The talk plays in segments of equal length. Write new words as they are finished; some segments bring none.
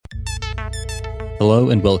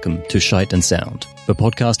Hello and welcome to Shite and Sound, the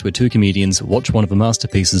podcast where two comedians watch one of the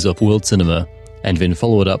masterpieces of world cinema and then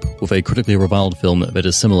follow it up with a critically reviled film that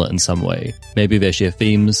is similar in some way. Maybe they share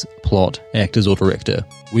themes, plot, actors or director.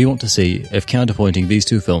 We want to see if counterpointing these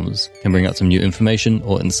two films can bring out some new information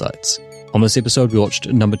or insights. On this episode we watched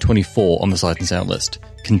number 24 on the Sight and Sound list,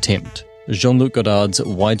 Contempt, Jean-Luc Godard's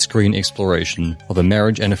widescreen exploration of a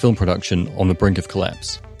marriage and a film production on the brink of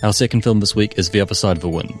collapse. Our second film this week is The Other Side of the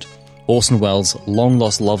Wind, Orson Welles'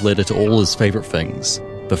 long-lost love letter to all his favourite things,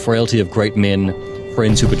 the frailty of great men,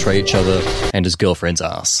 friends who betray each other, and his girlfriend's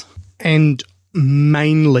ass. And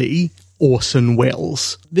mainly Orson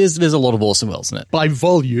Welles. There's a lot of Orson Welles in it. By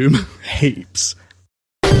volume, heaps.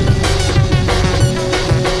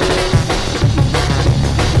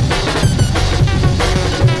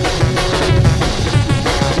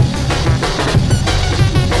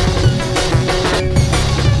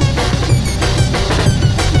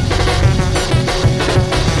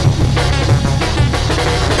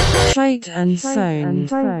 Shite and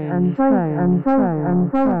Sound.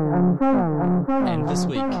 And this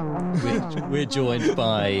week, we're joined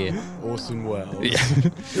by Orson Welles.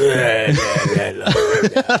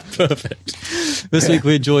 Perfect. This week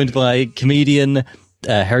we're joined by comedian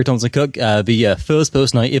Harry Thompson Cook, the first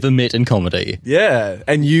person I ever met in comedy. Yeah,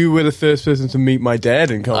 and you were the first person to meet my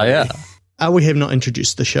dad in comedy. Oh, yeah. We have not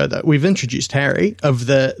introduced the show, though. We've introduced Harry of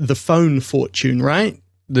the phone fortune, right?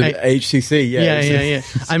 The HCC, yeah. Yeah.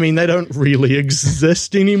 I mean, they don't really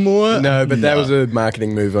exist anymore. No, but that was a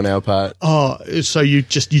marketing move on our part. Oh, so you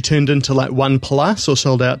turned into like OnePlus or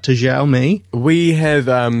sold out to Xiaomi? We have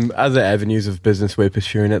other avenues of business we're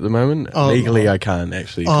pursuing at the moment. Legally, I can't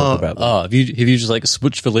actually talk about that. Oh, have you just like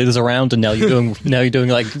switched the letters around and now you're doing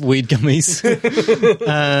like weed gummies?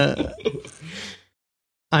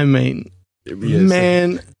 I mean, Yes.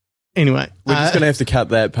 man. Anyway, We're just going to have to cut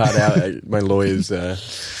that part out. My lawyer's giving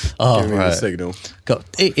me the signal. God,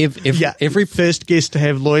 every first guest to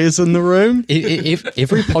have lawyers in the room. if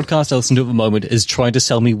every podcast I listen to at the moment is trying to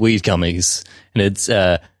sell me weed gummies, and it's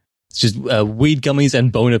just weed gummies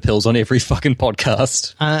and boner pills on every fucking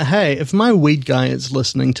podcast. Hey, if my weed guy is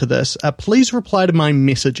listening to this, please reply to my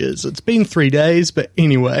messages. It's been 3 days, but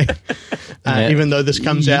anyway, even though this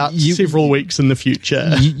comes out several weeks in the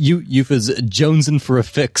future. You was jonesing for a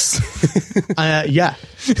fix. Yeah.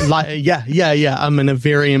 I'm in a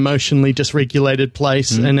very emotionally dysregulated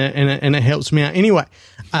place, and it helps me out. Anyway,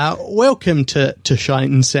 welcome to Shite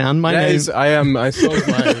and Sound.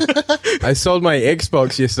 I sold my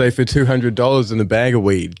Xbox yesterday for $200 in a bag of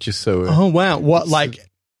weed, just so. Oh wow! What, like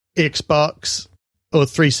Xbox or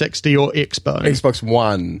 360 or Xbox? Xbox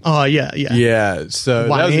One. Oh yeah. So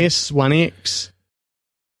One S, One X.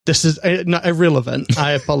 This is not irrelevant.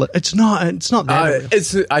 I apologize. It's not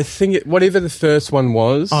that. I think whatever the first one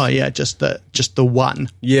was. Oh yeah, just the one.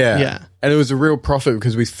 Yeah. And it was a real profit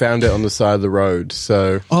because we found it on the side of the road.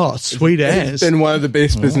 So sweet ass. It's been one of the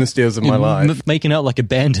best business deals of my life. Making out like a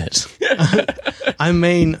bandit. I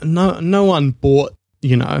mean, no one bought,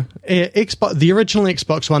 Xbox, the original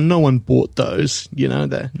Xbox One. No one bought those.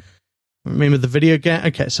 Remember the video game?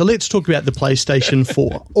 Okay, so let's talk about the PlayStation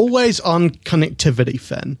 4. Always on connectivity,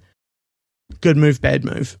 Finn. Good move, bad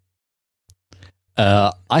move?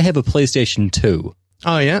 I have a PlayStation 2.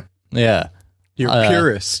 Oh, yeah? Yeah. You're a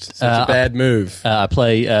purist, so it's a bad move. I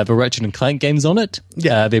play the Ratchet and Clank games on it.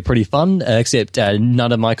 Yeah. They're pretty fun, except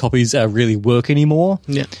none of my copies really work anymore.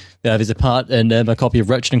 Yeah. There's a part in my copy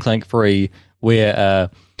of Ratchet and Clank 3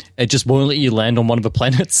 where it just won't let you land on one of the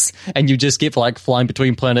planets, and you just get like flying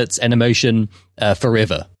between planets animation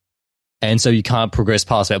forever. And so you can't progress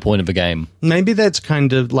past that point of the game. Maybe that's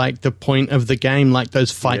kind of like the point of the game, like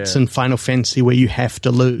those fights in Final Fantasy where you have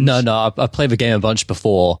to lose. No, I played the game a bunch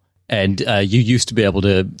before, and you used to be able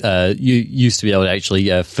to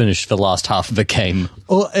actually finish the last half of the game.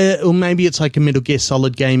 Or maybe it's like a Metal Gear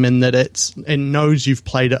Solid game in that it knows you've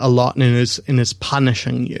played it a lot and is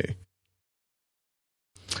punishing you.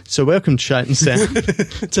 So welcome to Shite and Sound.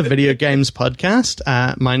 It's a video games podcast.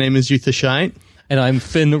 My name is Uther Shite. And I'm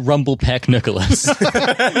Finn Rumblepack Nicholas.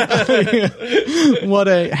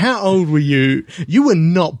 How old were you? You were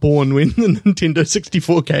not born when the Nintendo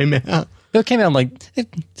 64 came out. It came out did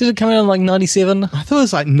it come out in like 97? I thought it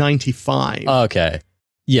was like 95. Okay.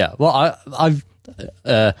 Yeah, well,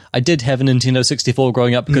 I did have a Nintendo 64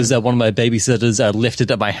 growing up because one of my babysitters left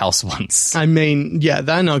it at my house once. I mean, yeah,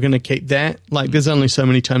 they're not going to keep that. Like, there's only so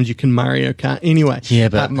many times you can Mario Kart. Anyway. Yeah,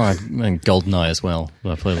 but my GoldenEye as well.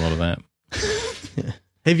 I played a lot of that.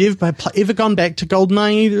 Have you ever gone back to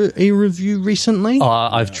GoldenEye review recently?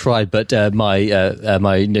 I've tried, but my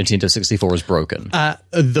Nintendo 64 is broken.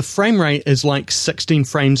 The frame rate is like 16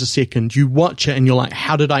 frames a second. You watch it and you're like,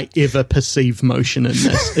 how did I ever perceive motion in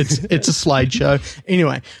this? It's a slideshow.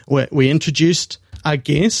 Anyway, we introduced our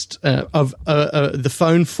guest of the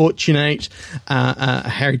phone fortunate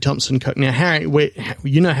Harry Thompson Cook. Now, Harry,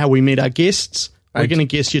 you know how we meet our guests. We're going to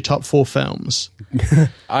guess your top 4 films.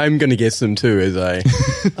 I'm going to guess them too, as I...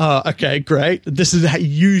 Oh, okay, great. This is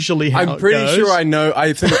usually how I'm pretty it goes. sure I know.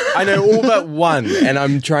 I think I know all but one, and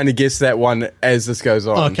I'm trying to guess that one as this goes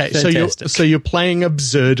on. Okay, Fantastic. so you're playing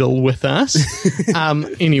Absurdle with us.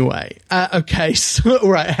 Anyway, okay, so all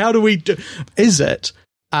right, how do we do? Is it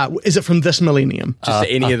from this millennium? Just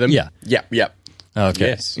any of them? Yeah. Yep. Okay.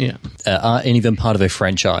 Yes. Yeah. Are any of them part of a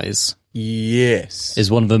franchise? Yes.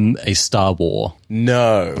 Is one of them a Star Wars?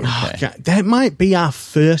 No. Okay, that might be our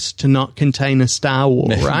first to not contain a Star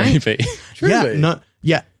Wars, right? Maybe. Truly?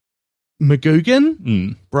 Yeah.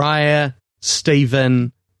 McGugan, Briar,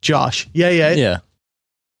 Stephen, Josh. Yeah.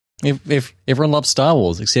 If everyone loves Star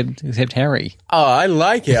Wars except Harry. Oh, I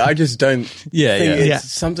like it. I just don't think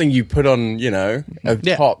it's something you put on, a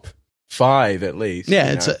top 5 at least.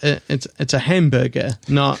 Yeah, it's a hamburger,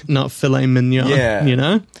 not filet mignon.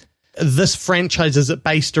 Yeah. This franchise, is it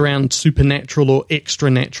based around supernatural or extra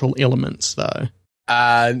natural elements though?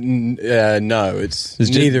 No, it's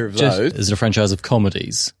neither of those. Is it a franchise of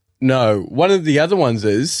comedies? No, one of the other ones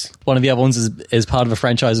is. One of the other ones is part of a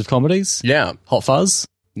franchise of comedies? Yeah. Hot Fuzz?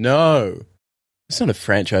 No. It's not a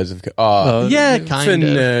franchise of... Yeah, for kind of.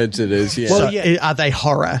 nerds it is, yeah. Well, are they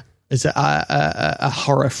horror? Is it a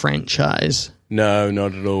horror franchise? No,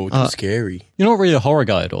 not at all. Too scary. You're not really a horror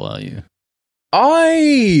guy at all, are you?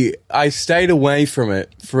 I stayed away from it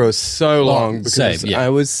for so long because I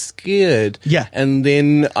was scared. Yeah. And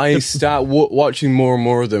then I start watching more and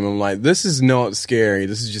more of them. I'm like, this is not scary.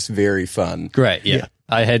 This is just very fun. Great, yeah.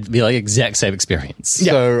 I had the exact same experience.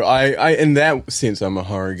 So I in that sense, I'm a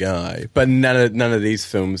horror guy. But none of these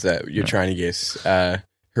films that you're trying to guess are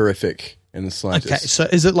horrific in the slightest. Okay, so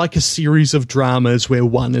is it like a series of dramas where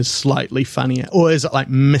one is slightly funnier? Or is it like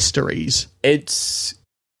mysteries? It's...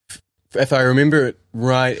 If I remember it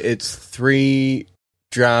right, it's 3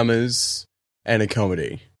 dramas and a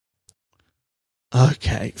comedy.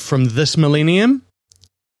 Okay, from this millennium?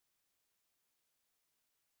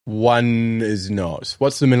 One is not.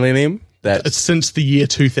 What's the millennium? It's since the year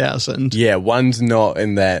 2000. Yeah, one's not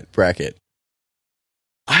in that bracket.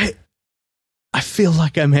 I feel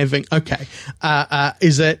like I'm having... Okay,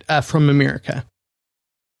 is it from America?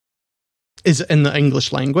 Is it in the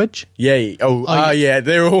English language? Yeah. Yeah,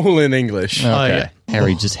 they're all in English. Okay. Oh, yeah.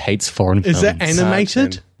 Harry just hates foreign films. Is it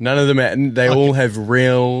animated? None of them. They all have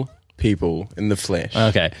real people in the flesh.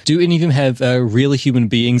 Okay. Do any of them have real human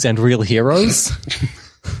beings and real heroes?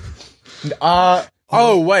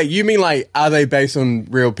 Oh, wait. You mean are they based on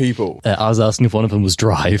real people? I was asking if one of them was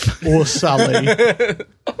Drive. Or Sully?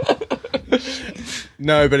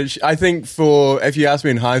 No, but I think if you asked me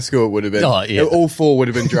in high school, it would have been. Oh, yeah. All 4 would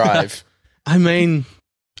have been Drive. I mean,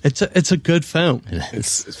 it's a good film.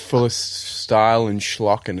 It's full of style and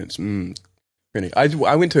schlock, and it's really.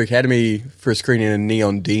 I went to Academy for a screening in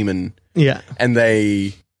Neon Demon. Yeah, and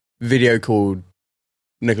they video called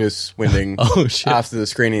Nicholas Winding after the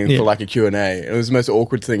screening for a Q&A. It was the most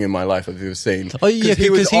awkward thing in my life I've ever seen. Oh yeah,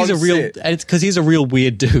 because he's a real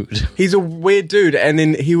weird dude. He's a weird dude, and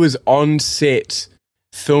then he was on set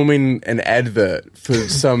filming an advert for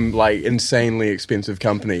some insanely expensive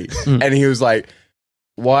company, and he was like,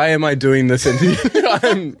 why am I doing this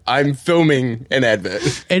interview? I'm filming an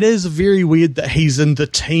advert. It is very weird that he's in the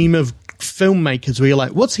team of filmmakers where you're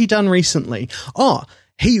like, what's he done recently?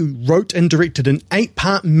 He wrote and directed an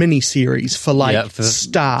 8-part miniseries for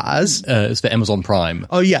Stars. It's for Amazon Prime.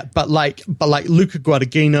 Oh yeah, but Luca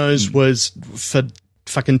Guadagnino's was for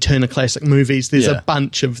fucking Turner Classic Movies. There's a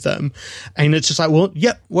bunch of them, and it's just like,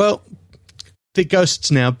 they're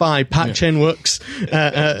ghosts now. Bye, Park Chan-wook's.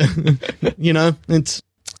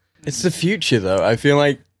 It's the future though. I feel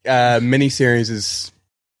like miniseries is.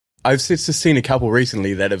 I've seen a couple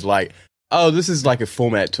recently that have this is a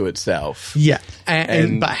format to itself. Yeah,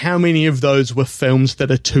 but how many of those were films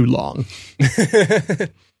that are too long?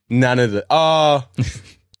 None of the.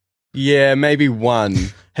 Yeah, maybe one.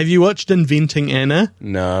 Have you watched Inventing Anna?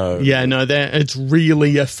 No. Yeah, no, it's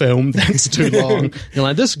really a film that's too long. You're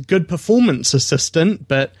like, this is good performance assistant,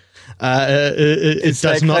 but it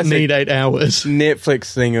does not need 8 hours.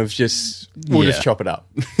 Netflix thing of just chop it up,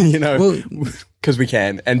 because we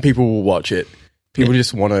can, and people will watch it. People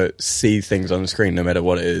just want to see things on the screen, no matter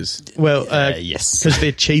what it is. Well, yes. because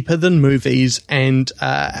they're cheaper than movies, and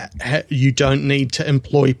you don't need to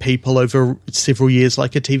employ people over several years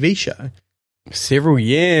like a TV show. Several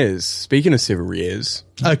years. Speaking of several years,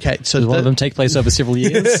 Okay, so Does one of them take place over several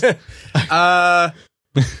years?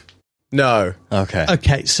 no. Okay.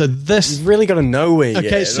 okay, so this. You've really got to know where.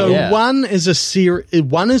 Okay, so Yeah. one is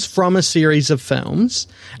one is from a series of films,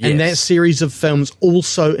 and that Yes. series of films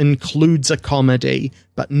also includes a comedy,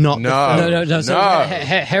 but not the No. film. No. So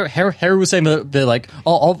No. Harry was saying that they're like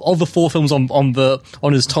of the 4 films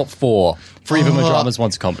on his top 4, 3 of them are dramas,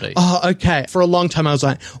 one's a comedy. Oh, okay. For a long time, I was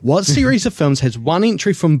like, what series of films has one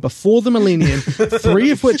entry from before the millennium,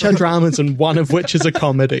 3 of which are dramas and 1 of which is a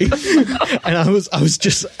comedy? And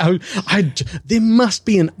there must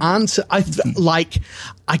be an answer. If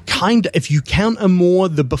you count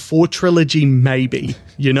the Before trilogy, maybe,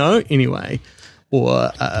 anyway.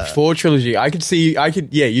 Or, Before trilogy,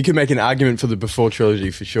 you could make an argument for the Before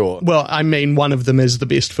trilogy for sure. well, I mean, one of them is the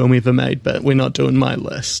best film ever made, but we're not doing my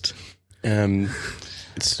list.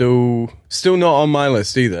 It's still not on my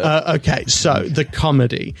list either. Okay, so the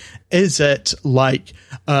comedy, is it like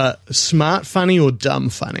smart funny or dumb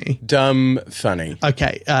funny? Dumb funny.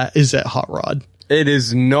 Okay, is it Hot Rod? It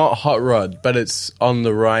is not Hot Rod, but it's on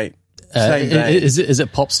the right. Same vein. Is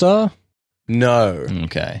it Popstar? No,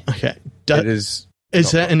 Okay. Okay, it is.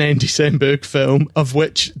 is that an Andy Samberg film of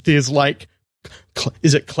which there's like,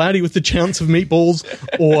 is it Cloudy with the Chance of Meatballs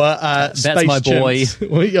or Space My Boy.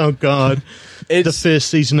 Chimps? Oh God, the It's first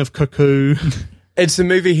season of Cuckoo. it's a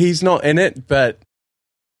movie. He's not in it, but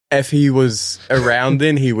if he was around,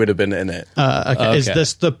 then he would have been in it. Okay, is Okay.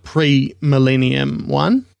 this the pre-millennium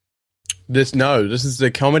one? This is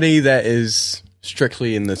the comedy that is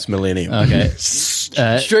strictly in this millennium. Okay.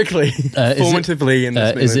 Strictly, is formatively in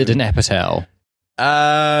this millennium. Is it an Apatow?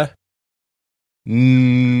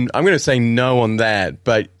 I'm going to say no on that,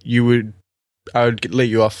 but I would let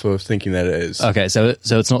you off for thinking that it is. Okay, so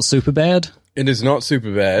it's not super bad? It is not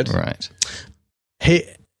super bad. Right.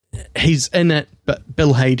 He's in it, but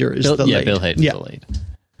Bill Hader is the lead. Bill Hader's the lead.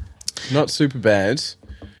 Not super bad.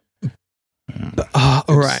 All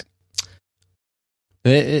right.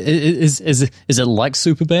 Is it like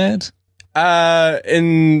super bad?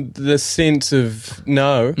 In the sense of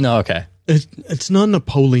no. No, okay. It's not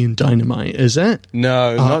Napoleon Dynamite, is it?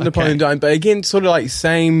 No, Oh, not Napoleon okay. Dynamite, but again, sort of like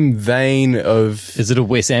same vein of Is it a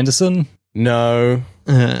Wes Anderson? no.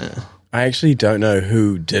 I actually don't know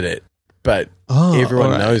who did it, but everyone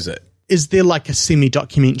all right. knows it. Is there like a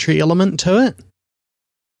semi-documentary element to it?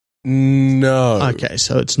 No. Okay,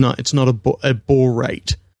 so it's not a bore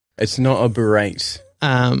rate, It's not a berate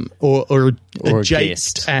or Or a a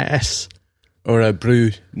jaked guest. ass. or a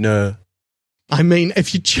brew. No. I mean,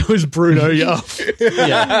 if you chose Bruno, you're off.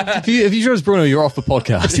 Yeah. if you chose Bruno, you're off the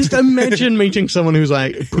podcast. Just imagine meeting someone who's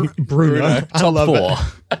like Bruno. I Top love 4.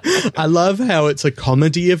 it. I love how it's a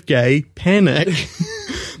comedy of gay panic.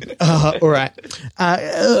 All right.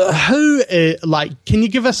 Can you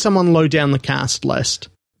give us someone low down the cast list?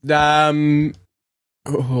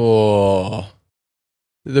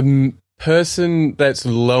 The person that's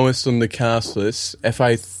lowest on the cast list, if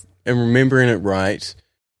I am remembering it right,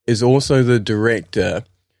 is also the director,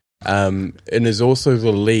 and is also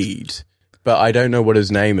the lead, but I don't know what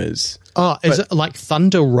his name is. Oh, is it like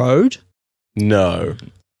Thunder Road? No.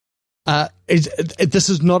 This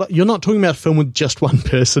is not. You're not talking about a film with just one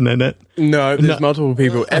person in it. No, there's No. multiple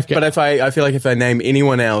people. Okay. But I feel like if I name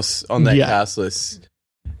anyone else on that Yeah. cast list,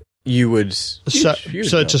 you would. So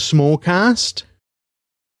it's a small cast.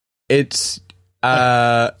 It's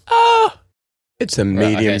it's a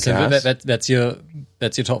medium Okay, so cast. that's your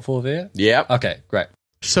top 4 there? Yep. Okay, great.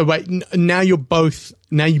 So wait, now you both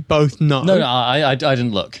know. No, I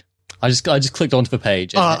didn't look. I just clicked onto the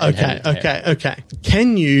page. and had it there. Okay.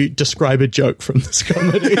 Can you describe a joke from this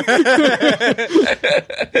comedy?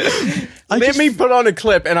 Let me put on a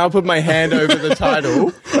clip and I'll put my hand over the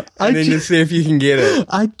title and then you see if you can get it.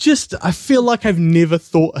 I feel like I've never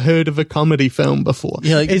heard of a comedy film before.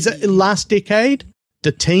 Yeah, like- is it last decade,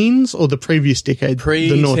 the teens, or the previous decade,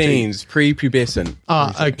 the naughty? Pre-teens, pre-pubescent.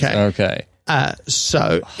 Okay. Okay.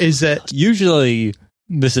 So is it? Usually,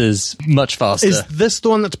 this is much faster. Is this the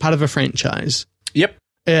one that's part of a franchise? Yep.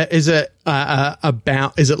 Is it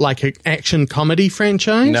about? Is it like an action comedy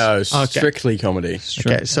franchise? No, Okay. strictly comedy.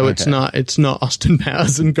 Okay, so it's not Austin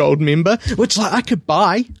Powers and Goldmember, which like I could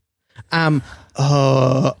buy.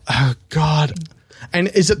 Oh God! And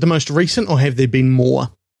is it the most recent, or have there been more?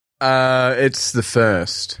 It's the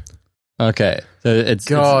first. Okay. So it's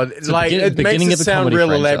God, it's like it makes beginning it of the sound comedy real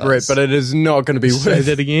franchise. elaborate, but it is not going to be Say worth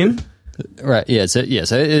that again. Right, so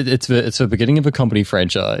it's the beginning of a comedy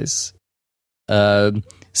franchise.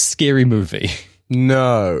 Scary Movie.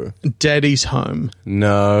 No. Daddy's Home.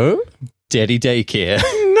 No. Daddy Daycare.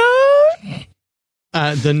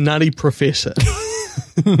 No. The Nutty Professor.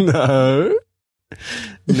 No.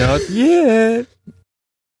 Not yet.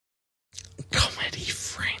 Comedy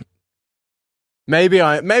friend. Maybe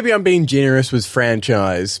I'm being generous with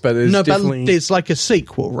franchise, but there's definitely but there's like a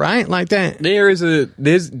sequel, right? Like that. there is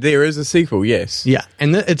a sequel, yes. Yeah,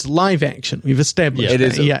 and it's live action. We've established It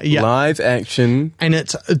that. is live action. And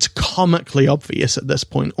it's comically obvious at this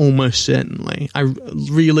point, almost certainly. I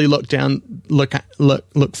really look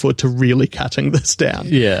forward to really cutting this down.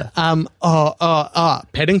 Yeah.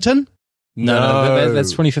 Paddington? No,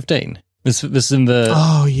 that's 2015. This is in the...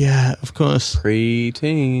 Oh, yeah, of course.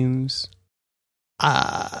 Pre-teens.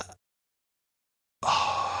 Fuck.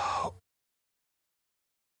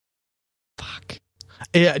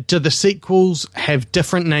 Do the sequels have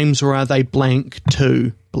different names, or are they blank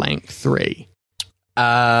 2, blank 3?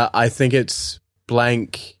 I think it's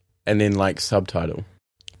blank and then like subtitle.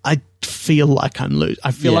 I feel like I'm losing. I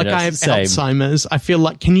feel like I have Alzheimer's. I feel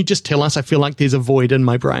like, can you just tell us? I feel like there's a void in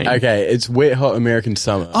my brain. Okay, it's Wet Hot American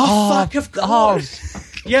Summer. Fuck, of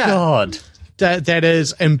course. Yeah. God. That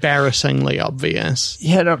is embarrassingly obvious.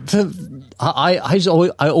 Yeah, no, I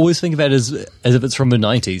always think of it as if it's from the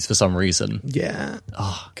 90s for some reason. Yeah.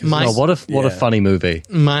 What a funny movie.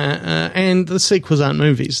 And the sequels aren't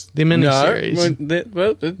movies. They're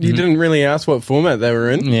miniseries. You didn't really ask what format they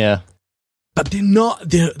were in. Yeah. But they're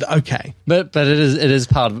not. Okay. But it is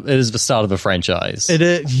the start of a franchise. It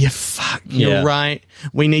is. Yeah, fuck. You're right.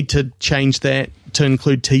 We need to change that to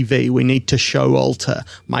include TV. We need to Showalter.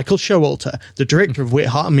 Michael Showalter, the director of Wet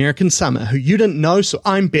Hot American Summer, who you didn't know, so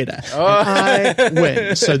I'm better. And I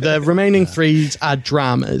win. So the remaining 3 are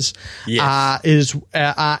dramas. Yes.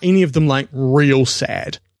 Are any of them like real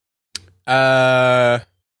sad? Yeah.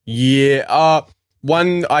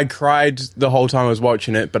 One, I cried the whole time I was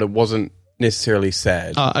watching it, but it wasn't necessarily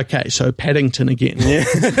sad. Okay, so Paddington again. Yeah.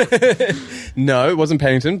 No, it wasn't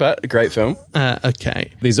Paddington, but a great film.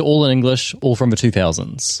 Okay. These are all in English, all from the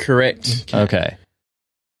 2000s. Correct. Okay.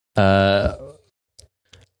 And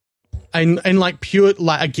like pure,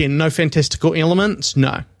 like again, no fantastical elements?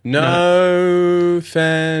 No.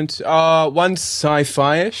 One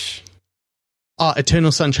sci-fi-ish.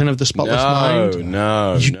 Eternal Sunshine of the Spotless Mind.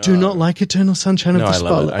 No. You do not like Eternal Sunshine of the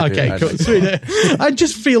Spotless Mind? Okay, cool. Sweet. I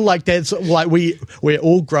just feel like that's like we're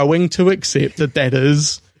all growing to accept that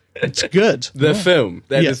is. It's good. The film.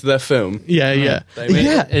 That is the film. Yeah.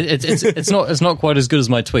 It's not quite as good as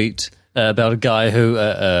my tweet about a guy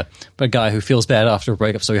who feels bad after a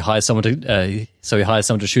breakup, so he hires someone to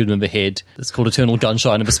shoot him in the head. It's called Eternal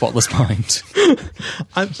Gunshine of a Spotless Mind.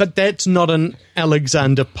 But that's not an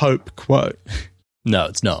Alexander Pope quote. No,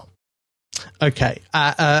 it's not. Okay.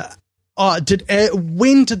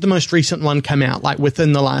 When did the most recent one come out? Like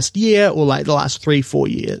within the last year, or like the last 3-4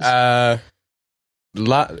 years?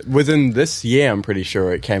 Within this year, I'm pretty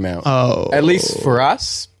sure it came out. Oh, at least for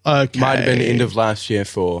us. Okay, might have been the end of last year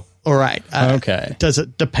for. All right. Okay. Does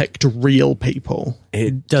it depict real people?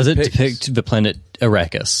 It depict the planet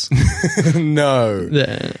Arrakis? No.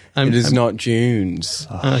 It is not Dunes.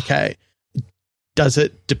 Okay. Does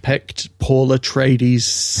it depict Paul Atreides'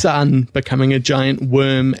 son becoming a giant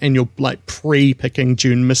worm and you're like pre-picking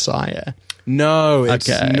Dune Messiah? No, it's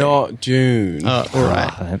not Dune. All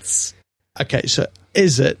right. Okay, so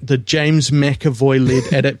is it the James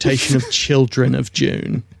McAvoy-led adaptation of Children of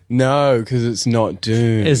Dune? No, because it's not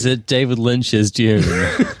Dune. Is it David Lynch's Dune?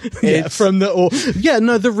 The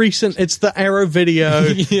recent. It's the Arrow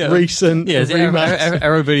Video recent. Yeah,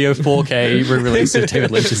 Arrow Video 4K re-release of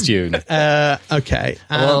David Lynch's Dune. Okay,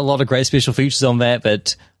 a lot of great special features on that,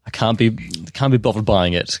 but I can't be bothered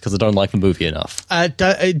buying it because I don't like the movie enough.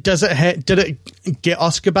 Did it get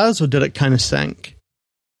Oscar buzz or did it kind of sink?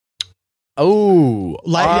 Oh,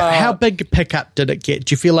 how big a pickup did it get?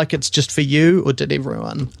 Do you feel like it's just for you, or did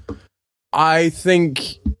everyone? I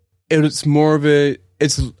think it's more of a.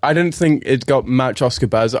 I didn't think it got much Oscar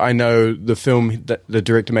buzz. I know the film that the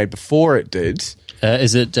director made before it did.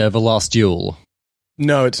 Is it The Last Duel?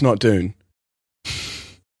 No, it's not Dune.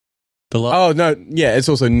 Oh no, yeah, it's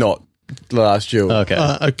also not The Last Duel.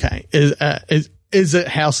 Okay, okay. Is it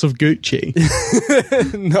House of Gucci?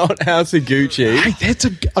 Not House of Gucci. Hey,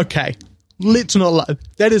 okay. Let's not lie.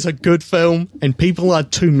 That is a good film, and people are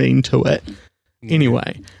too mean to it.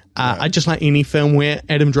 Anyway, I just like any film where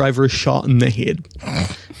Adam Driver is shot in the head.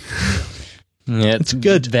 Yeah, it's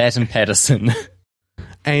good. That and Patterson.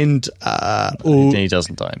 and He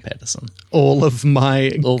doesn't die in Patterson. all of my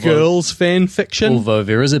girls' fan fiction. Although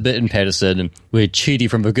there is a bit in Patterson where Chidi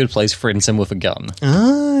from The Good Place threatens him with a gun.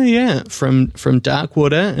 Ah, yeah, from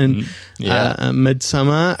Darkwater and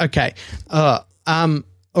Midsummer. Okay, all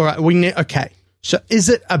right. Okay. So is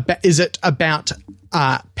it about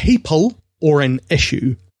people or an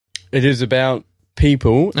issue? It is about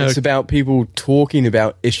people. It's about people talking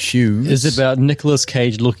about issues. Is it about Nicolas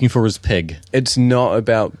Cage looking for his pig? It's not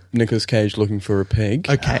about Nicolas Cage looking for a pig.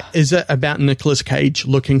 Okay. Is it about Nicolas Cage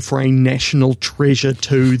looking for a national treasure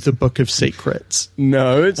to the Book of Secrets?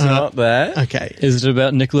 No, it's not that. Okay. Is it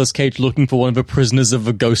about Nicolas Cage looking for one of the prisoners of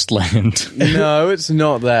a ghost land? No, it's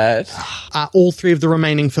not that. Are all three of the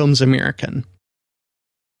remaining films American?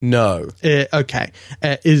 No. Okay.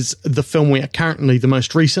 Is the film we are currently the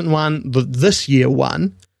most recent one, this year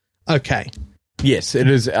one? Okay. Yes, it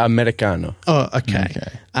is Americano. Oh, okay.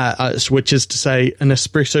 Which is to say an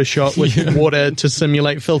espresso shot with water to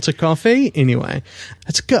simulate filter coffee. Anyway,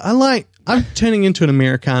 it's good. I'm turning into an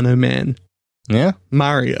Americano man. Yeah?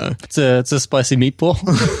 Mario. It's a spicy meatball.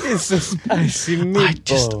 It's a spicy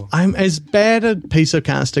meatball. I'm as bad a piece of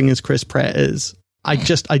casting as Chris Pratt is. I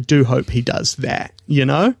do hope he does that, you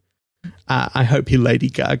know? I hope he Lady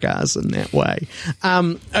Gaga's in that way.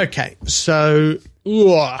 Okay, so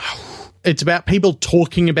it's about people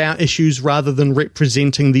talking about issues rather than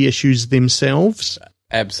representing the issues themselves.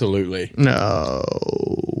 Absolutely. No,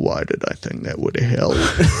 why did I think that would help?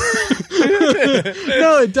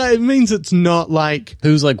 No, it means it's not like...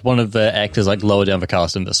 Who's like one of the actors like lower down the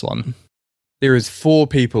cast in this one? There is 4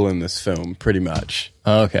 people in this film, pretty much.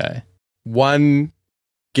 Okay. One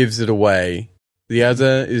gives it away. The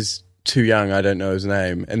other is too young, I don't know his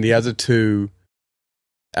name. And the other 2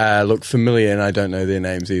 look familiar, and I don't know their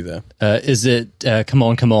names either. Is it Come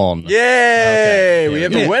On, Come On? Yay! Okay. We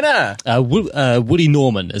have a winner! Woody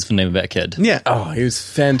Norman is the name of that kid. Yeah. Oh, he was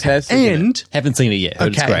fantastic. And... Haven't seen it yet.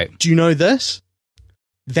 Heard it's great. Do you know this?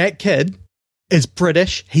 That kid is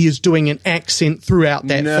British. He is doing an accent throughout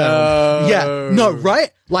that film. Yeah. No,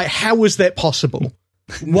 right? Like, how was that possible?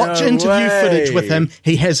 Watch interview footage with him.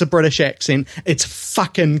 He has a British accent. It's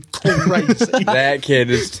fucking crazy. That kid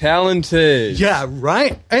is talented. Yeah,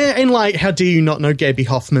 right? And like, how do you not know Gabby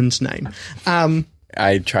Hoffman's name?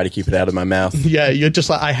 I try to keep it out of my mouth. Yeah, you're just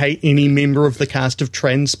like, I hate any member of the cast of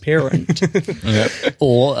Transparent.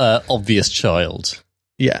 Or Obvious Child.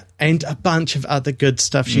 Yeah, and a bunch of other good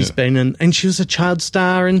stuff she's been in. And she was a child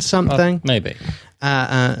star in something. Maybe.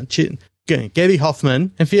 Gabby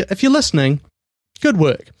Hoffman, if you're listening, good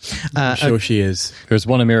work. I'm sure she is. There's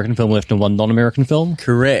one American film left and one non-American film?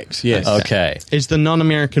 Correct, yes. Okay. Is the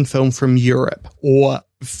non-American film from Europe or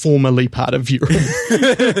formerly part of Europe?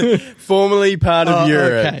 Formerly part of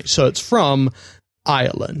Europe. Okay, so it's from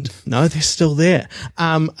Ireland. No, they're still there.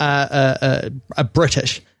 A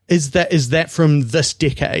British. Is that from this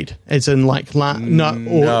decade? As in like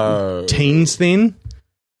no teens then?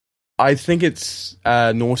 I think it's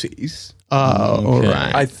noughties. Oh, all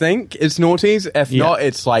right. I think it's noughties. If not,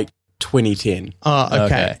 it's like 2010. Oh,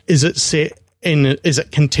 okay. Is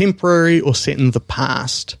it contemporary or set in the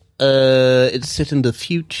past? It's set in the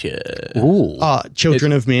future. Ooh.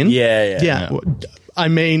 Children of Men? Yeah. I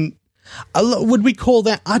mean, would we call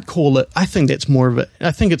that? I'd call it. I think it's more of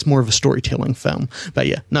a storytelling film. But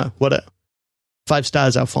yeah, no, 5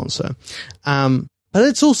 stars, Alfonso. But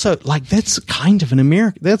it's also like that's kind of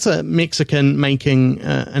that's a Mexican making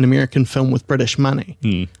an American film with British money.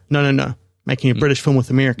 No, making a British film with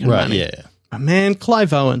American money. Yeah. But man,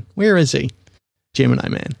 Clive Owen, where is he? Gemini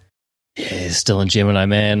Man. Yeah, he's still in Gemini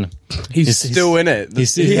Man. He's still in it.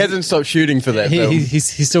 He hasn't stopped shooting for that film.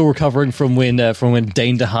 He's still recovering from when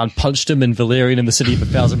Dane DeHaan punched him in Valerian in the City of a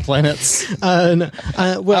Thousand Planets.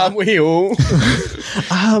 Aren't we all?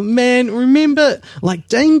 Man, remember, like,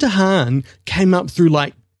 Dane DeHaan came up through,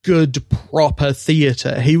 like, good, proper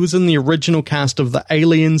theatre. He was in the original cast of The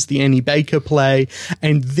Aliens, the Annie Baker play,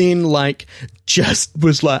 and then, like, just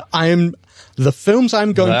was like, the films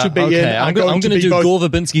I'm going to be in. I'm going to do Gore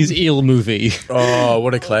Verbinski's Eel movie. Oh,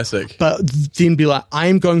 what a classic. But then be like,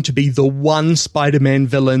 I'm going to be the one Spider-Man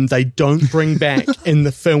villain they don't bring back in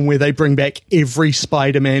the film where they bring back every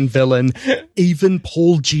Spider-Man villain, even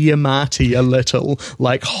Paul Giamatti a little.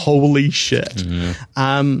 Like, holy shit.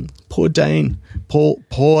 Mm-hmm. Poor Dane. Paul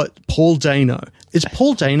Dano. Is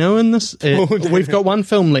Paul Dano in this? We've got one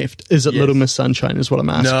film left. Is it Little Miss Sunshine is what I'm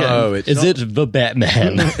asking. No, it's not. Is it The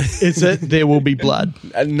Batman? Is it There Will Be Blood?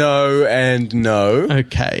 No and no.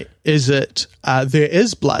 Okay. Is it There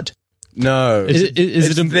Is Blood? No. Is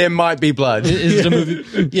it a, There might be blood. is it a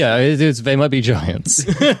movie? Yeah, They Might Be Giants,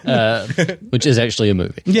 which is actually a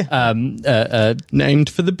movie. Yeah. Named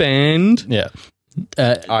for the band. Yeah.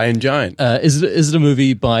 Iron Giant. Is it a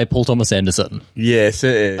movie by Paul Thomas Anderson? Yes,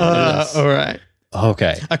 it is. All right.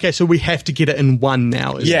 Okay. Okay, so we have to get it in one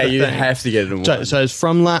now. Is Yeah, the you thing. have to get it in one. So it's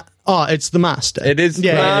from it's The Master. It is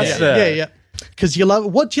The Master. Yeah. Because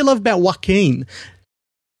what do you love about Joaquin?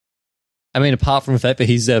 I mean, apart from the fact that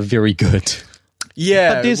he's very good.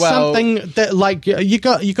 Yeah, But there's well, something that like you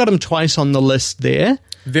got him twice on the list there.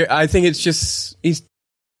 I think it's just he's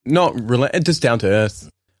not just down to earth.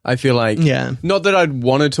 I feel like, Yeah. not that I'd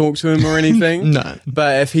want to talk to him or anything. No.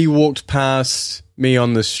 But if he walked past me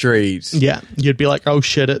on the street, Yeah, you'd be like, oh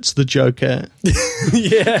shit, it's the Joker.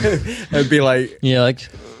 yeah, I'd be like, Yeah, like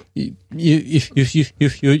you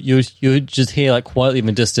just hear like quietly in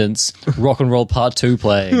the distance Rock and Roll Part 2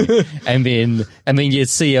 playing, and then you'd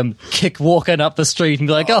see him walking up the street and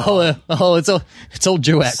be like, it's all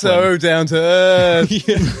Joe Ackland. so down to earth.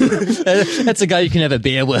 That's a guy you can have a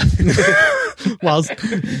beer with. Whilst,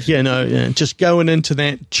 just going into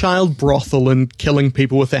that child brothel and killing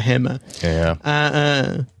people with a hammer.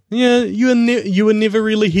 Yeah. You were never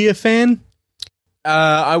really here fan?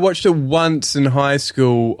 I watched it once in high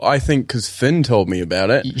school, I think because Finn told me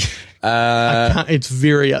about it. It's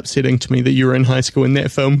very upsetting to me that you were in high school when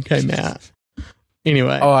that film came out.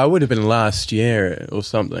 Anyway. Oh, I would have been last year or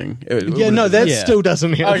something. That still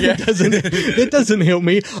doesn't help. Okay. That doesn't help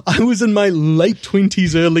me. I was in my late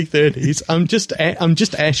 20s, early 30s. I'm just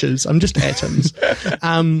ashes. I'm just atoms.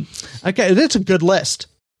 Okay, that's a good list.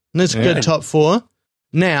 That's a good top 4.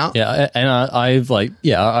 Now, and I've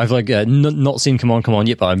not seen Come On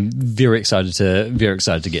yet, but I'm very excited to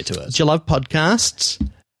get to it. do you love podcasts?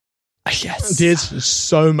 Yes. There's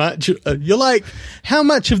so much. You're like, how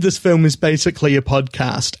much of this film is basically a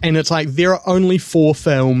podcast? And it's like, there are only 4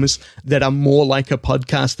 films that are more like a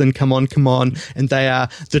podcast than Come On. And they are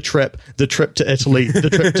The Trip to Italy, The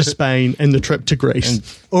Trip to Spain, and The Trip to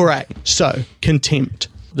Greece. All right. So, Contempt.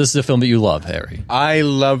 This is a film that you love, Harry. I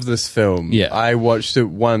love this film. Yeah. I watched it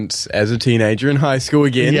once as a teenager in high school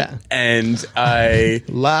again. Yeah. And I,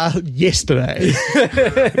 Yesterday.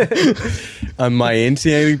 on my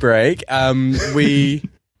NCAA break, I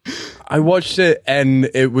watched it and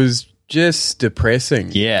it was just depressing.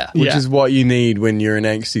 Yeah. Which Yeah. is what you need when you're an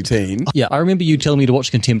angsty teen. Yeah, I remember you telling me to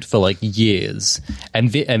watch Contempt for like years,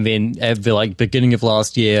 and then at the like beginning of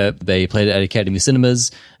last year, they played it at Academy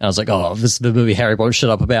Cinemas, and I was like, "Oh, this is the movie Harry won't shut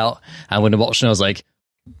up about." And when I watched it, I was like,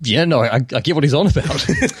 "Yeah, no, I get what he's on about."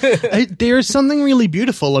 There is something really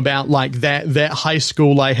beautiful about like that high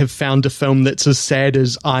school I have found a film that's as sad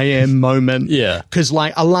as I am moment. Yeah. Because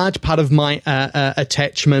like a large part of my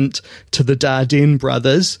attachment to the Dardenne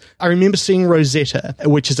brothers, I remember seeing Rosetta,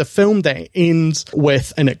 which is a film that ends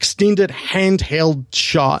with an extended handheld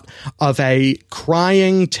shot of a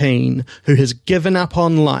crying teen who has given up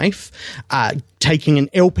on life, taking an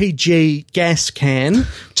LPG gas can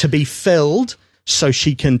to be filled so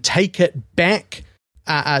she can take it back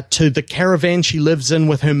to the caravan she lives in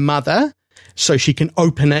with her mother, so she can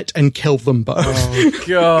open it and kill them both. Oh,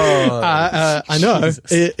 God. I know,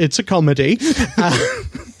 it's a comedy.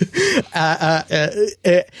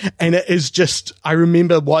 And it is just, I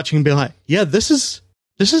remember watching and being like, yeah, this is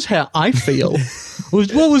how I feel.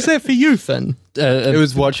 What was that for you, Finn? It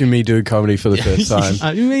was watching me do comedy for the first time.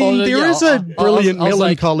 I mean, there is a brilliant I was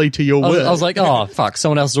like- melancholy to your work. I was like, "Oh fuck,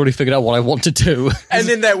 someone else has already figured out what I want to do." And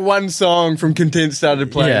then that one song from Content started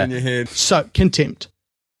playing Yeah. in your head. So, Contempt.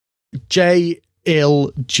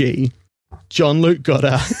 JLG. Jean-Luc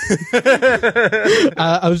Godard.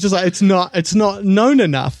 I was just like, it's not known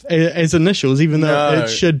enough as initials, even though No. it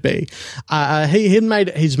should be.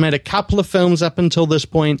 He's made a couple of films up until this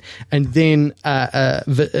point, and then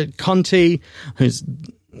Conti, who's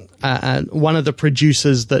one of the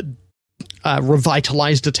producers that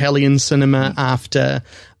revitalized Italian cinema after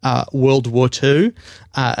World War II.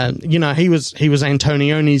 He was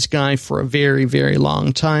Antonioni's guy for a very, very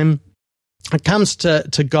long time. It comes to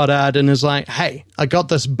Godard and is like, hey, I got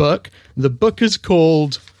this book. The book is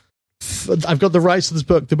called, I've got the rights to this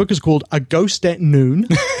book. The book is called A Ghost at Noon.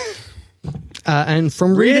 And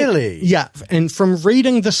from reading, Really? yeah, and from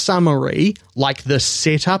reading the summary, like the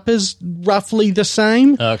setup is roughly the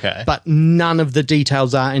same. Okay. But none of the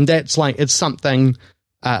details are, and that's like, it's something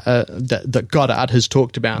that Godard has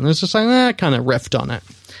talked about. And it's just like, kind of riffed on it.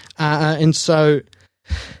 And so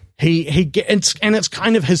he gets, and it's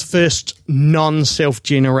kind of his first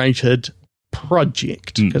non-self-generated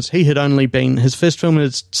project, because he had only been, his first film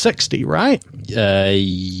is 60, right?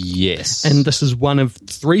 Yes. And this is one of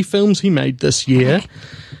 3 films he made this year.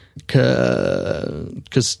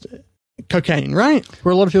 Because cocaine, right?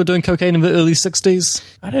 Were a lot of people doing cocaine in the early 60s?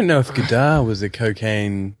 I don't know if Godard was a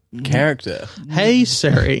cocaine character. Hey,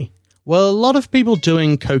 Siri. Well, a lot of people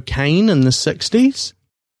doing cocaine in the 60s.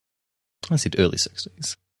 I said early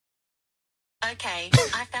 60s. Okay,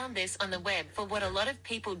 I found this on the web for what a lot of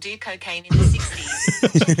people do cocaine in the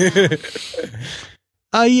 60s.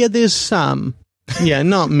 Oh, yeah, there's some. Yeah,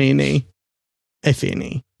 not many, if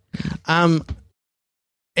any.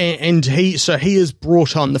 And he is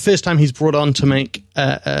brought on, the first time he's brought on to make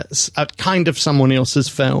a kind of someone else's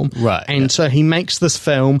film. Right. And so he makes this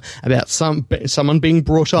film about someone being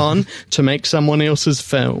brought on to make someone else's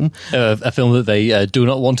film. A film that they do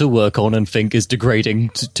not want to work on and think is degrading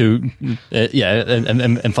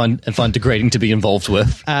and find degrading to be involved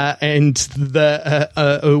with. And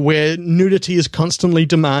where nudity is constantly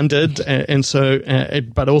demanded, and so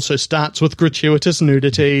but also starts with gratuitous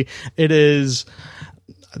nudity.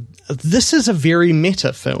 This is a very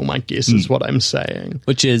meta film, I guess, is what I'm saying.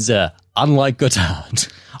 Which is unlike Godard.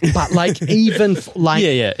 But like even like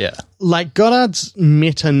Yeah. like Godard's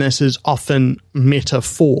meta-ness is often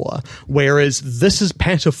metaphor, whereas this is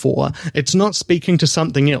pataphor. It's not speaking to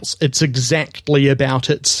something else. It's exactly about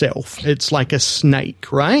itself. It's like a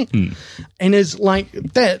snake, right? And is like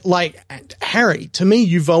that. Like Harry, to me,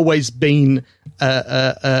 you've always been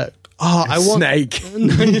Snake.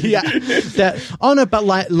 Yeah. But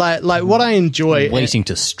like what I enjoy. Waiting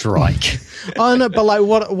to strike. But like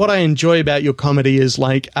what I enjoy about your comedy is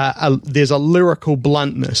like there's a lyrical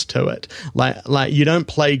bluntness to it. Like you don't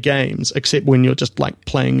play games except when you're just like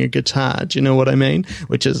playing a guitar. Do you know what I mean?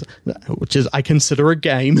 Which is I consider a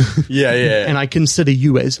game. Yeah. And I consider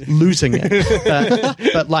you as losing it.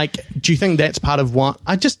 But like, do you think that's part of what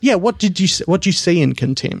what do you see in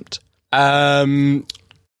Contempt?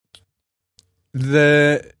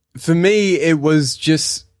 For me, it was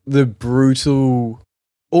just the brutal,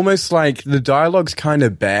 almost like the dialogue's kind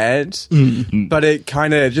of bad, but it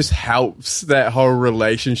kind of just helps that whole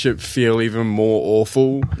relationship feel even more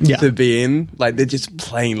awful to be in. Like they're just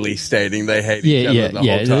plainly stating they hate each other the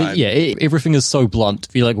whole time. Yeah, everything is so blunt.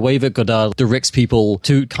 I feel like the way that Godard directs people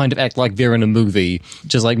to kind of act like they're in a movie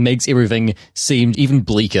just like makes everything seem even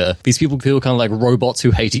bleaker. These people feel kind of like robots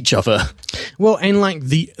who hate each other. Well, and like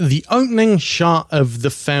the opening shot of the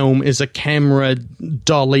film is a camera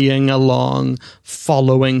dollying along,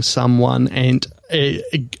 following someone, and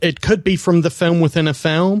it could be from the film within a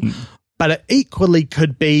film, but it equally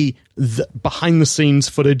could be the behind the scenes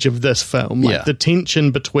footage of this film. Like the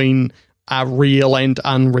tension between real and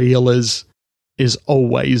unreal is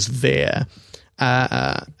always there.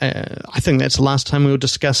 I think that's the last time we'll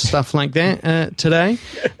discuss stuff like that today.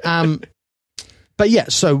 But yeah,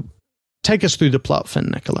 so take us through the plot,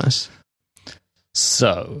 Finn Nicholas.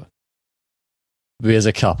 So, there's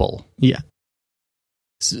a couple. Yeah.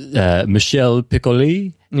 Michel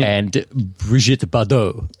Piccoli and Brigitte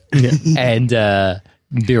Bardot. Yeah. And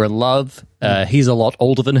they're in love. He's a lot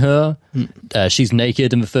older than her. She's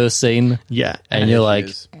naked in the first scene. Yeah. And you're like,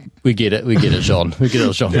 we get it, Jean. We get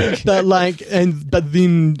it, Jean. But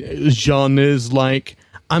then Jean is like,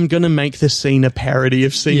 I'm going to make this scene a parody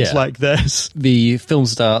of scenes like this. The film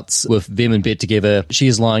starts with them in bed together. She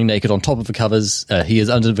is lying naked on top of the covers. He is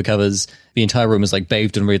under the covers. The entire room is like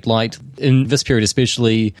bathed in red light. In this period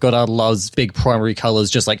especially, Godard loves big primary colors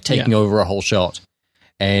just like taking over a whole shot.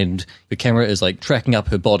 And the camera is like tracking up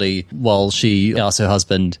her body while she asks her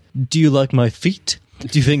husband, do you like my feet?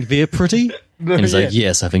 Do you think they're pretty? And he's like,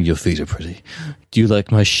 yes, I think your feet are pretty. Do you like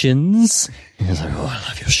my shins? And he's like, oh, I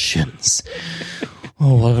love your shins.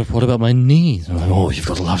 Oh, what about my knees? Oh, you've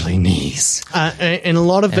got lovely knees. And a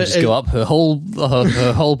lot of and it just go up her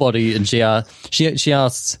whole body, and she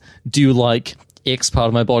asks, "Do you like X part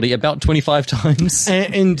of my body?" about 25 times.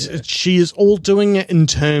 And she is all doing it in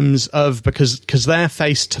terms of because they're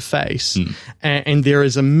face to face, and there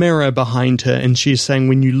is a mirror behind her, and she's saying,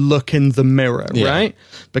 "When you look in the mirror, right?"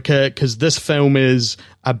 Because this film is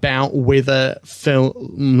about whether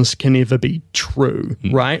films can ever be true,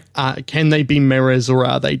 right? Can they be mirrors or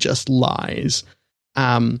are they just lies?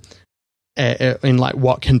 And like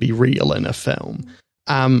what can be real in a film,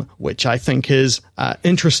 which I think is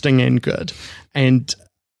interesting and good. And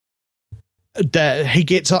that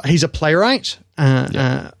he's a playwright,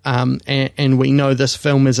 and we know this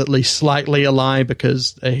film is at least slightly a lie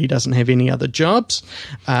because he doesn't have any other jobs.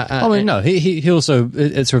 No, he also,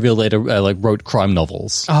 it's revealed later, like wrote crime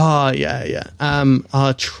novels. Oh yeah.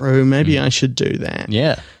 True. Maybe I should do that.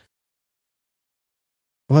 Yeah.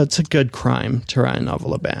 Well, it's a good crime to write a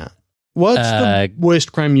novel about. What's the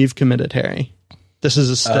worst crime you've committed, Harry? This is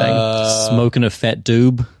a sting. Smoking a fat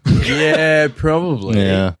doob. Yeah, probably.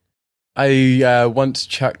 Yeah. I once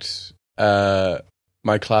chucked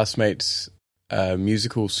my classmate's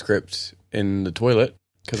musical script in the toilet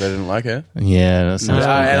because I didn't like it. Yeah, that sounds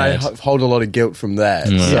And I bad. hold a lot of guilt from that.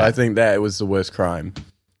 Mm. So Yeah. I think that was the worst crime.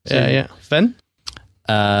 Yeah. Finn?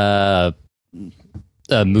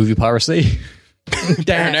 Movie piracy.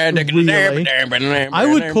 Really? I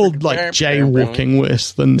would call like jaywalking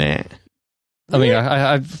worse than that. I mean,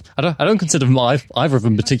 I don't consider either of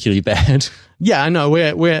them particularly bad. Yeah, I know.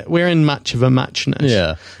 We're in much of a muchness.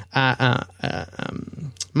 Yeah.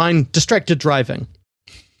 Mine, distracted driving.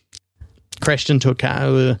 Crashed into a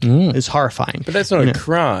car is horrifying. But that's not a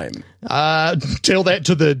crime. Tell that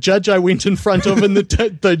to the judge I went in front of in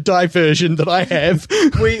the diversion that I have.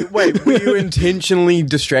 Wait, were you intentionally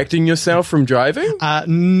distracting yourself from driving?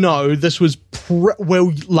 No, this was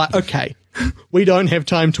okay. We don't have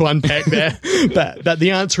time to unpack that, but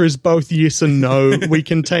the answer is both yes and no. We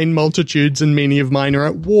contain multitudes, and many of mine are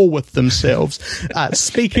at war with themselves.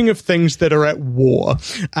 Speaking of things that are at war,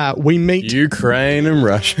 we meet. Ukraine and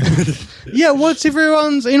Russia. Yeah,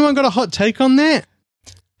 anyone got a hot take on that?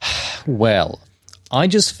 Well, I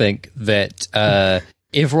just think that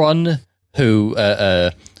everyone who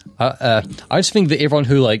I just think that everyone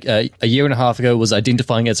who like a year and a half ago was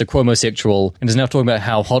identifying as a chromosexual and is now talking about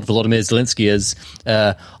how hot Volodymyr Zelensky is,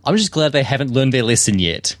 I'm just glad they haven't learned their lesson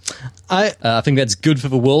yet. I think that's good for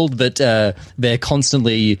the world that they're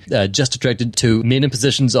constantly just attracted to men in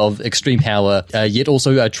positions of extreme power, yet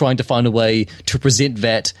also trying to find a way to present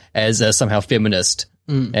that as somehow feminist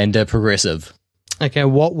and progressive. Okay,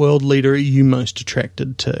 what world leader are you most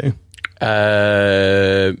attracted to?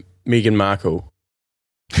 Meghan Markle.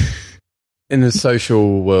 In the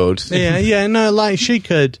social world. Yeah, no, like she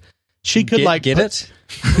could Get it?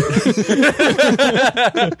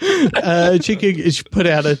 She put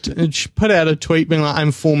out a tweet being like,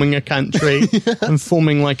 I'm forming a country. I'm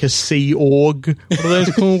forming like a Sea Org. What are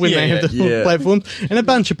those called when they have the Yeah. platforms? And a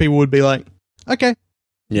bunch of people would be like, okay.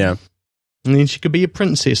 Yeah. And then she could be a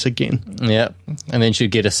princess again. Yeah. And then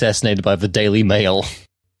she'd get assassinated by the Daily Mail.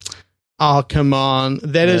 Oh, come on.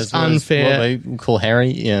 That is That's what unfair. they call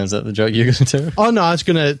Harry? Yeah, is that the joke you're going to do? Oh, no, I was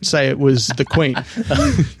going to say it was the Queen.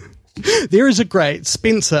 There is a great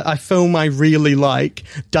Spencer, a film I really like,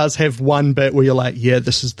 does have one bit where you're like, yeah,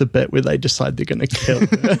 this is the bit where they decide they're going to kill her.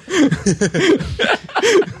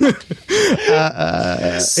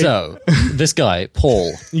 So, this guy,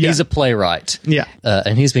 Paul, he's a playwright. Yeah.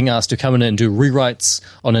 And he's being asked to come in and do rewrites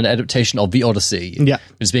on an adaptation of The Odyssey. Yeah.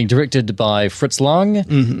 It's being directed by Fritz Lang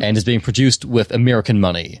and is being produced with American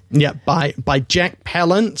money. Yeah, by Jack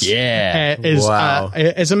Palance. Yeah. Wow.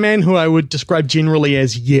 As a man who I would describe generally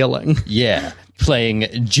as yelling. Yeah. Playing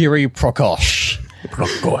Jerry Prokosh.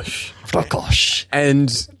 Prokosh.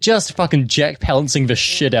 And Just fucking Jack Palancing the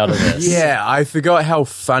shit out of this. yeah, I forgot how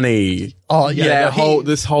funny. Oh, yeah.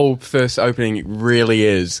 This whole first opening really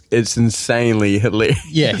is. It's insanely hilarious.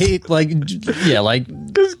 Yeah,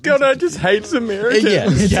 Because God just hates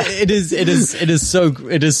Americans. It is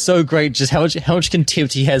so great just how much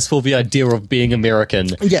contempt he has for the idea of being American.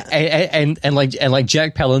 Yeah. and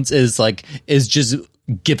Jack Palance is just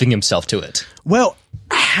giving himself to it. Well,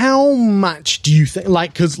 how much do you think,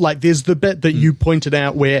 because there's the bit that you pointed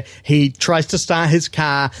out where he tries to start his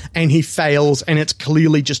car and he fails and it's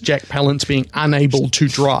clearly just Jack Palance being unable to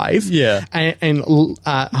drive. Yeah. And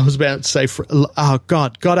I was about to say,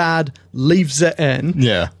 Goddard leaves it in.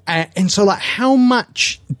 Yeah. And so, how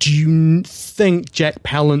much do you think Jack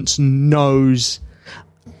Palance knows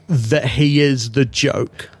that he is the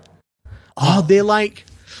joke? Oh, they're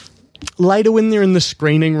later when they're in the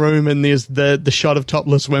screening room and there's the shot of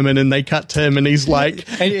topless women and they cut to him and he's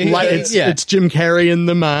it's Jim Carrey in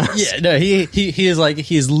the mask. Yeah, no, he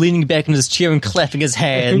is leaning back in his chair and clapping his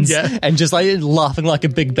hands and just laughing like a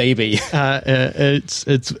big baby.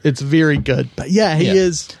 It's very good. But yeah, he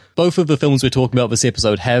is. Both of the films we're talking about this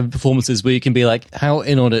episode have performances where you can be like, how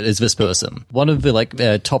in on it is this person? One of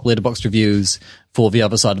the top Letterboxd reviews for The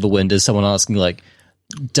Other Side of the Wind is someone asking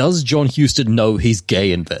does John Huston know he's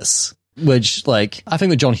gay in this? Which, I think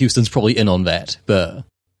that John Huston's probably in on that, but...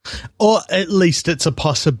 Or at least it's a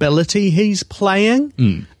possibility he's playing.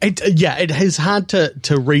 It is hard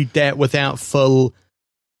to read that without full,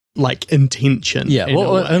 intention. Yeah,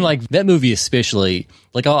 and that movie especially,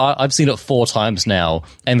 I've seen it 4 times now,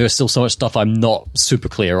 and there's still so much stuff I'm not super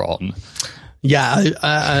clear on. Yeah,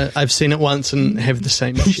 I've seen it once and have the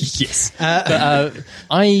same issue. Yes. But,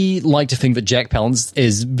 I like to think that Jack Palance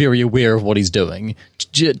is very aware of what he's doing.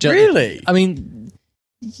 Really? I mean,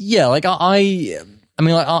 yeah, I I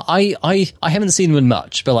mean, like, I haven't seen him in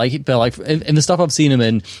much, but like in the stuff I've seen him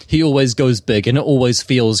in, he always goes big, and it always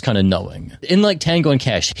feels kind of knowing. In like Tango and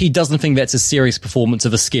Cash, he doesn't think that's a serious performance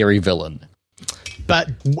of a scary villain. But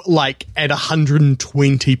like at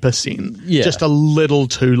 120%, Yeah. just a little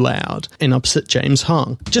too loud. And opposite James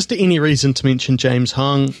Hong. Just any reason to mention James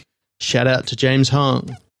Hong, shout out to James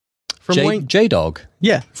Hong. From J-Dog.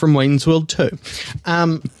 Yeah, from Wayne's World 2.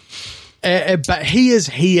 But he is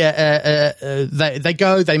here.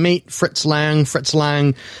 They meet Fritz Lang. Fritz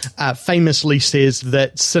Lang famously says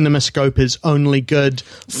that CinemaScope is only good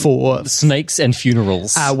for Snakes and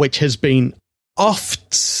funerals. which has been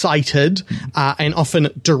oft cited and often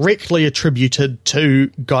directly attributed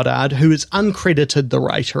to Goddard, who is uncredited the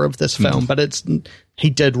writer of this film, but he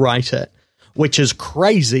did write it, which is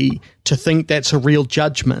crazy to think that's a real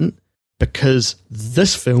judgment, because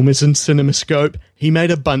this film is in CinemaScope. He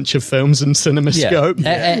made a bunch of films in CinemaScope.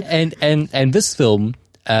 Yeah. And this film,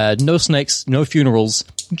 no snakes, no funerals,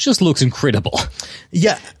 just looks incredible.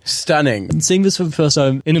 Yeah. Stunning. Seeing this for the first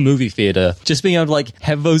time in a movie theater, just being able to like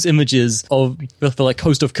have those images of the like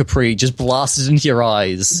coast of Capri just blasted into your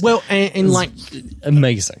eyes. Well, and like,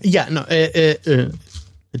 Amazing. yeah, no,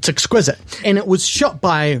 it's exquisite. And it was shot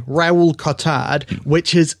by Raoul Cotard,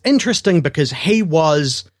 which is interesting because he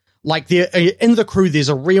was like in the crew. There's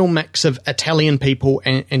a real mix of Italian people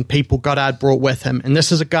and people Goddard brought with him. And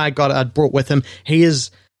this is a guy Goddard brought with him. He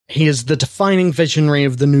is the defining visionary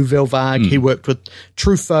of the Nouvelle Vague. He worked with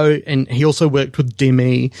Truffaut, and he also worked with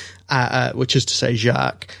Demy, which is to say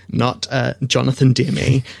Jacques, not Jonathan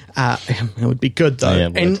Demme. It would be good, though. Yeah,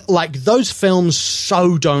 it would. And like those films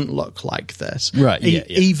so don't look like this. Right, yeah.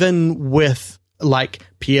 Even with like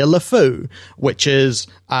Pierre Le Fou, which is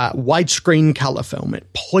widescreen color film.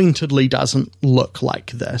 It pointedly doesn't look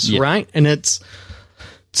like this, right? And it's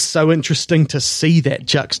so interesting to see that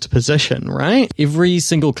juxtaposition, right? Every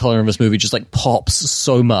single color in this movie just like pops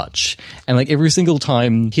so much, and like every single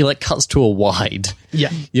time he like cuts to a wide,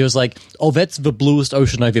 he was like, "Oh, that's the bluest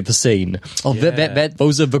ocean I've ever seen. Oh, that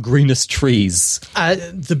those are the greenest trees."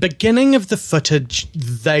 The beginning of the footage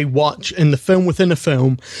they watch in the film within a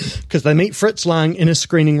film, because they meet Fritz Lang in a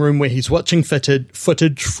screening room where he's watching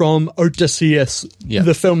footage from Odysseus,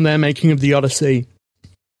 the film they're making of the Odyssey.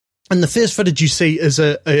 And the first footage you see is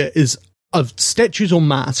of statues or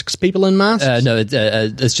masks, people in masks. No,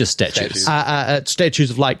 it's just statues. Statues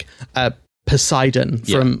of like Poseidon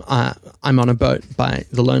from I'm on a Boat by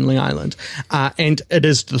The Lonely Island. And it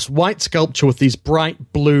is this white sculpture with these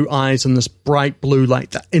bright blue eyes and this bright blue,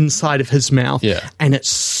 like the inside of his mouth. Yeah. And it's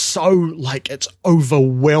so like, it's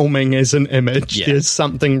overwhelming as an image. Yeah. There's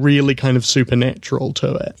something really kind of supernatural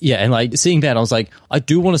to it. Yeah, and like seeing that, I was like, I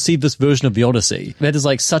do want to see this version of the Odyssey. That is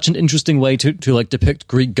like such an interesting way to like depict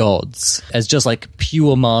Greek gods as just like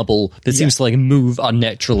pure marble that seems to like move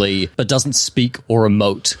unnaturally but doesn't speak or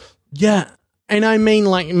emote. Yeah. And I mean,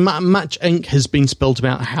 like, much ink has been spilled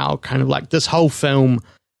about how kind of like this whole film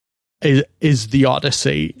is the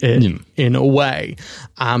Odyssey in a way,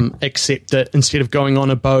 except that instead of going on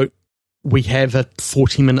a boat, we have a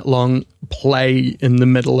 40-minute long play in the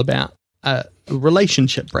middle about a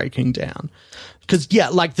relationship breaking down. Because,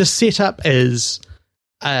 like the setup is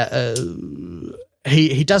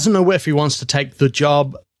he doesn't know if he wants to take the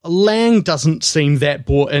job. Lang doesn't seem that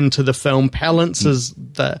bought into the film. Palance is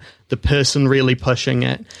the person really pushing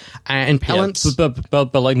it, and Palance,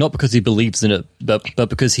 but like not because he believes in it, but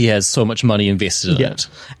because he has so much money invested in it.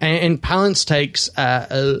 And Palance takes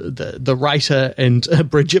the writer and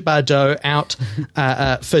Brigitte Bardot out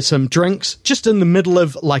for some drinks, just in the middle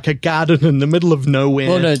of like a garden in the middle of nowhere.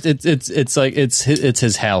 Well, no, it's like it's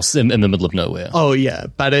his house in the middle of nowhere. Oh yeah,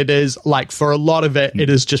 but it is like for a lot of it, it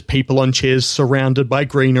is just people on chairs surrounded by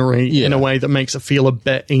greenery in a way that makes it feel a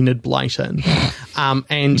bit Enid Blyton.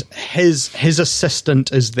 And his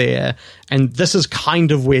assistant is there, and this is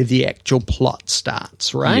kind of where the actual plot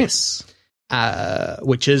starts, right? Yes.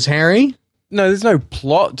 Which is Harry? No, there's no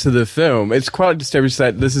plot to the film. It's quite established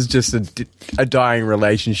that this is just a dying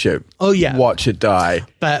relationship. Oh yeah, watch it die.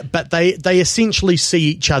 But they essentially see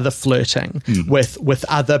each other flirting with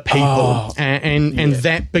other people, and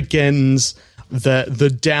that begins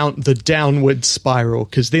the downward spiral,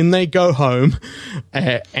 because then they go home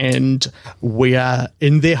and we are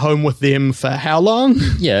in their home with them for how long?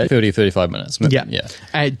 35 minutes.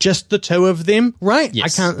 Just the two of them, right?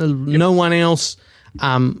 Yes. I can't no one else.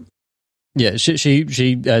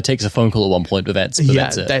 She takes a phone call at one point, but that's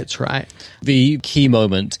it. That's right. The key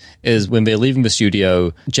moment is when they're leaving the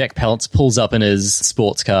studio. Jack Palance pulls up in his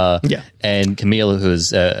sports car, and Camille, who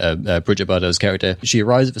is Brigitte Bardot's character, she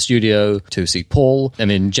arrives at the studio to see Paul, and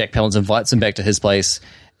then Jack Palance invites him back to his place,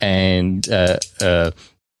 and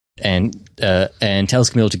tells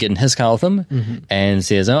Camille to get in his car with him, and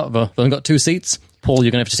says, "Oh, I've only got 2 seats. Paul,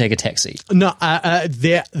 you're going to have to take a taxi." No,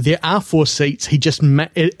 there are 4 seats. He just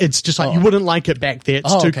it's just like you wouldn't like it back there.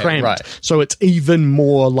 It's too cramped. Right. So it's even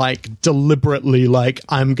more like deliberately like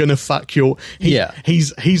I'm gonna fuck your.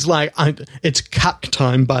 He's like it's cuck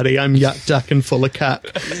time, buddy. I'm yuck ducking full of cuck.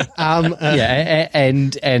 And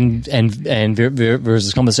there's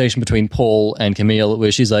this conversation between Paul and Camille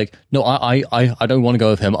where she's like, "No, I don't want to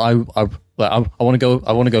go with him. I want to go.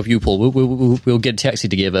 I want to go with you, Paul. We'll get a taxi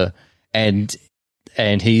together." And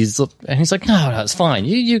he's like, no, it's fine.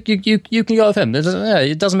 You can go with him. It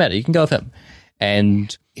doesn't matter. You can go with him.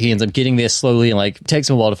 And he ends up getting there slowly and like takes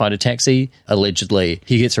him a while to find a taxi. Allegedly,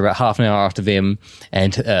 he gets her about half an hour after them,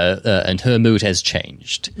 and her mood has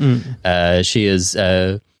changed. She is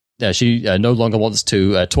she no longer wants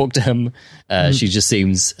to talk to him. She just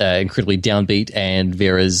seems incredibly downbeat, and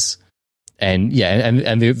there is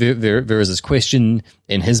this question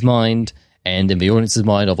in his mind and in the audience's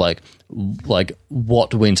mind of like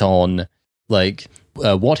what went on, like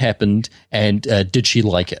what happened, and did she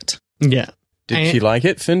like it? Yeah. Did she like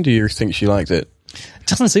it, Finn? Do you think she liked it? It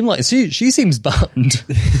doesn't seem like she seems bummed.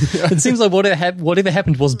 It seems like whatever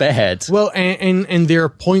happened was bad. Well, and there are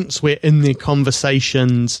points where in their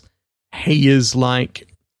conversations he is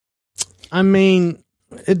like, I mean,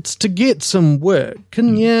 it's to get some work,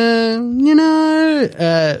 and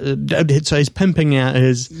so he's pimping out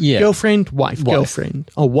his girlfriend, wife.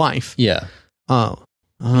 Girlfriend, or wife. Yeah. Oh,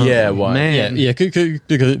 yeah, wife. Man. Yeah,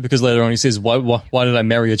 because later on he says, why did I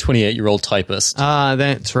marry a 28-year-old typist? Ah,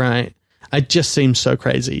 that's right. It just seems so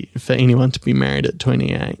crazy for anyone to be married at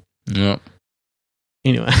 28. Yeah.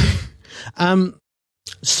 Anyway,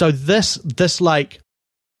 so this like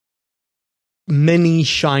mini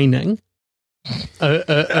Shining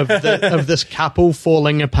of this couple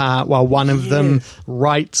falling apart while one of them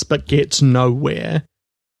writes but gets nowhere.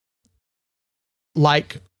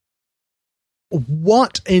 Like,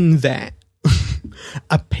 what in that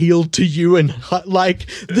appealed to you? And like,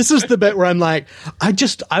 this is the bit where I'm like, I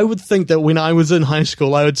would think that when I was in high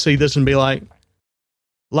school, I would see this and be like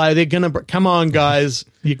they're gonna come on, guys,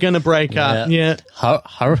 you're gonna break up. Yeah,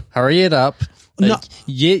 hurry it up. No.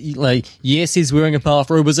 Yes, he's wearing a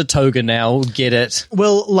bathrobe as a toga now. Get it?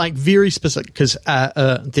 Well, like very specific, because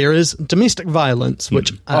there is domestic violence,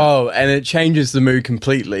 which and it changes the mood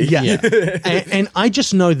completely. Yeah. and I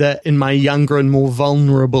just know that in my younger and more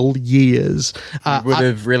vulnerable years, you would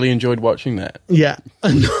have really enjoyed watching that. Yeah.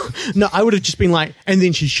 No, I would have just been like, and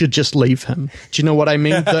then she should just leave him. Do you know what I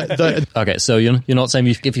mean? Okay, so you're not saying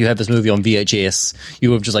if you have this movie on VHS, you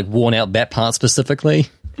would have just like worn out that part specifically?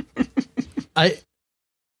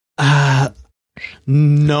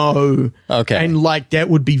 No. Okay. And like that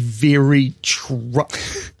would be very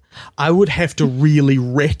I would have to really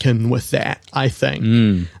reckon with that, I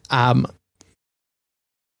think. And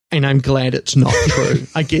I'm glad it's not true,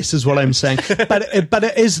 I guess is what I'm saying. But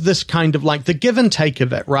it is this kind of like the give and take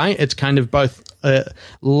of it, right? It's kind of both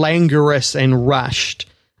languorous and rushed,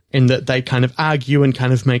 in that they kind of argue and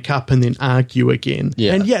kind of make up and then argue again.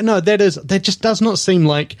 Yeah. And that just does not seem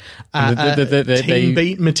like team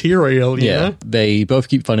beat material, you know? They both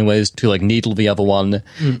keep finding ways to like needle the other one,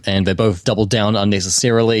 and they both double down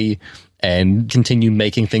unnecessarily and continue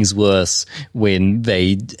making things worse when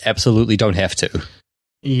they absolutely don't have to.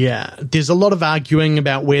 Yeah, there's a lot of arguing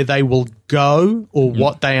about where they will go or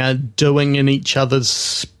what they are doing in each other's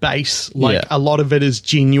space. Like, a lot of it is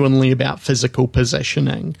genuinely about physical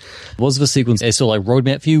positioning. Was the sequence a sort of like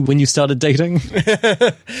roadmap for you when you started dating?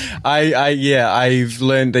 I've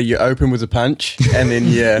learned that you open with a punch and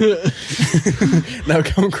then they'll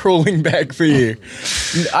come crawling back for you.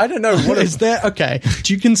 I don't know what is that. Okay,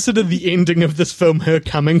 do you consider the ending of this film her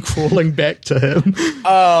coming crawling back to him?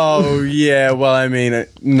 Oh yeah, well I mean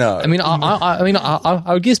no. I mean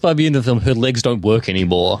I would guess by the end of the film her legs don't work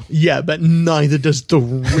anymore. Yeah, but neither does the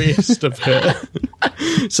rest of her.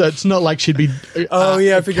 So it's not like she'd be.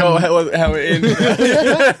 I forgot how it ends.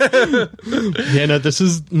 Yeah, no, this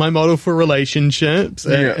is my model for relationships.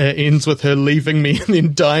 It ends with her leaving me and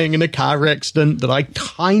then dying in a car accident that I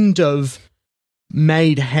kind of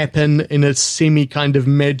made happen in a semi kind of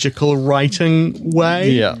magical writing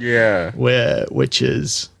way. Yeah. Which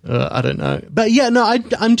is I don't know, but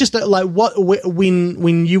I'm just like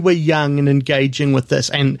when you were young and engaging with this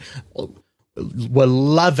and were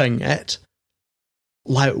loving it.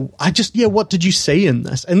 Like, what did you see in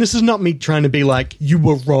this? And this is not me trying to be like, you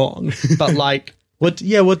were wrong, but like, what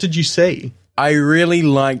did you see? I really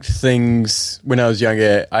liked things when I was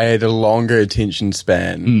younger. I had a longer attention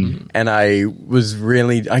span, and I was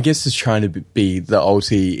really, I guess, just trying to be the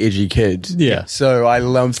ulty edgy kid. Yeah. So I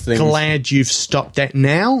love things. Glad you've stopped that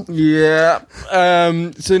now. Yeah.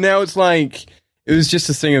 So now it's like, it was just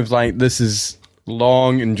a thing of like, this is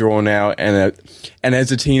long and drawn out, and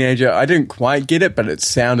as a teenager, I didn't quite get it, but it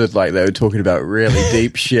sounded like they were talking about really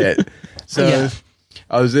deep shit. So Yeah.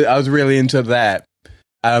 I was really into that.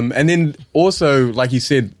 And then also, like you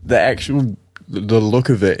said, the look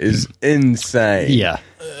of it is insane. Yeah.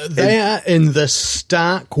 They are in the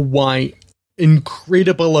stark white,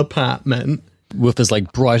 incredible apartment. With this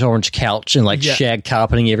like bright orange couch and like Yeah. shag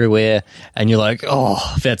carpeting everywhere, and you're like,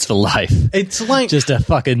 oh, that's for life. It's like Just a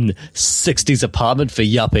fucking 60s apartment for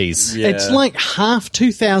yuppies. Yeah. It's like half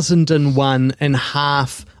 2001 and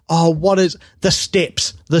half. Oh, what is the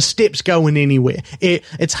steps? The steps going anywhere.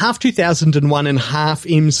 It's half 2001 and half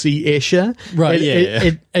MC Escher.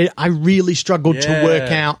 Right, I really struggled to Yeah.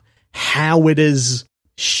 work out how it is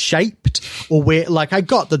shaped, or where. Like, I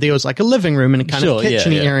got that there was like a living room and a kind Sure, of yeah,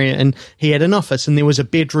 kitchen yeah. area, and he had an office, and there was a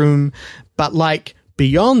bedroom, but like.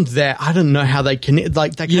 Beyond that, I don't know how they connect.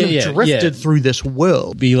 Like, they kind of drifted through this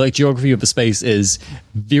world. The like geography of the space is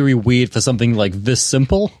very weird for something like this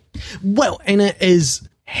simple. Well, and it is,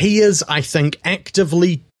 he is, I think,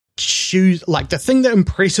 actively choose, like, the thing that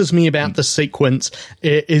impresses me about the sequence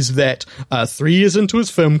is that 3 years into his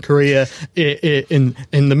film career, in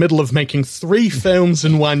the middle of making 3 films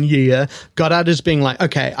in 1 year, Goddard is being like,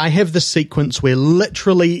 okay, I have this sequence where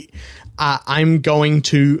literally I'm going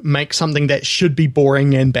to make something that should be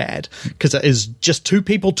boring and bad, because it is just 2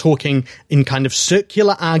 people talking in kind of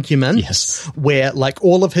circular arguments. Yes. Where, like,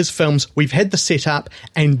 all of his films, we've had the setup,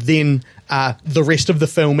 and then the rest of the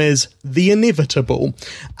film is the inevitable.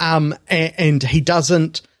 And he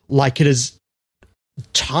doesn't, like, it is,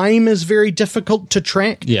 time is very difficult to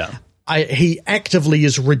track. Yeah. He actively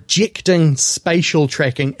is rejecting spatial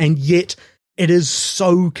tracking, and yet it is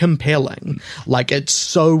so compelling. Like, it's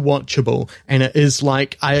so watchable, and it is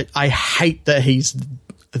like, I hate that he's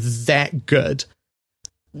that good.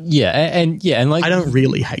 Yeah, and like I don't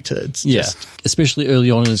really hate it. It's just, especially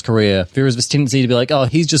early on in his career, there is this tendency to be like, oh,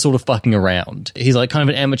 he's just sort of fucking around. He's like kind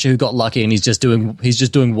of an amateur who got lucky, and he's just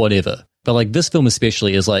doing whatever. But like this film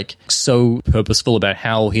especially is like so purposeful about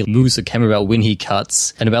how he moves the camera, about when he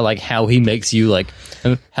cuts, and about like how he makes you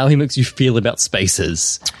feel about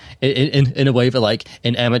spaces in a way that like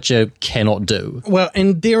an amateur cannot do. well,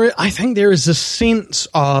 and I think there is a sense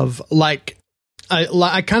of like,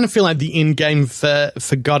 I kind of feel like the end game for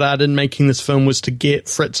Goddard in making this film was to get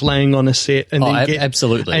Fritz Lang on a set, and then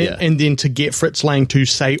absolutely, and then to get Fritz Lang to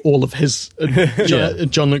say all of his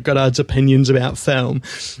Jean-Luc Goddard's opinions about film.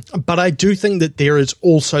 But I do think that there is a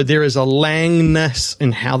Langness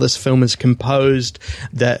in how this film is composed.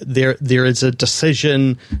 That there is a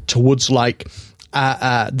decision towards like.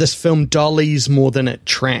 This film dollies more than it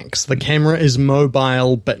tracks. The camera is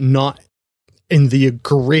mobile, but not in the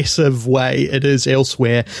aggressive way it is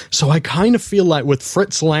elsewhere. So I kind of feel like with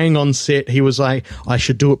Fritz Lang on set, he was like, I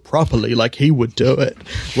should do it properly, like he would do it.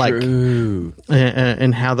 Like,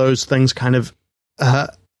 and how those things kind of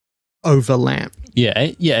overlap. Yeah,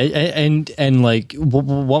 and like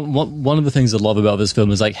one of the things I love about this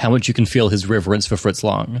film is like how much you can feel his reverence for Fritz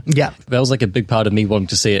Lang. Yeah. That was like a big part of me wanting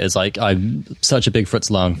to see it. Is like I'm such a big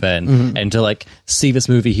Fritz Lang fan, and to like see this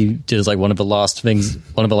movie he did as like one of the last things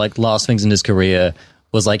in his career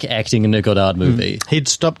was like acting in a Goddard movie. He'd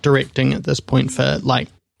stopped directing at this point for like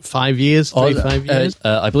 5 years, 5 years.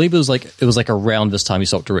 I believe it was like around this time he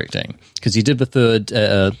stopped directing, because he did the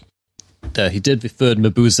third. He did the third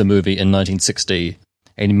Mabuse movie in 1960,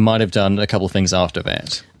 and he might have done a couple of things after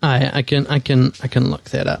that. I can look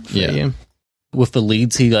that up for you. With the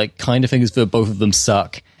leads, he like kind of thinks that both of them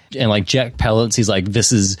suck. And like Jack Palance, he's like,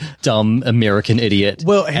 this is dumb American idiot.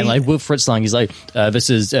 Well, and like with Fritz Lang, he's like,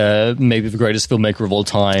 this is maybe the greatest filmmaker of all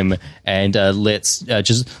time, and let's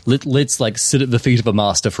like sit at the feet of a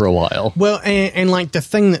master for a while. Well, and like the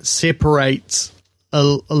thing that separates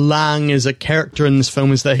Lang as a character in this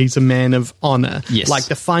film is that he's a man of honor. Yes. Like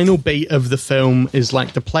the final beat of the film is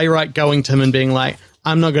like the playwright going to him and being like,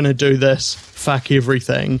 I'm not going to do this. Fuck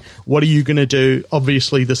everything. What are you going to do?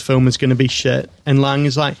 Obviously, this film is going to be shit. And Lang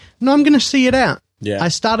is like, no, I'm going to see it out. Yeah. I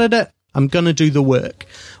started it. I'm going to do the work.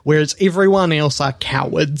 Whereas everyone else are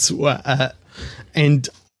cowards. And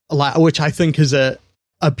like, which I think is a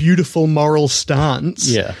beautiful moral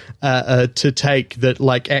stance to take, that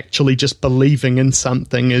like actually just believing in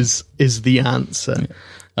something is the answer.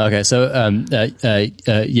 Okay, so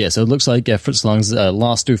so it looks like Fritz Lang's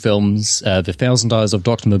last 2 films, The Thousand Eyes of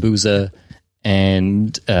Dr. Mabuse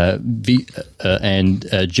and Journey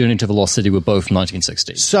to the Lost City were both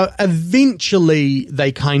 1960. So eventually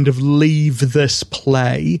they kind of leave this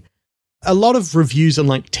play. A lot of reviews and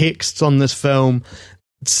like texts on this film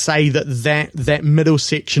say that middle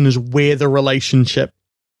section is where the relationship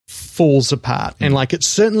falls apart, and like it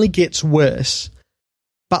certainly gets worse.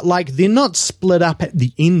 But like they're not split up at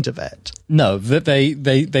the end of it. No,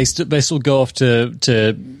 they still go off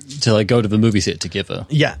to like go to the movie set together.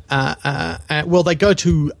 Yeah. Well, they go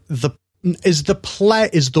to is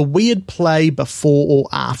the weird play before or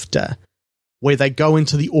after, where they go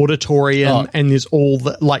into the auditorium and there's all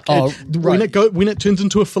the like when it turns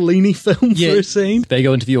into a Fellini film for a scene. They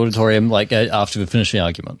go into the auditorium like after the finishing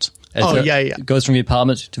argument. It goes from the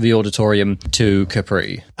apartment to the auditorium to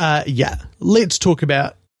Capri. Let's talk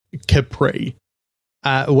about Capri,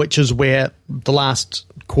 which is where the last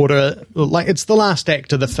quarter, like it's the last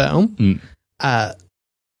act of the film.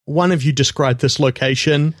 One of you described this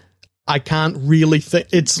location. I can't really think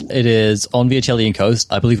it is on the Italian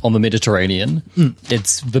coast, I believe on the Mediterranean.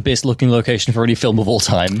 It's the best looking location for any film of all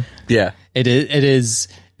time. Yeah. It is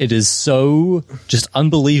so just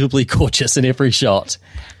unbelievably gorgeous in every shot.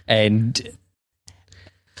 And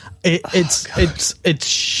it's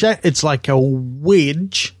like a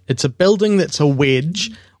wedge. It's a building that's a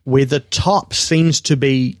wedge where the top seems to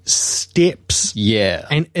be steps. Yeah.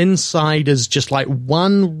 And inside is just like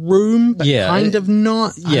one room, but kind of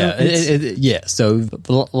not. Yeah. So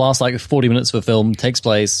the last like 40 minutes of the film takes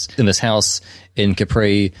place in this house in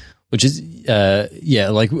Capri, which is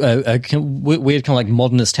like a weird kind of like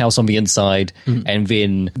modernist house on the inside, and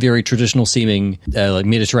then very traditional seeming like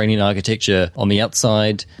Mediterranean architecture on the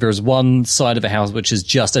outside. There's one side of the house which is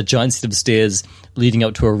just a giant set of stairs leading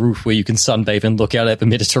up to a roof where you can sunbathe and look out at the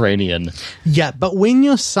Mediterranean. Yeah, but when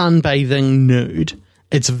you're sunbathing nude,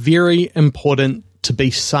 it's very important to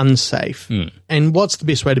be sun safe. And what's the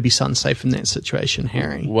best way to be sun safe in that situation,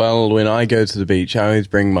 Harry? Well, when I go to the beach, I always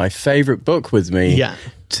bring my favorite book with me. Yeah.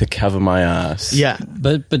 To cover my ass. Yeah.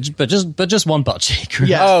 But just one butt cheek.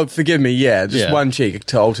 Yeah. Oh, forgive me. Yeah, just one cheek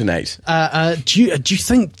to alternate. Do you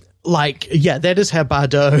think like that is how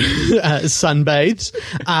Bardot sunbathes,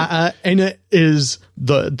 and it is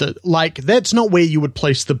the like that's not where you would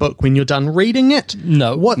place the book when you're done reading it.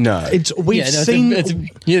 No, No, we've seen.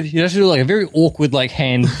 You have to do like a very awkward like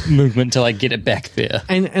hand movement to like get it back there.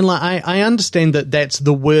 And like I understand that that's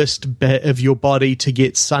the worst bit of your body to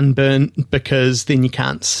get sunburn, because then you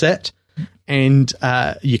can't sit and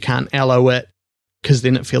you can't aloe it, because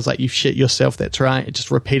then it feels like you've shit yourself. That's right.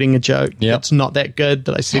 Just repeating a joke. Yep. It's not that good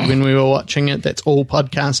that I said when we were watching it. That's all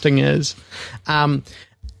podcasting is.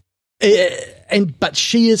 But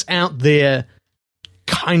she is out there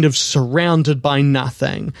kind of surrounded by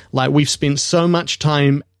nothing. Like, we've spent so much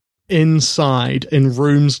time inside in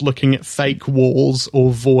rooms looking at fake walls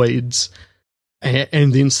or voids,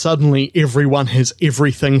 and then suddenly everyone has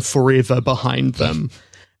everything forever behind them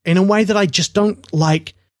in a way that I just don't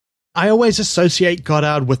like. I always associate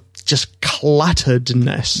Godard with just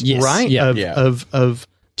clutteredness, right? Yeah, of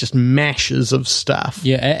just mashes of stuff.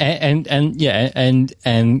 Yeah, and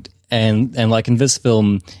like in this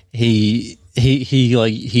film, he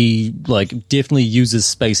definitely uses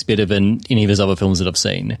space better than any of his other films that I've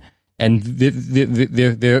seen. And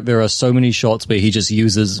there are so many shots where he just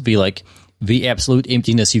uses the absolute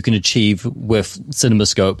emptiness you can achieve with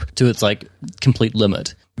CinemaScope to its like complete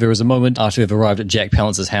limit. There was a moment after we've arrived at Jack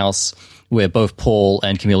Palance's house where both Paul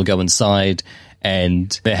and Camille go inside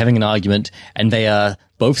and they're having an argument, and they are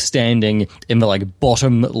both standing in the like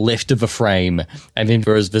bottom left of the frame, and then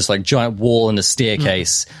there is this like giant wall and a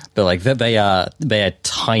staircase, but like they are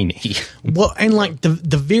tiny. Well, and like the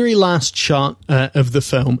very last shot of the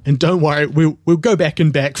film, and don't worry, we'll go back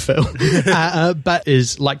and backfill, but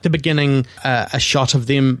is like the beginning, a shot of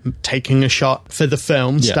them taking a shot for the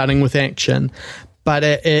film, starting with action, but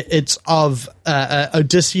it's of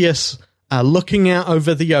Odysseus looking out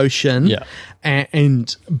over the ocean,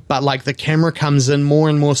 but like the camera comes in more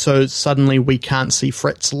and more, so suddenly we can't see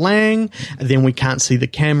Fritz Lang, and then we can't see the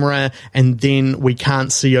camera, and then we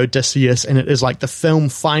can't see Odysseus, and it is like the film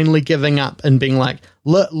finally giving up and being like,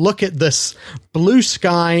 look at this blue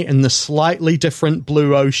sky and the slightly different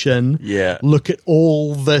blue ocean. Yeah. Look at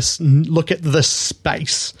all this. Look at this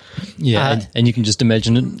space. Yeah, and you can just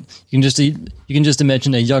imagine it. You can just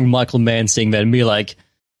imagine a young Michael Mann seeing that and be like,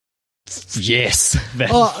 yes.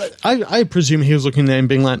 I presume he was looking there and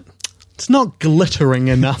being like, it's not glittering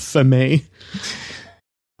enough for me.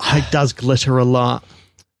 It does glitter a lot.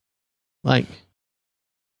 Like,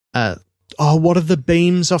 what are the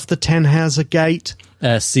beams off the Tannhauser Gate?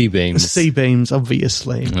 C-beams. C-beams,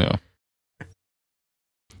 obviously. Yeah.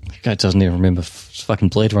 Guy doesn't even remember fucking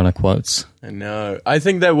Blade Runner quotes. I know. I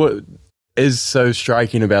think that what is so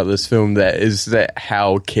striking about this film that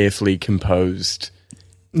how carefully composed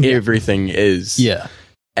everything is. Yeah.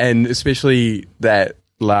 And especially that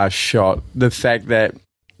last shot, the fact that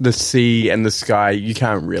the sea and the sky, you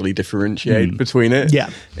can't really differentiate between it. Yeah.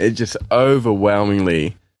 It just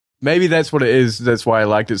overwhelmingly, maybe that's what it is. That's why I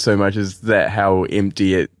liked it so much, is that how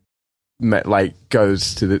empty it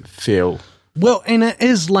goes to the feel. Well, and it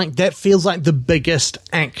is like, that feels like the biggest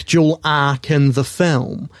actual arc in the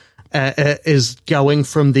film. Is going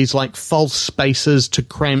from these like false spaces to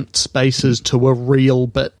cramped spaces to a real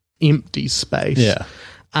but empty space. Yeah.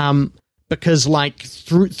 Because like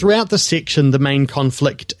throughout the section, the main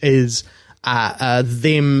conflict is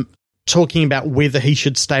them talking about whether he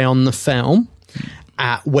should stay on the film,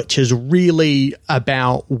 which is really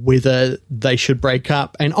about whether they should break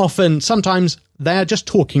up. And sometimes they are just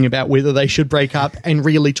talking about whether they should break up and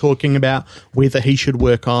really talking about whether he should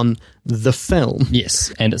work on the film.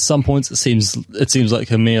 Yes, and at some points it seems like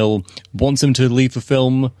Camille wants him to leave the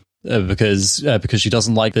film because she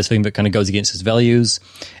doesn't like this thing that kind of goes against his values.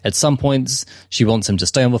 At some points she wants him to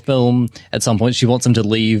stay on the film. At some point she wants him to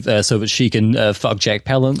leave so that she can fuck Jack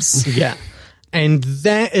Palance. Yeah, and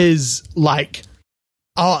that is like,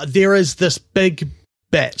 there is this big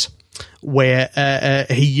bit where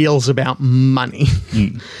he yells about money,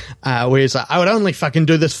 where he's like, I would only fucking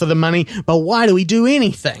do this for the money, but why do we do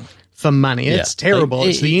anything for money? It's terrible. Like,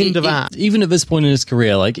 it's the end of art. Even at this point in his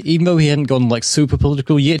career, like, even though he hadn't gone like super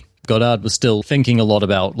political yet, Godard was still thinking a lot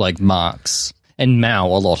about like Marx and Mao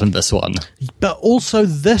a lot in this one. But also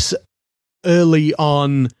this early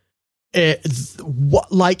on, it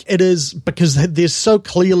is because there's so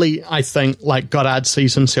clearly, I think, like Godard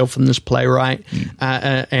sees himself in this playwright,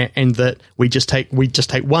 and that we just take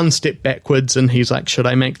one step backwards, and he's like, should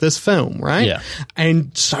I make this film, right? Yeah.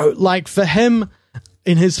 And so, like, for him,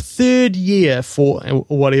 in his third year for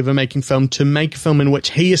whatever making film, to make a film in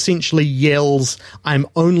which he essentially yells, I'm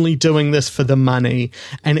only doing this for the money,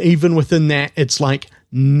 and even within that, it's like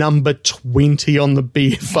number 20 on the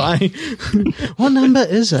BFI. What number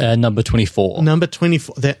is it? Number 24. Number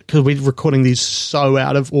 24. That, because we're recording these so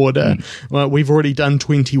out of order. Well, we've already done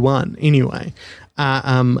 21 anyway.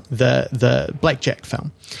 The Blackjack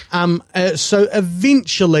film. So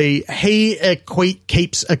eventually he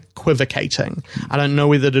keeps equivocating. I don't know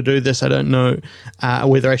whether to do this. I don't know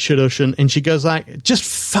whether I should or shouldn't. And she goes like,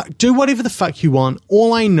 just do whatever the fuck you want.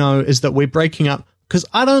 All I know is that we're breaking up because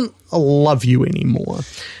I don't love you anymore.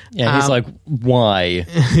 Yeah, he's like, why?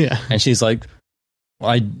 Yeah. And she's like,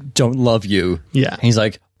 I don't love you. Yeah. And he's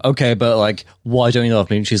like, okay, but like, why don't you love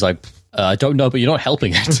me? And she's like, I don't know, but you're not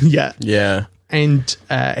helping it. Yeah. Yeah. And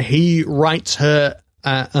he writes her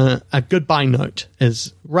a goodbye note.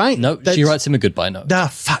 Is right? No, she writes him a goodbye note.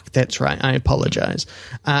 Fuck, that's right. I apologize.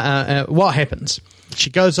 What happens? She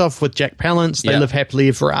goes off with Jack Palance. They live happily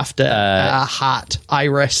ever after. Heart,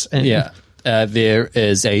 Iris. And there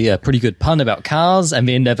is a pretty good pun about cars, and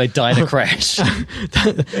then they die in a crash.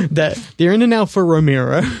 They're in an Alfa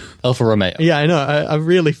Romeo. Alfa Romeo. Yeah, I know. I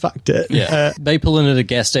really fucked it. Yeah. They pull in at a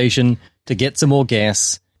gas station to get some more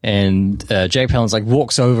gas, and Jack Palance like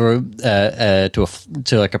walks over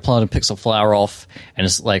to like a plant and picks a flower off, and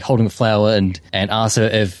is like holding the flower and asks her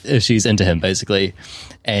if she's into him, basically.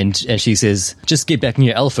 And she says, "Just get back in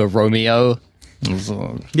your Alfa Romeo."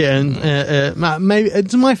 Yeah, and maybe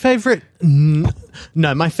it's my favorite.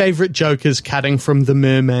 No, my favorite joke is cutting from The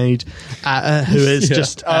Mermaid, who is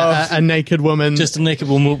just a naked woman. Just a naked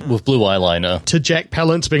woman with blue eyeliner. To Jack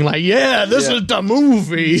Palance being like, yeah, this is the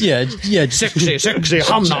movie. Yeah. Sexy,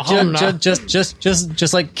 humna.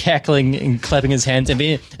 Just like cackling and clapping his hands and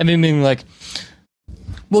being like,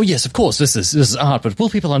 well, yes, of course, this is art, but will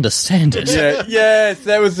people understand it? Yeah, yes,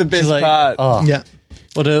 that was the best part. Oh. Yeah.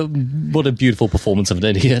 What a beautiful performance of an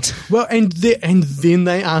idiot. Well, and then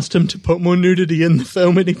they asked him to put more nudity in the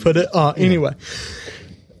film, and he put it. Anyway.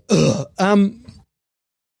 But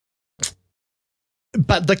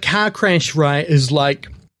the car crash, right, is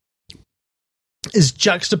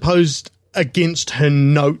juxtaposed against her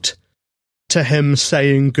note to him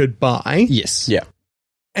saying goodbye. Yes. Yeah.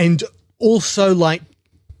 And also, like,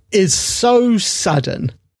 is so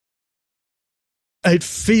sudden. It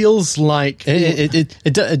feels like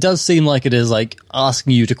it does seem like it is like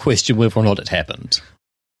asking you to question whether or not it happened,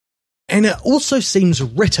 and it also seems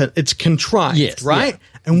written. It's contrived, yes, right? Yeah.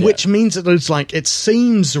 And which means that it's like it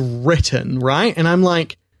seems written, right? And I'm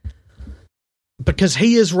like, because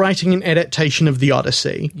he is writing an adaptation of the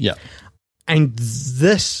Odyssey, yeah, and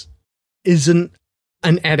this isn't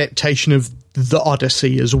an adaptation of the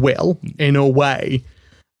Odyssey as well, in a way,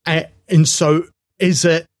 and so is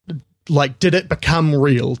it like, did it become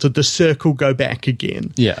real? Did the circle go back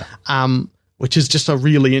again? Yeah. Which is just a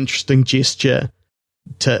really interesting gesture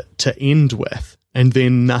to end with, and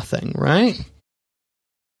then nothing, right?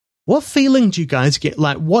 What feeling do you guys get?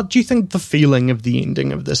 Like, what do you think the feeling of the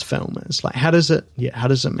ending of this film is? Like, how does it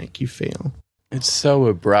make you feel? It's so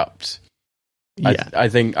abrupt. Yeah. I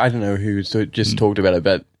think, I don't know who just talked about it,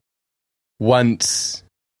 but once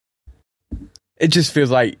it just feels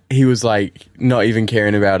like he was like not even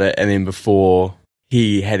caring about it, and then before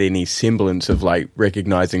he had any semblance of like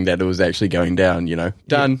recognizing that it was actually going down, done.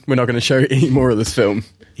 Yeah. We're not going to show any more of this film.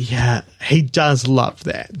 Yeah, he does love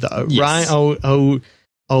that though, Yes. right?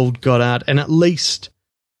 Old Goddard, and at least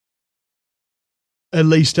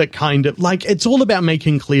it kind of like, it's all about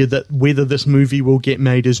making clear that whether this movie will get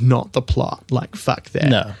made is not the plot. Like, fuck that.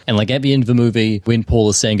 No. And like at the end of the movie, when Paul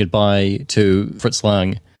is saying goodbye to Fritz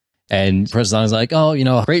Lang, and Fritz Lang's like,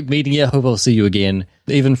 oh, great meeting you, hope I'll see you again.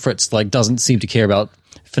 Even Fritz like doesn't seem to care about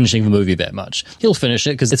finishing the movie that much. He'll finish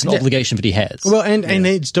it because it's an obligation that he has. Well, and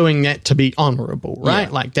it's doing that to be honourable, right?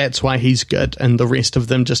 Yeah. Like, that's why he's good, and the rest of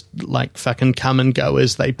them just like fucking come and go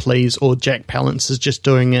as they please, or Jack Palance is just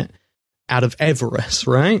doing it out of avarice,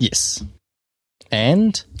 right? Yes.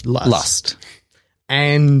 And lust.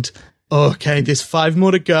 And okay, there's 5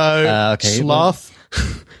 more to go. Okay, Sloth.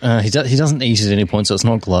 He doesn't eat at any point, so it's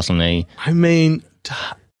not gluttony. I mean,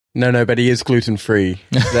 No, but he is gluten free.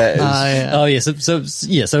 That is. Oh yeah,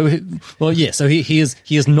 so he is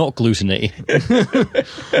not gluttony.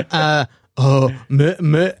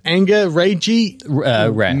 anger, ragey.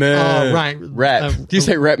 Rap. Right. Rap. Do you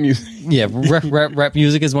say rap music? Yeah, rap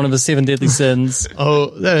music is one of the 7 deadly sins.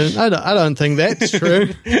 Oh, I don't think that's true.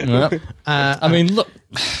 I mean, look.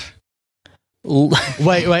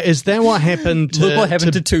 Wait, is that what happened to... Look what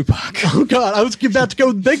happened to Tupac. Oh, God, I was about to go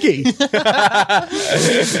with Biggie.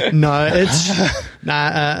 No, it's...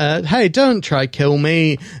 hey, don't try kill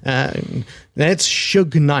me. That's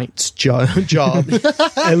Suge Knight's job,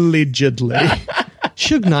 allegedly.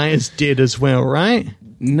 Suge Knight is dead as well, right?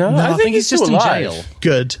 No, I think he's just still in alive. jail.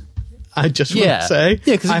 Good. I just want to say...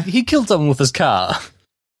 Yeah, because he killed someone with his car.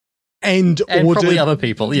 And probably ordered other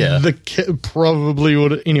people, yeah. Probably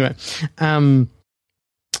ordered... Anyway.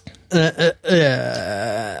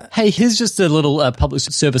 Hey, here's just a little public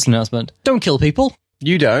service announcement. Don't kill people.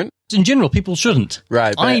 You don't? In general, people shouldn't.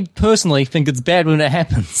 Right. I personally think it's bad when it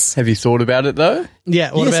happens. Have you thought about it, though?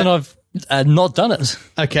 Yeah, what Yes, about... and I've not done it.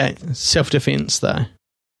 Okay, self-defense, though.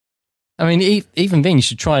 I mean, even then, you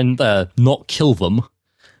should try and not kill them.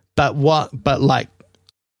 But what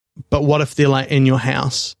if they're like in your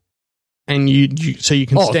house and you so you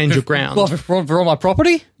can stand your ground? Well, if they're on my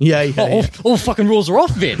property? Yeah. All fucking rules are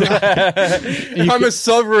off then. I'm a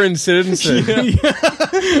sovereign citizen.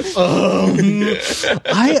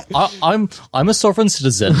 I'm a sovereign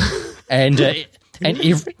citizen, and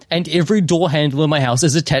every door handle in my house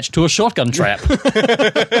is attached to a shotgun trap.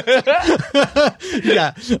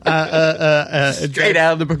 Yeah. Straight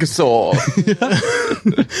out of the Book of Saw.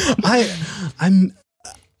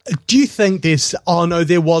 Do you think there's... Oh, no,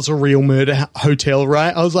 there was a real murder hotel,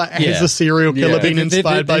 right? I was like, has a serial killer been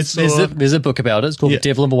inspired by Saw? There's a book about it. It's called The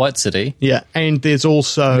Devil in the White City. Yeah, and there's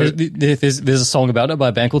also... There's a song about it by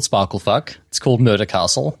a band called Sparklefuck. It's called Murder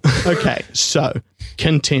Castle. Okay, so,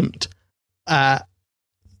 contempt. I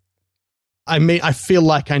mean, I feel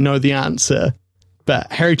like I know the answer,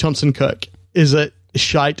 but Harry Thompson Cook, is it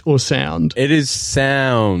shite or sound? It is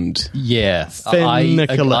sound. Yeah,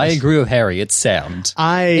 Nicholas. I agree with Harry. It's sound.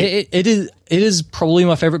 It is probably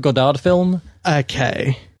my favorite Godard film.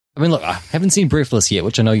 Okay. I mean, look, I haven't seen Breathless yet,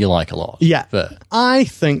 which I know you like a lot. Yeah, but I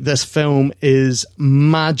think this film is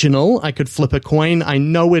marginal. I could flip a coin. I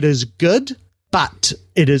know it is good, but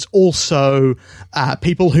it is also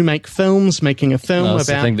people who make films making a film that's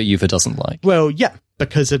about... the thing that Yuva doesn't like. Well, yeah,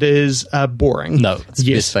 because it is boring. No, it's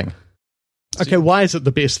the best thing. Okay, why is it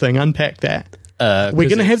the best thing? Unpack that. We're 'cause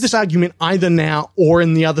going to have this argument either now or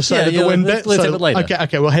in the other side of the win bit. Let's have it later.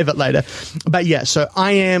 Okay, we'll have it later. But yeah, so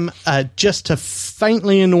I am just to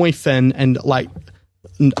faintly annoy Finn, and like,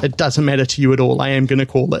 it doesn't matter to you at all. I am going to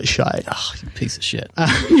call it shite. Oh, you piece of shit.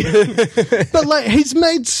 But like, he's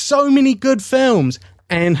made so many good films.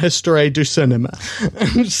 And Histoire du Cinema.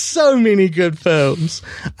 So many good films.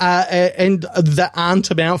 And that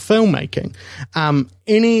aren't about filmmaking.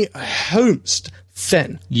 Any Homest,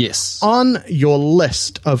 Finn. Yes. On your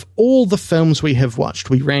list of all the films we have watched,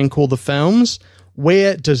 we rank all the films.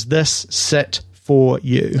 Where does this sit for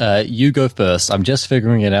you? You go first. I'm just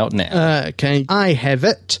figuring it out now. Okay. I have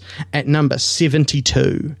it at number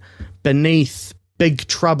 72, beneath Big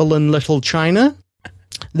Trouble in Little China.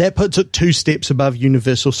 That puts it 2 steps above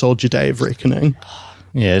Universal Soldier Day of Reckoning.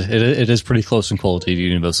 Yeah, it is pretty close in quality to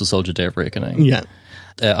Universal Soldier Day of Reckoning. Yeah.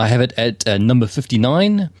 I have it at number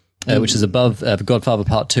 59, which is above The Godfather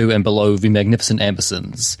Part 2 and below The Magnificent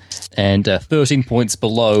Ambersons, and 13 points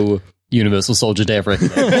below Universal Soldier Day of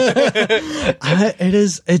Reckoning.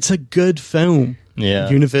 It's a good film. Yeah.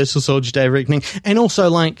 Universal Soldier Day of Reckoning. And also,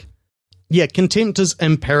 like, yeah, Contempt is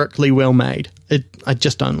empirically well made. I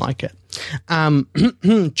just don't like it. Do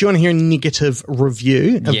you want to hear a negative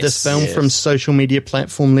review of this film from social media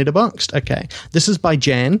platform Letterboxd? Okay. This is by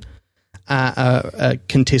Jan, a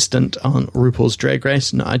contestant on RuPaul's Drag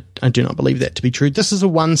Race. No, I do not believe that to be true. This is a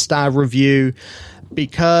 1-star review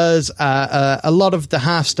because a lot of the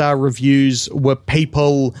half-star reviews were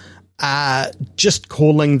people just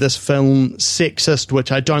calling this film sexist,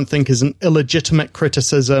 which I don't think is an illegitimate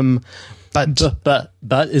criticism. But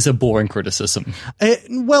is a boring criticism.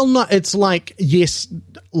 It's like, yes,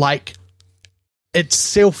 like it's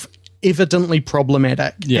self-evidently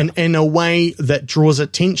problematic in a way that draws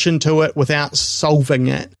attention to it without solving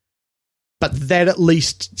it. But that at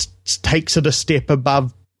least takes it a step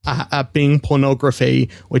above being pornography,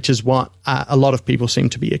 which is what a lot of people seem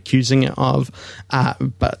to be accusing it of.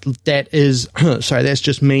 But that is, sorry, that's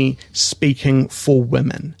just me speaking for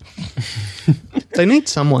women. They need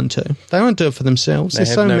someone to. They won't do it for themselves. They They're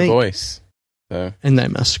have so no meek. voice. So. And they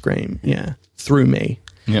must scream, through me.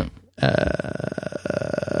 Yeah.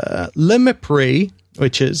 Le Mépris,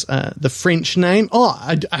 which is the French name.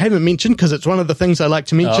 I haven't mentioned because it's one of the things I like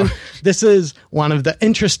to mention. This is one of the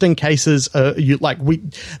interesting cases.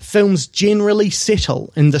 Films generally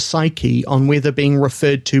settle in the psyche on whether being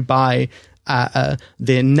referred to by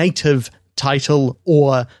their native title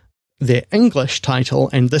or their English title,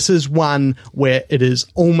 and this is one where it is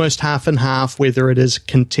almost half and half, whether it is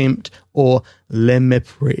Contempt or Le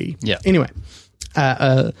Mépris. Yeah. Anyway,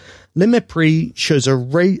 Le Mépris shows a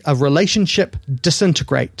relationship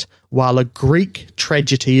disintegrate while a Greek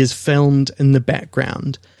tragedy is filmed in the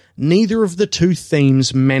background. Neither of the two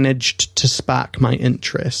themes managed to spark my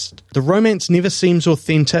interest. The romance never seems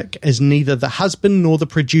authentic, as neither the husband nor the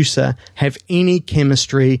producer have any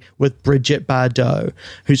chemistry with Brigitte Bardot,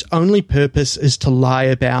 whose only purpose is to lie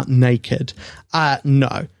about naked.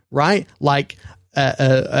 No, right? Like,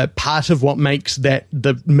 part of what makes that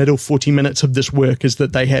the middle 40 minutes of this work is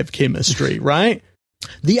that they have chemistry, right?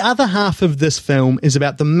 The other half of this film is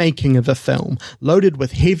about the making of a film, loaded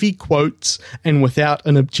with heavy quotes and without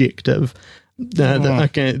an objective.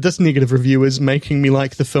 Okay, this negative review is making me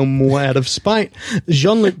like the film more out of spite.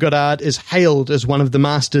 Jean-Luc Godard is hailed as one of the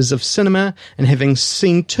masters of cinema, and having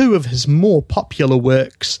seen 2 of his more popular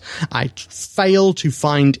works, I fail to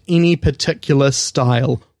find any particular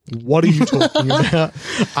style. What are you talking about?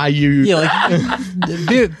 Are you... Yeah,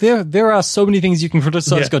 like, there are so many things you can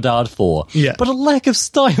criticize Godard for, but a lack of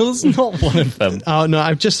style is not one of them. Oh, no,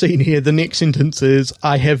 I've just seen here, the next sentence is,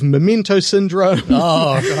 I have memento syndrome.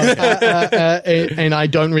 Oh, God. And I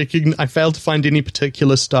don't I failed to find any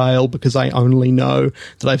particular style because I only know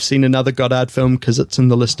that I've seen another Godard film because it's in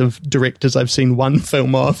the list of directors I've seen one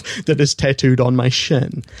film of that is tattooed on my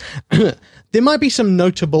shin. There might be some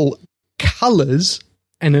notable colours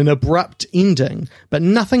and an abrupt ending, but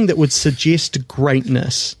nothing that would suggest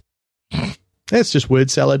greatness. That's just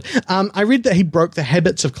word salad. I read that he broke the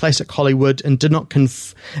habits of classic Hollywood and did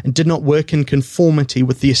not work in conformity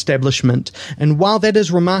with the establishment. And while that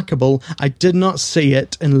is remarkable, I did not see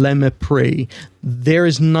it in Le Mépris. There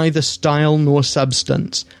is neither style nor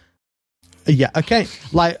substance. Yeah, okay.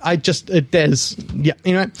 Like, there's,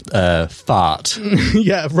 fart.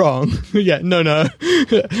 Yeah, wrong. Yeah, no.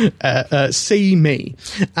 See me.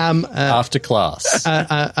 After class.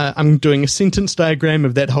 I'm doing a sentence diagram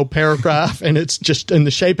of that whole paragraph, and it's just in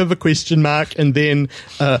the shape of a question mark, and then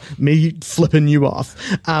me flipping you off.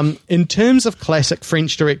 In terms of classic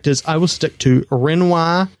French directors, I will stick to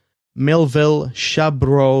Renoir, Melville,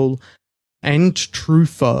 Chabrol, and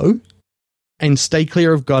Truffaut, and stay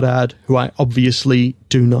clear of Godard, who I obviously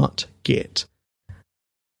do not get.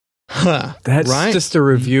 That's right? just a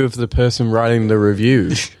review of the person writing the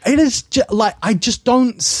review. It is like, I just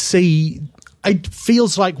don't see... It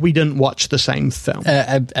feels like we didn't watch the same film.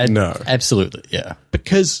 No. Absolutely, yeah.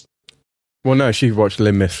 Because... Well, no, she watched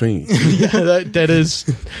Le Mépris. Yeah, that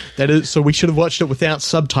is... So we should have watched it without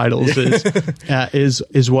subtitles,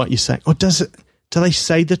 is what you're saying. Or does it... Do they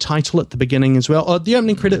say the title at the beginning as well? Oh, the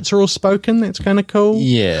opening credits are all spoken. That's kind of cool.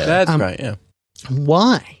 Yeah. That's right, yeah.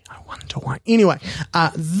 Why? I wonder why. Anyway,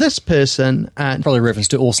 this person... Probably reference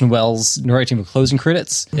to Orson Welles narrating the closing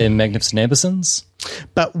credits in Magnificent Ambersons.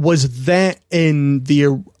 But was that in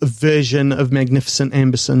the version of Magnificent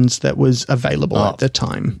Ambersons that was available at the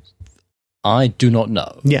time? I do not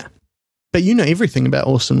know. Yeah. But you know everything about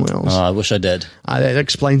Orson Welles. I wish I did. That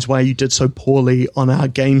explains why you did so poorly on our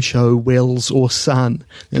game show, Wells or Son.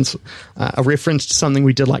 It's a reference to something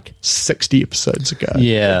we did like 60 episodes ago.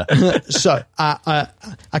 Yeah. So I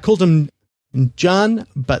called him Jan,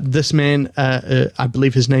 but this man, I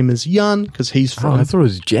believe his name is Jan because he's from. Oh, I thought it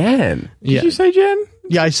was Jan. Did Yeah. you say Jan?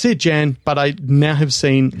 Yeah, I said Jan, but I now have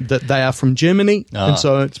seen that they are from Germany, and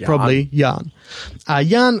so it's probably Jan.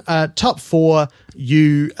 Jan, top 4,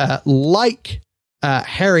 you like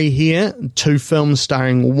Harry here, 2 films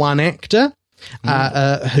starring 1 actor,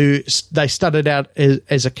 who they started out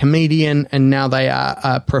as a comedian, and now they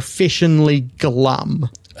are professionally glum.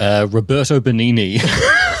 Roberto Benigni.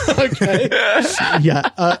 Okay. Yeah,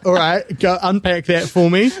 all right, go unpack that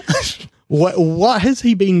for me. What has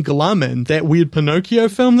he been glum in? That weird Pinocchio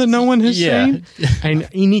film that no one has seen? And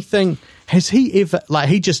anything, has he ever, like,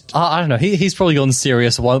 he just... I don't know. He's probably gone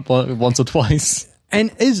serious once or twice.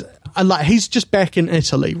 And is, like, he's just back in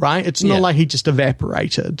Italy, right? It's not like he just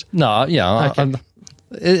evaporated. No, yeah. Okay.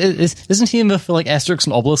 Isn't he in the like Asterix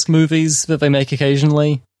and Obelisk movies that they make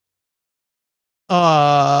occasionally? They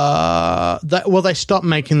stopped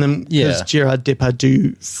making them because Gerard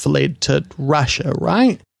Depardieu fled to Russia,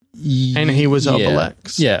 right? And he was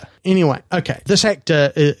Obelix. Yeah. Anyway, okay. This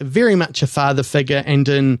actor is very much a father figure, and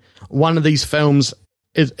in one of these films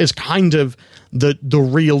is kind of the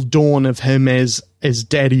real dawn of him as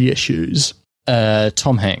daddy issues.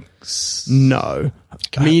 Tom Hanks. No.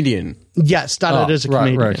 Comedian. Yeah, started as a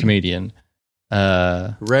comedian. Right, comedian.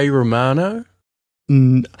 Ray Romano?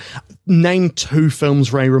 Name 2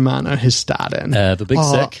 films Ray Romano has starred in. The Big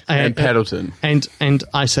Sick. And Paddleton. And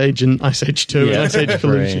Ice Age and Ice Age 2 and Ice Age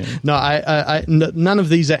Collusion. No, none of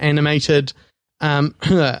these are animated.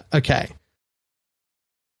 Okay.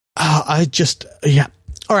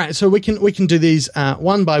 All right, so we can do these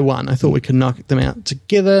one by one. I thought we could knock them out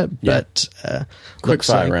together, but Quick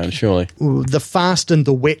fire round, surely. The Fast and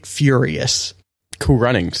the Wet Furious. Cool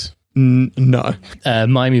Runnings. No.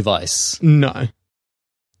 Miami Vice. No.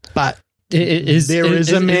 But there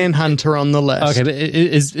is a Manhunter on the list. Okay, but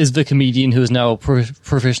is the comedian who is now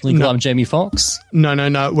professionally glum Jamie Foxx?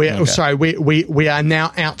 No. Sorry, we are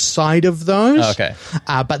now outside of those. Okay.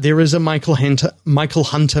 But there is a Michael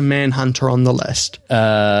Hunter Manhunter on the list.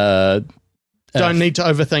 Don't need to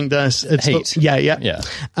overthink this. It's Heat. Yeah.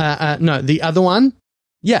 No, the other one.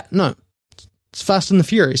 Yeah, no. It's Fast and the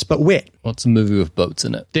Furious, but wet. What's a movie with boats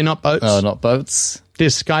in it? They're not boats. Oh, not boats.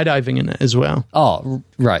 There's skydiving in it as well. Oh,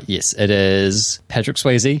 right. Yes, it is Patrick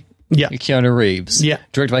Swayze. Yeah. Keanu Reeves. Yeah.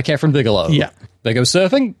 Directed by Catherine Bigelow. Yeah. They go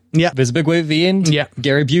surfing. Yeah. There's a big wave at the end. Yeah.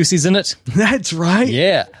 Gary Busey's in it. That's right.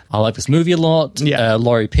 Yeah. I like this movie a lot. Yeah.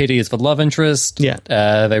 Laurie Petty is the love interest. Yeah.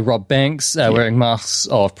 They rob banks wearing masks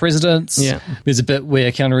of presidents. Yeah. There's a bit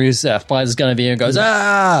where Keanu Reeves flies his gun at the air and goes,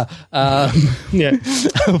 Yeah.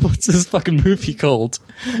 what's this fucking movie called?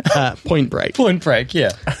 Point Break. Point Break,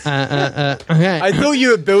 yeah. Okay. I thought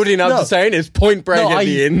you were building up to saying it's Point Break at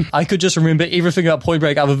the end. I could just remember everything about Point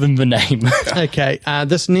Break other than the name. Okay.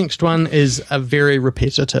 This next one is a very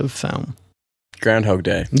repetitive film. Groundhog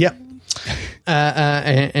Day. Yep.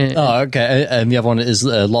 Okay. And the other one is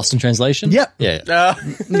Lost in Translation? Yep. Yeah.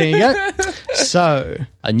 There you go. So,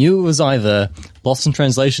 I knew it was either Lost in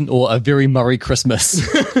Translation or A Very Murray Christmas.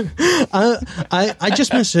 I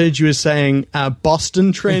just misheard you as saying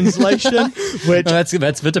Boston Translation, which No,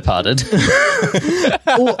 that's The Departed.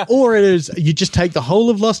 or it is you just take the whole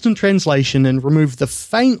of Lost in Translation and remove the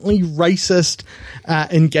faintly racist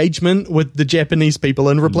engagement with the Japanese people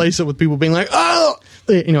and replace it with people being like, oh,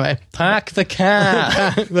 anyway, Park the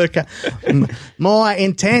car. more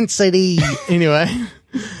intensity. Anyway,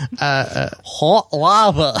 Hot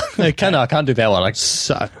lava. Okay. No, I can't do that one.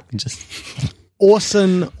 so Just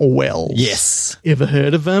Orson Welles. yes. Ever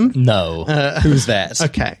heard of him? No. Who's that?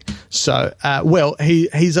 Okay, so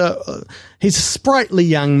he's a sprightly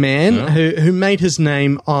young man who made his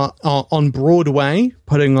name on Broadway,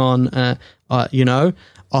 putting on Othello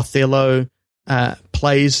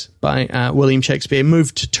plays by William Shakespeare.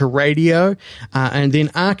 Moved to radio, and then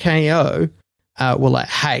RKO were like,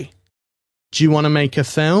 "Hey, do you want to make a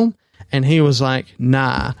film?" And he was like,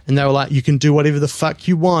 nah. And they were like, you can do whatever the fuck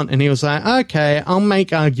you want. And he was like, okay, I'll make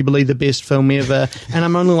arguably the best film ever. And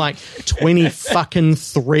I'm only like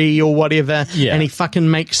 23 or whatever. Yeah. And he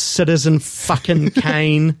fucking makes Citizen fucking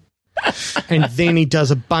Kane. And then he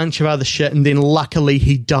does a bunch of other shit. And then luckily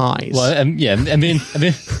he dies. Well, and then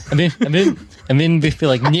we feel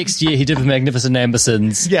like next year he did The Magnificent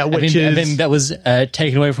Ambersons. Yeah, and which then that was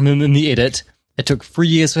taken away from him in the edit. It took 3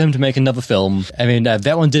 years for him to make another film. I mean,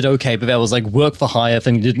 that one did okay, but that was like work for hire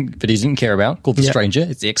thing he didn't care about, called The Stranger.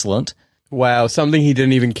 It's excellent. Wow, something he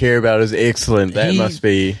didn't even care about is excellent. That must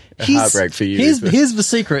be a heartbreak for you. Here's the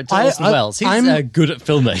secret to Orson Welles. He's good at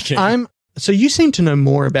filmmaking. So you seem to know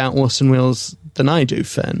more about Orson Welles than I do,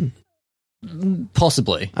 Finn.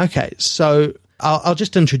 Possibly. Okay, so I'll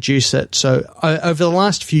just introduce it. So over the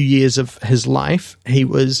last few years of his life, he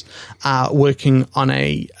was working on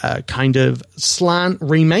a kind of slant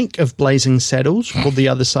remake of Blazing Saddles called The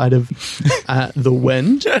Other Side of the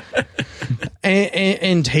Wind.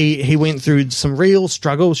 And he went through some real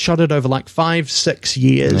struggles, shot it over like 5-6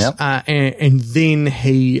 years. Yep. And then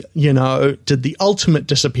he, did the ultimate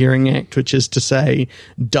disappearing act, which is to say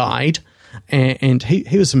died. And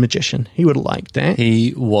he was a magician. He would have liked that.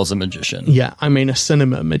 He was a magician. Yeah, I mean a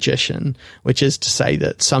cinema magician, which is to say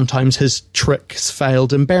that sometimes his tricks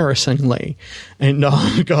failed embarrassingly. And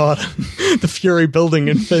oh god, the fury building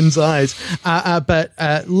in Finn's eyes. But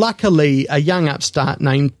luckily, a young upstart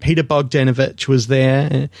named Peter Bogdanovich was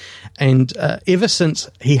there, and ever since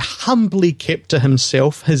he humbly kept to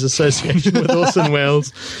himself his association with Orson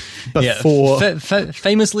Welles. Before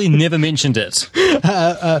famously never mentioned it.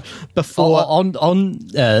 Before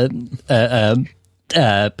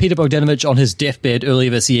Peter Bogdanovich on his deathbed earlier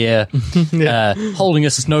this year, holding a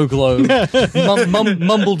snow globe,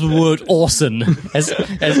 mumbled the word "Orson"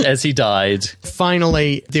 as he died.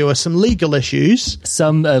 Finally, there were some legal issues.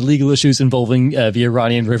 Some legal issues involving the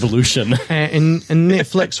Iranian Revolution. And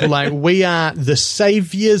Netflix were like, we are the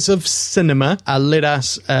saviors of cinema. Let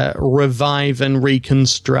us revive and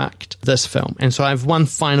reconstruct this film. And so I have one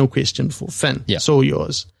final question for Finn. Yeah. It's all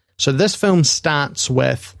yours. So this film starts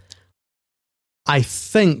with, I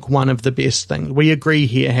think, one of the best things. We agree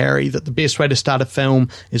here, Harry, that the best way to start a film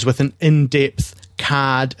is with an in-depth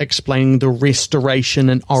card explaining the restoration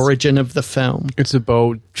and origin of the film. It's a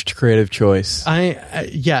bold, creative choice.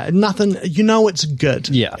 Nothing. It's good.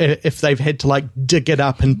 Yeah. If they've had to like dig it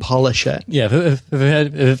up and polish it. Yeah.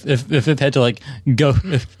 If they've had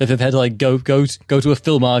to go to a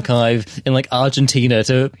film archive in like Argentina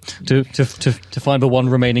to find the one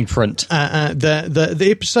remaining print. The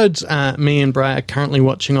episodes me and Bri are currently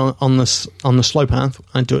watching on the Slow Path.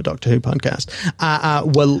 I do a Doctor Who podcast.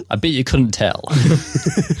 I bet you couldn't tell.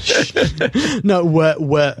 No,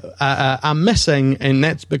 are missing, and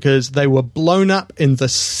that's because they were blown up in the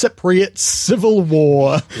Cypriot Civil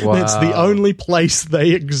War. Wow. That's the only place they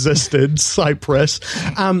existed, Cyprus.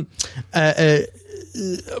 But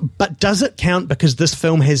does it count because this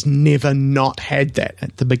film has never not had that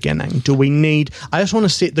at the beginning? Do we need... I just want to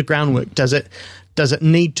set the groundwork. Does it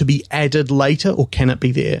need to be added later, or can it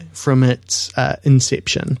be there from its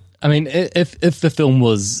inception? I mean, if the film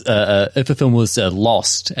was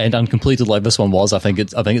lost and uncompleted like this one was, I think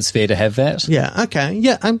it's fair to have that. Yeah. Okay.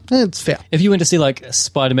 Yeah, it's fair. If you went to see like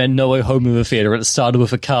Spider-Man: No Way Home in the theater and it started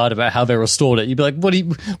with a card about how they restored it, you'd be like, "What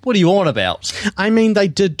are you on about?" I mean, they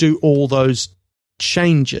did do all those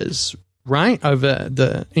changes, right? Over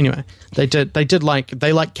the anyway, they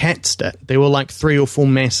catsed it. There were like 3 or 4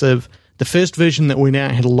 massive. The first version that went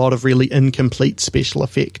out had a lot of really incomplete special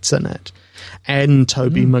effects in it. And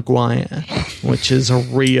Tobey Maguire, which is a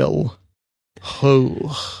real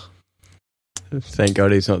Thank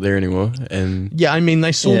God he's not there anymore. And yeah, I mean,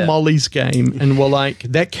 they saw Molly's Game and were like,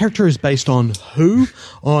 that character is based on who?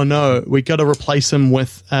 Oh no, we got to replace him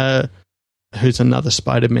with who's another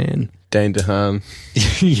Spider-Man? Dane DeHaan.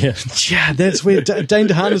 Yeah, that's where Dane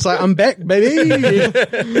DeHaan is like, I'm back, baby.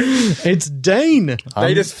 It's Dane.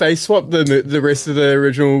 They just face swapped the rest of the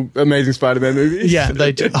original Amazing Spider-Man movies. Yeah,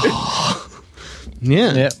 they did. Oh.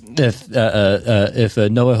 Yeah. If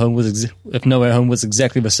No Way Home was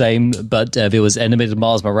exactly the same, but there was animated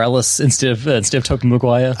Miles Morales instead of Tobey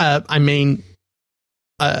Maguire. I mean,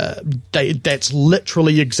 that's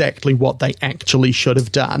literally exactly what they actually should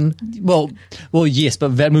have done. Well, yes,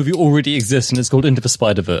 but that movie already exists and it's called Into the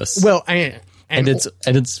Spider-Verse. Well, and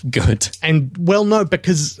it's good. And well, no,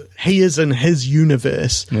 because he is in his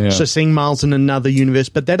universe. Yeah. So seeing Miles in another universe,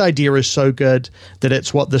 but that idea is so good that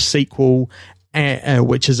it's what the sequel,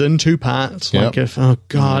 which is in 2 parts. Yep. Like, oh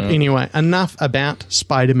god. Yep. Anyway, enough about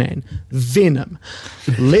Spider-Man. Venom.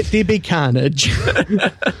 Let there be carnage.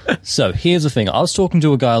 So here's the thing. I was talking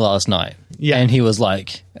to a guy last night. Yeah. And he was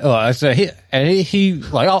like, I was like,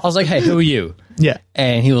 hey, who are you? Yeah.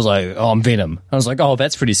 And he was like, oh, I'm Venom. I was like, oh,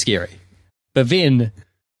 that's pretty scary. But then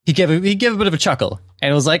he gave a bit of a chuckle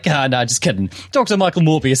and was like, no, just kidding. Dr. Michael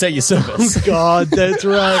Morbius at your service. Oh, God, that's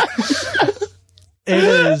right. It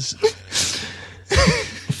is.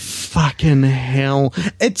 Fucking hell.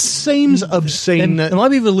 It seems obscene. It might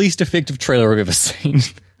be the least effective trailer I've ever seen.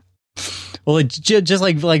 Well, just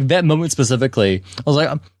like that moment specifically, I was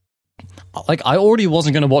like, I already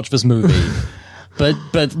wasn't going to watch this movie.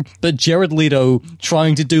 but Jared Leto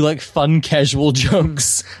trying to do like fun, casual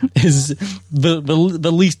jokes is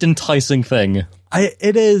the least enticing thing.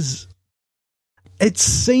 It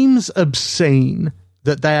seems obscene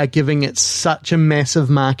that they are giving it such a massive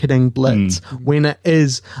marketing blitz when it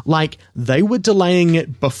is like they were delaying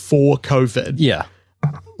it before COVID. Yeah.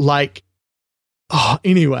 Like,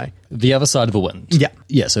 anyway. The Other Side of the Wind. Yeah.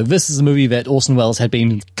 Yeah, so this is a movie that Orson Welles had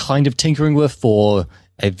been kind of tinkering with for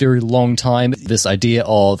a very long time. This idea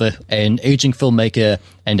of an aging filmmaker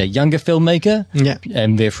and a younger filmmaker,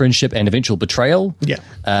 and their friendship and eventual betrayal. Yeah.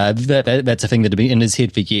 That's a thing that had been in his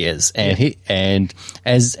head for years. And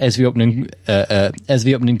as the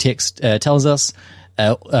opening text tells us,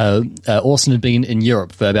 Orson had been in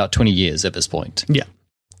Europe for about 20 years at this point. Yeah.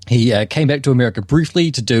 He came back to America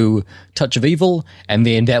briefly to do Touch of Evil, and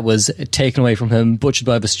then that was taken away from him, butchered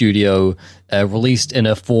by the studio, released in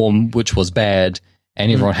a form which was bad,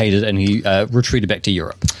 and everyone hated it, and he retreated back to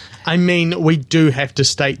Europe. I mean, we do have to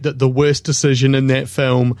state that the worst decision in that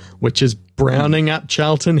film, which is browning up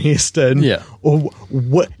Charlton Heston, or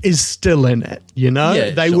what is still in it. You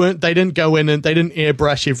know, they didn't go in and they didn't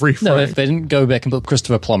airbrush every frame. No, they didn't go back and put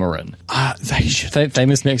Christopher Plummer in. They should.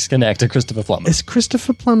 Famous Mexican actor Christopher Plummer. Is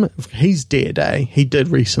Christopher Plummer? He's dead, eh? He did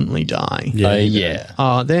recently die. Yeah.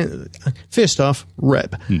 Oh, first off,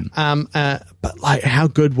 rip. But like, how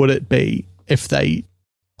good would it be if they,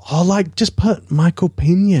 just put Michael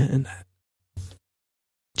Pena in it?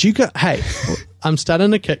 Do you go? Hey, I'm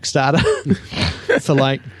starting a Kickstarter for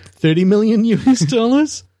like $30 million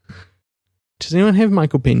US. Does anyone have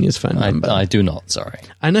Michael Pena's phone number? I do not. Sorry.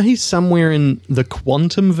 I know he's somewhere in the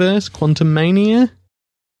Quantumverse, Quantum Mania,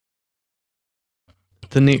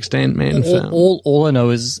 the next Ant-Man film. All I know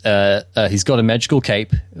is he's got a magical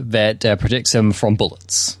cape that protects him from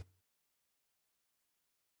bullets.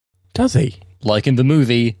 Does he? Like in the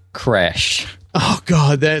movie Crash. Oh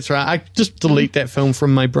God, that's right. I just delete that film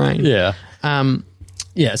from my brain. Yeah.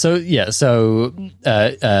 So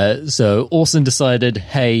Orson decided,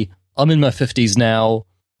 hey, I'm in my 50s now.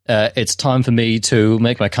 It's time for me to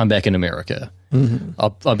make my comeback in America.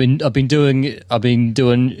 I've been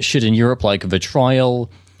doing shit in Europe like The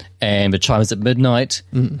Trial and The Chimes at Midnight,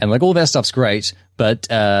 and like all that stuff's great, but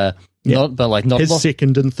not his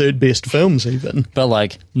second and third best films even. But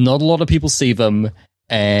like not a lot of people see them,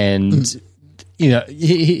 and you know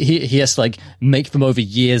he has to like make them over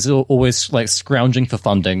years, always like scrounging for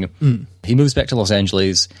funding. He moves back to Los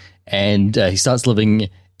Angeles and he starts living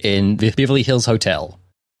in the Beverly Hills Hotel.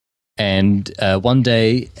 And one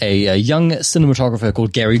day, a young cinematographer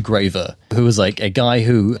called Gary Graver, who was like a guy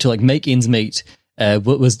who, to like make ends meet,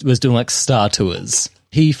 was doing like star tours.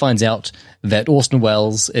 He finds out that Orson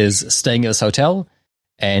Welles is staying at this hotel,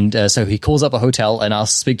 and so he calls up a hotel and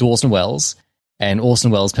asks to speak to Orson Welles. And Orson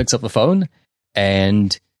Welles picks up the phone,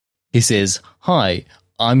 and he says, "Hi,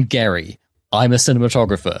 I'm Gary. I'm a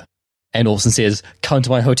cinematographer." And Orson says, "Come to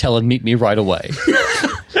my hotel and meet me right away."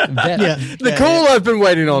 The call I've been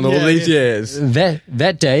waiting on all these years.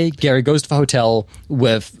 That day, Gary goes to the hotel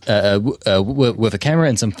with a camera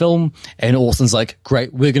and some film, and Orson's like,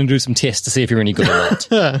 "Great, we're going to do some tests to see if you're any good or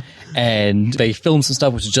not." And they film some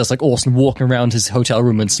stuff, which is just like Orson walking around his hotel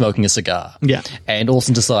room and smoking a cigar. Yeah, and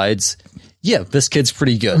Orson decides, "Yeah, this kid's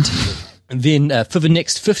pretty good." Then, for the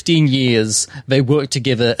next 15 years, they work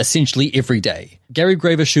together essentially every day. Gary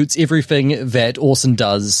Graver shoots everything that Orson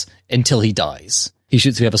does until he dies. He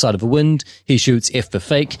shoots The Other Side of the Wind. He shoots F for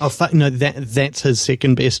Fake. Oh, fuck, no, that's his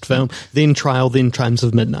second best film. Then Trial, then Chimes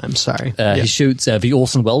of Midnight. I'm sorry. He shoots The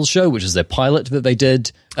Orson Welles Show, which is their pilot that they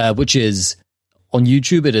did, which is on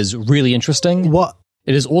YouTube. It is really interesting. What?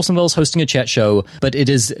 It is Orson Welles hosting a chat show, but it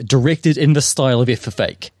is directed in the style of F for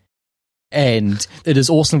Fake. And it is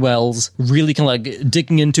Orson Welles really kind of like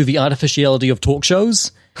digging into the artificiality of talk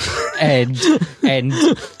shows. and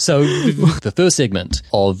so the first segment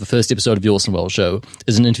of the first episode of the Orson Welles Show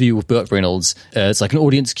is an interview with Burt Reynolds. It's like an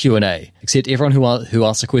audience Q&A, except everyone who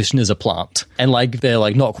asks a question is a plant, and like they're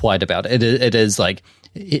like not quite about it. It is like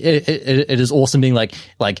it is Orson being like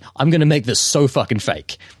I'm going to make this so fucking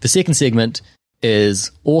fake. The second segment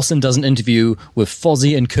is Orson does an interview with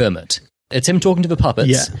Fozzie and Kermit. It's him talking to the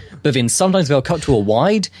puppets, but then sometimes they'll cut to a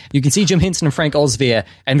wide. You can see Jim Henson and Frank Oz there,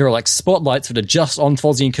 and there are like spotlights that are just on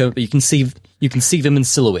Fozzie and Kermit, but you can see them in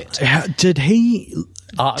silhouette. Did they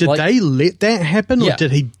let that happen, or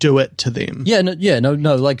did he do it to them?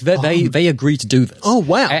 No. Like they agreed to do this. Oh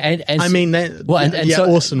wow! And I mean that. Well, so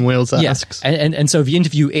Orson Welles asks. And so the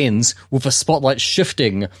interview ends with a spotlight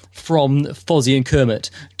shifting from Fozzie and Kermit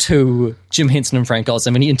to Jim Henson and Frank Oz,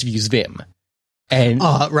 and then he interviews them. And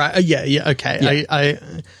Oh, right. Yeah. Okay.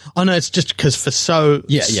 Oh no, it's just because for so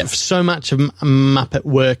much of Muppet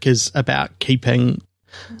work is about keeping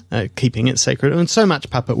it sacred, and so much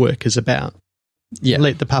puppet work is about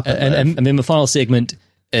let the puppet live. and then the final segment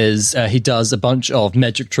is he does a bunch of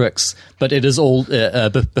magic tricks, but it is all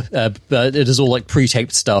like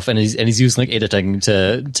pre-taped stuff, and he's using like editing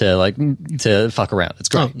to fuck around. It's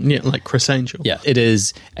great. Oh, yeah, like Chris Angel. Yeah, it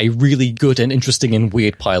is a really good and interesting and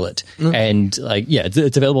weird pilot, and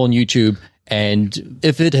it's available on YouTube. And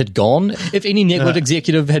if it had gone, if any network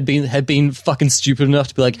executive had been fucking stupid enough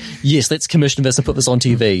to be like, yes, let's commission this and put this on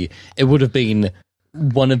TV, it would have been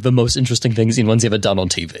one of the most interesting things anyone's ever done on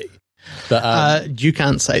TV. But you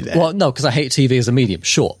can't say that. well, no, because I hate TV as a medium,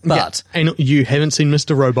 sure, but and you haven't seen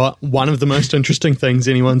Mr. Robot, one of the most interesting things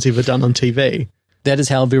anyone's ever done on TV. that is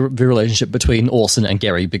how the relationship between Orson and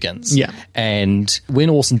Gary begins. Yeah. And when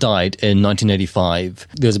Orson died in 1985,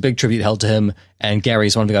 there was a big tribute held to him, and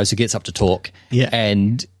Gary's one of the guys who gets up to talk. Yeah.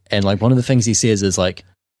 And like one of the things he says is like,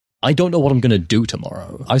 I don't know what I'm going to do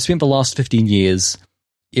tomorrow. I've spent the last 15 years,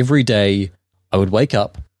 every day I would wake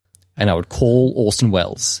up and I would call Orson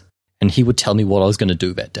Welles and he would tell me what I was going to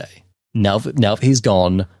do that day. Now that he's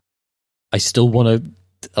gone, I still want to,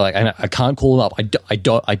 like, I can't call him up. I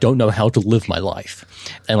don't know how to live my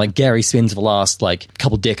life. And like Gary spends the last like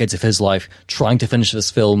couple decades of his life trying to finish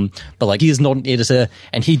this film, but like he is not an editor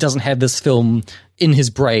and he doesn't have this film in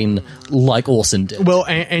his brain like Orson did. Well,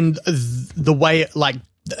 and the way like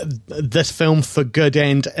this film, for good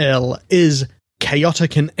and ill, is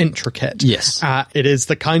chaotic and intricate. Yes. It is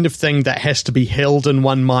the kind of thing that has to be held in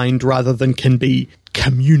one mind rather than can be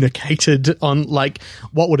communicated on, like,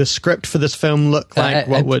 what would a script for this film look like?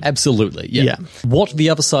 Absolutely, yeah. What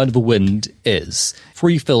The Other Side of the Wind is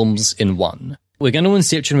 3 films in one. We're going to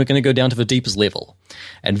Inception, we're going to go down to the deepest level.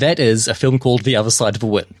 And that is a film called The Other Side of the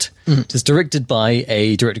Wind. Mm-hmm. It's directed by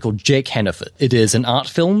a director called Jack Hannaford. It is an art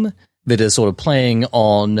film that is sort of playing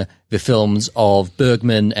on the films of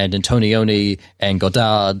Bergman and Antonioni and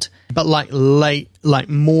Godard. But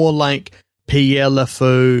more like Pierre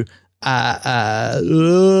LeFou,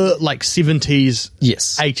 like 70s,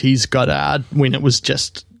 yes, 80s Godard, when it was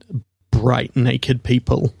just bright naked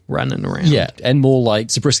people running around. Yeah, and more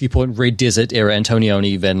like Zabriskie Point, Red Desert era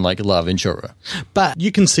Antonioni than like La Ventura. But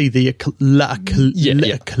you can see the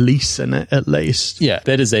Khalees in it, at least. Yeah,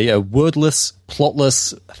 that is a wordless,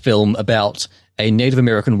 plotless film about a Native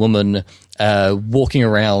American woman walking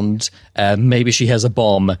around. Maybe she has a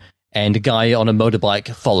bomb, and a guy on a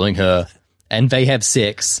motorbike following her, and they have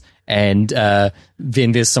sex, and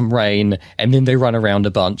then there's some rain, and then they run around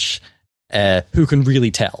a bunch. Who can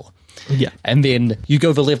really tell? Yeah. And then you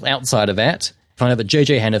go the level outside of that, find out that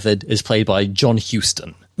J.J. Hannaford is played by John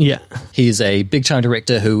Huston. Yeah. He's a big-time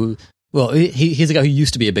director who, well, he's a guy who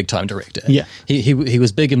used to be a big-time director. Yeah. He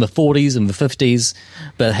was big in the 40s and the 50s,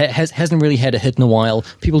 but hasn't really had a hit in a while.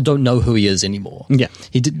 People don't know who he is anymore. Yeah.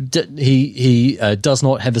 He does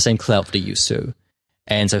not have the same clout that he used to.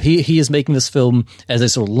 And so he is making this film as a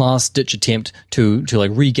sort of last-ditch attempt to like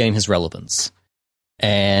regain his relevance.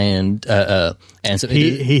 And so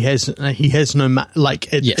he has no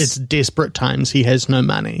it's desperate times. He has no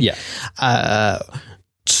money. Yeah.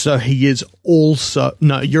 So he is also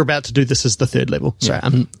you're about to do this as the third level. Sorry, I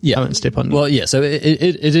won't step on you. Well, yeah. So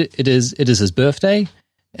it is his birthday.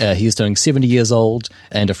 He is turning 70 years old,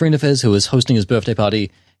 and a friend of his who is hosting his birthday party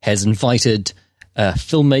has invited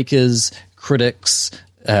filmmakers, critics,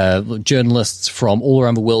 journalists from all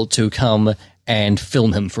around the world to come and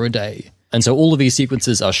film him for a day. And so all of these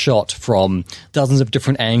sequences are shot from dozens of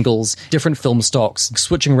different angles, different film stocks,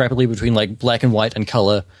 switching rapidly between like black and white and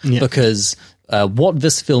color, because what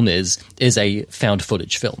this film is a found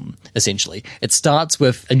footage film, essentially. It starts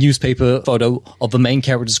with a newspaper photo of the main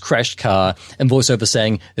character's crashed car and voiceover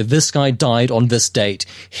saying, this guy died on this date.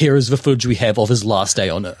 Here is the footage we have of his last day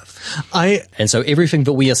on Earth. And so everything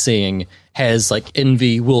that we are seeing has, like, in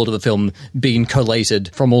the world of the film, been collated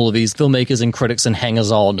from all of these filmmakers and critics and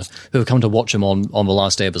hangers-on who have come to watch him on the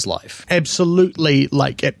last day of his life. Absolutely,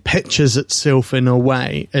 like, it pictures itself in a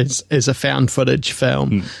way as a found footage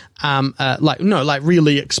film.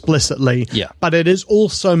 Really explicitly. Yeah. But it is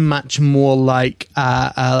also much more like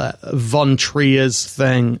Von Trier's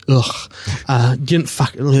thing. The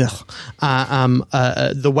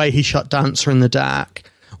way he shot Dancer in the Dark,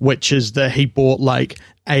 which is that he bought like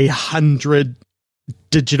 100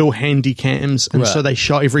 digital handy cams, and so they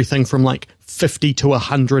shot everything from like 50 to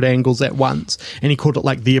 100 angles at once, and he called it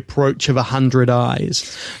like the approach of 100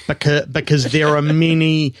 eyes, because there are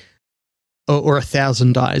many or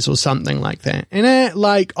 1,000 eyes or something like that. And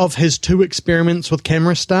like of his 2 experiments with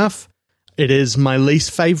camera stuff, it is my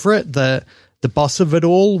least favorite. The the boss of it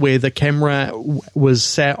all, where the camera was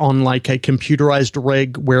sat on like a computerized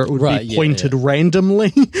rig where it would be pointed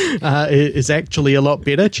randomly, is actually a lot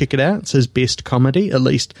better. Check it out. It's his best comedy, at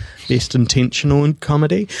least best intentional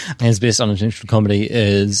comedy. His best unintentional comedy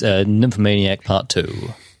is Nymphomaniac Part 2.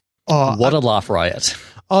 Oh, what a laugh riot.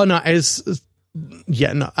 Oh, no,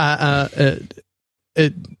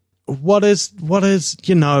 what is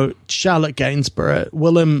Charlotte Gainsborough,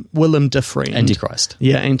 Willem Dafoe, Antichrist.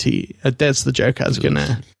 Yeah, that's the joke I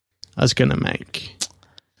was gonna make.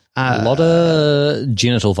 A lot of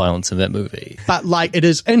genital violence in that movie. But like, it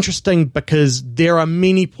is interesting because there are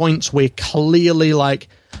many points where clearly like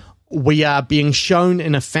we are being shown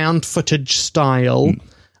in a found footage style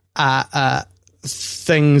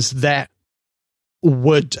things that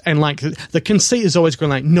would, and like the conceit is always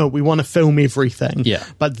going like, no, we want to film everything. Yeah.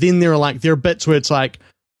 But then there are bits where it's like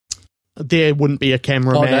there wouldn't be a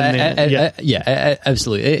cameraman there.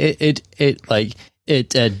 Absolutely. It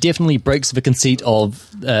definitely breaks the conceit of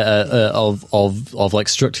like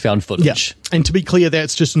strict found footage. Yeah. And to be clear,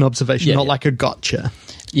 that's just an observation, not like a gotcha.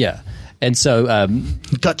 Yeah. And so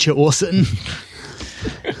gotcha, Orson.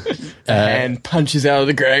 And punches out of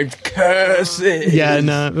the grave, curses. Yeah,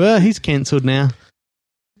 no, well, he's cancelled now.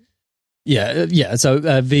 Yeah. So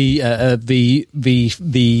the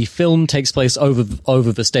film takes place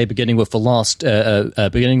over this day, beginning with the last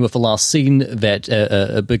scene that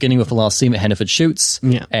Hannaford shoots,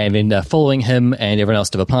 and then following him and everyone else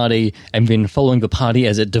to the party, and then following the party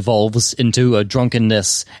as it devolves into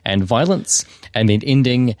drunkenness and violence, and then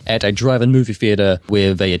ending at a drive-in movie theater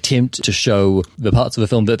where they attempt to show the parts of the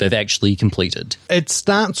film that they've actually completed. It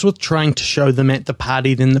starts with trying to show them at the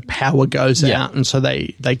party, then the power goes out, and so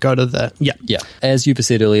they go to the... Yeah. As you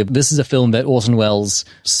said earlier, this is a film that Orson Welles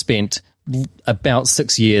spent about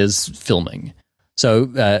 6 years filming. So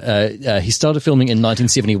he started filming in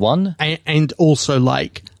 1971. And also,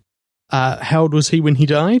 like, how old was he when he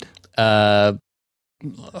died? He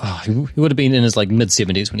would have been in his like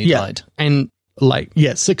mid-70s when he died. And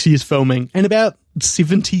 6 years filming and about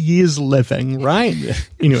 70 years living, right?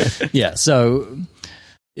 Anyway. So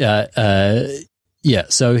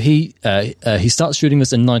he starts shooting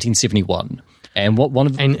this in 1971,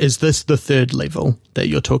 and is this the third level that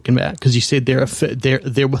you're talking about? Because you said there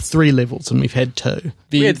were 3 levels and we've had 2.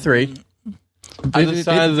 We had 3. Other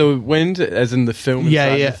Side of the Wind, as in the film.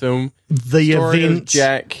 The film. The Story event, of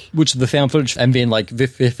Jack, which is the found footage, and then like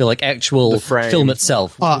the like actual film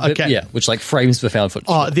itself. Oh, okay. Yeah, which like frames the found footage.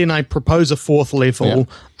 Oh, then I propose a 4th level,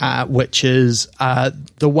 which is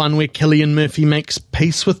the one where Cillian Murphy makes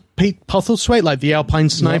peace with Pete Postlethwaite, like the Alpine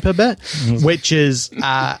Sniper bit, which is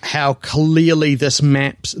how clearly this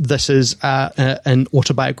is an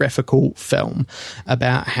autobiographical film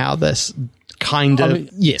about how this kind of...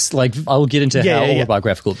 yes, like I'll get into how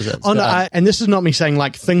autobiographical this is. Oh, no, and this is not me saying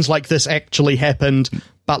like things like this actually happened,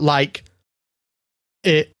 but like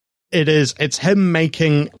it's him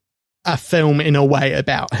making a film in a way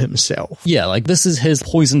about himself. Yeah, like this is his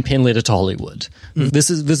poison pen letter to Hollywood.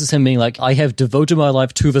 This is him being like, I have devoted my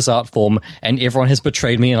life to this art form and everyone has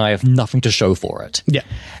betrayed me and I have nothing to show for it. Yeah.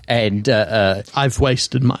 And I've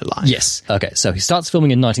wasted my life. Yes. Okay, so he starts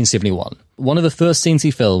filming in 1971. One of the first scenes he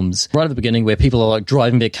films, right at the beginning, where people are like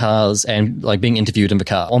driving their cars and like being interviewed in the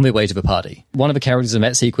car on their way to the party. One of the characters in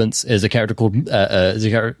that sequence is a character called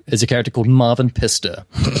Marvin Pister,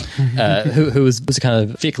 who is a kind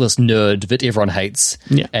of feckless nerd that everyone hates,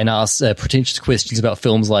 and asks pretentious questions about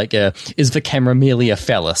films like, is the camera merely a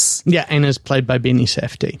phallus? Yeah, and is played by Benny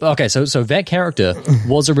Safdie. Okay, so that character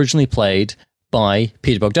was originally played by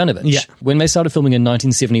Peter Bogdanovich. Yeah. When they started filming in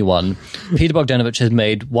 1971, Peter Bogdanovich had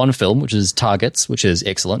made one film, which is Targets, which is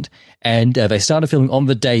excellent, and they started filming on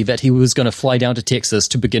the day that he was going to fly down to Texas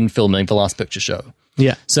to begin filming The Last Picture Show.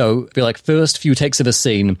 Yeah. So the like first few takes of the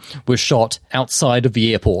scene were shot outside of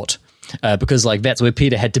the airport, because like that's where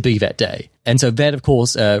Peter had to be that day. And so that, of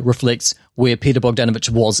course, reflects where Peter Bogdanovich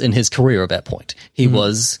was in his career at that point. He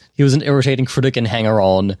was an irritating critic and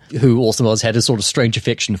hanger-on who Orson Welles had a sort of strange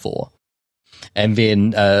affection for. And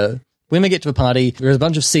then when we get to the party, there's a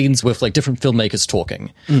bunch of scenes with like different filmmakers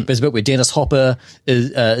talking. There's a bit where Dennis Hopper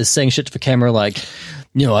is saying shit to the camera like,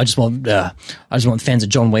 you know, I just want fans of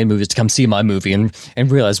John Wayne movies to come see my movie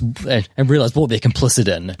and realize what they're complicit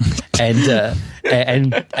in.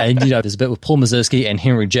 and you know, there's a bit with Paul Mazursky and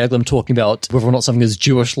Henry Jaglom talking about whether or not something is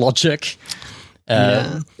Jewish logic.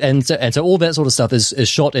 And so all that sort of stuff is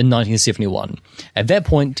shot in 1971. At that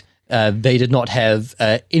point, they did not have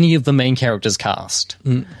any of the main characters cast.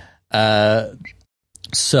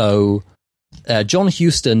 So John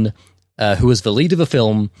Huston who was the lead of the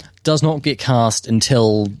film, does not get cast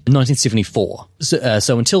until 1974.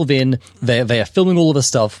 So until then, they are filming all of this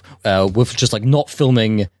stuff with just like not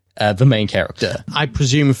filming the main character. I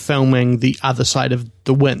presume filming the other side of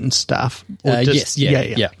the wind stuff. Or just,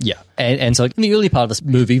 Yeah. And so in the early part of this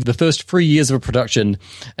movie, the first 3 years of a production,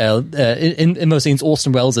 in most scenes,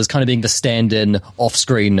 Orson Welles is kind of being the stand-in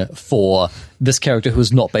off-screen for this character who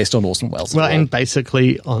is not based on Orson Welles. Well, and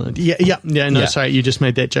basically, sorry, you just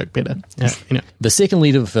made that joke better. Yeah, The second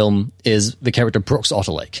lead of the film is the character Brooks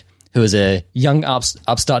Otterlake, who is a young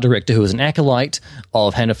upstart director who is an acolyte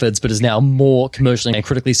of Hannaford's, but is now more commercially and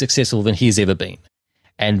critically successful than he's ever been.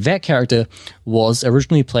 And that character was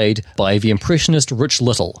originally played by the impressionist Rich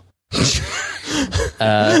Little.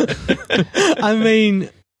 I mean,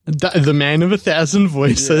 the man of 1,000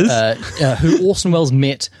 voices. Who Orson Welles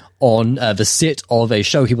met on the set of a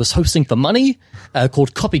show he was hosting for money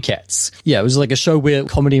called Copycats. Yeah, it was like a show where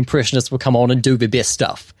comedy impressionists would come on and do their best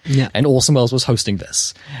stuff. Yeah. And Orson Welles was hosting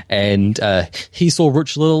this. And he saw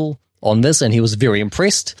Rich Little on this and he was very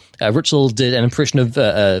impressed. Rich Little did an impression of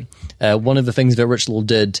one of the things that Rich Little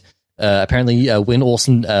did apparently when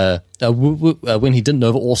Orson when he didn't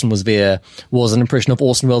know that Orson was there was an impression of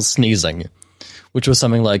Orson Welles sneezing, which was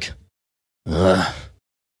something like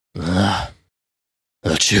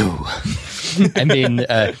achoo. And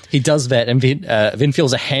then he does that and then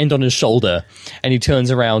feels a hand on his shoulder and he turns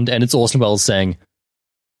around and it's Orson Welles saying,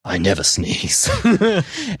 I never sneeze.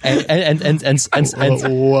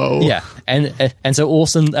 Whoa. Yeah. And so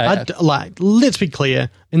Orson let's be clear,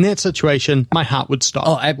 in that situation my heart would stop.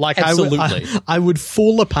 Oh, absolutely. I would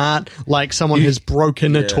fall apart like someone has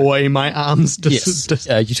broken a toy. My arms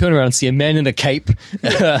you turn around and see a man in a cape.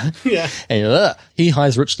 And he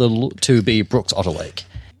hires Rich Little to be Brooks Otterlake.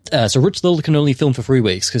 So Rich Little can only film for 3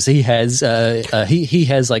 weeks because he has he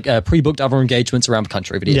has like pre-booked other engagements around the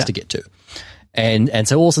country that he has to get to. And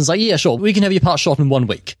so Orson's like, yeah, sure, we can have your part shot in 1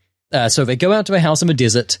 week. So they go out to a house in the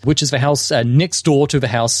desert, which is the house next door to the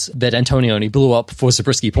house that Antonioni blew up for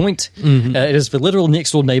Zabriskie Point. Mm-hmm. It is the literal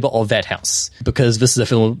next door neighbor of that house, because this is a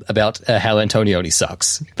film about how Antonioni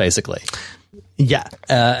sucks, basically. Yeah.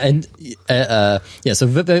 So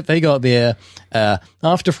they go up there.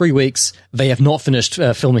 After 3 weeks, they have not finished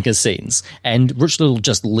filming his scenes, and Rich Little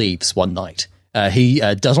just leaves one night. He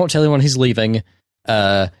does not tell anyone he's leaving,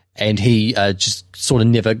 and he just sort of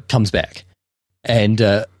never comes back. And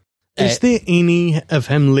is there any of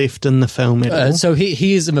him left in the film at all? So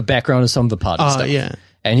he is in the background of some of the party stuff. Yeah.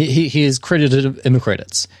 And he is credited in the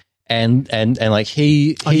credits. And like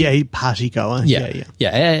he party goer. Yeah.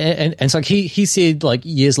 And it's like he said like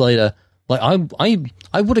years later, like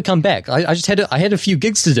I would have come back. I just had a few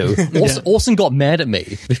gigs to do. Orson got mad at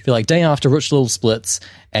me. Like day after Rich Little splits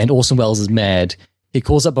and Orson Welles is mad, he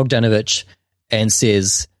calls up Bogdanovich and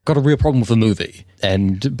says, got a real problem with the movie.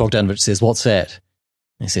 And Bogdanovich says, what's that?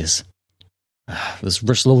 And he says, this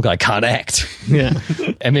Rich Little guy can't act. Yeah.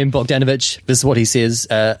 And then Bogdanovich, this is what he says,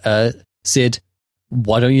 said,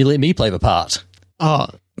 why don't you let me play the part? Oh,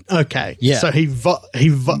 okay. Yeah. So okay.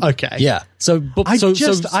 Yeah.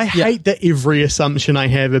 I hate that every assumption I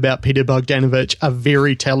have about Peter Bogdanovich, a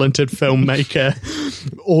very talented filmmaker,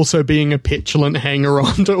 also being a petulant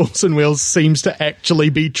hanger-on to Orson Welles, seems to actually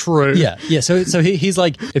be true. Yeah. So he's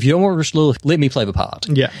like, if you don't want Rich Little, let me play the part.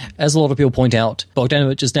 Yeah. As a lot of people point out,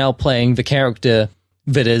 Bogdanovich is now playing the character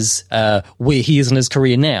that is where he is in his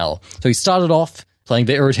career now. So he started off playing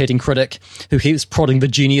the irritating critic who keeps prodding the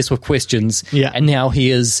genius with questions, and now he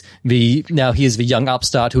is the young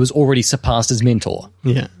upstart who has already surpassed his mentor.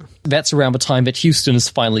 Yeah, that's around the time that Houston is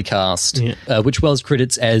finally cast, which Welles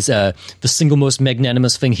credits as the single most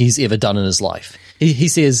magnanimous thing he's ever done in his life. He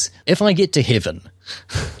says, "If I get to heaven,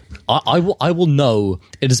 I will know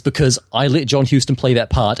it is because I let John Huston play that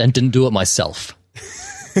part and didn't do it myself."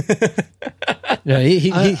 He said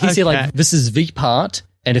like, "This is the part."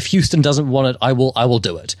 And if Houston doesn't want it, I will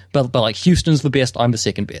do it. But like Houston's the best, I'm the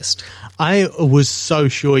second best. I was so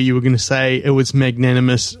sure you were going to say it was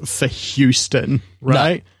magnanimous for Houston,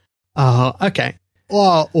 right? No. Okay.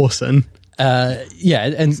 Oh, awesome. So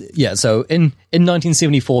in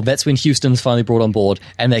 1974, that's when Houston's finally brought on board,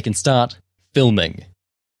 and they can start filming.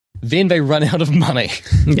 Then they run out of money.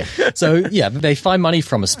 Yeah. So, they find money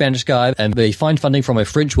from a Spanish guy, and they find funding from a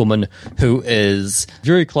French woman who is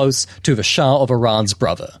very close to the Shah of Iran's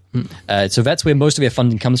brother. So that's where most of their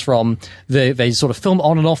funding comes from. They sort of film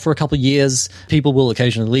on and off for a couple of years. People will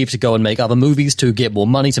occasionally leave to go and make other movies to get more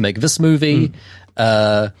money to make this movie.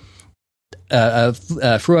 Throughout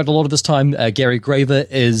a lot of this time, Gary Graver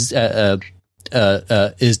is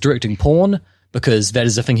directing porn, because that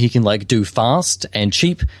is a thing he can like do fast and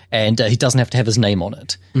cheap, and he doesn't have to have his name on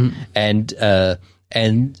it.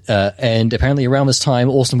 And apparently around this time,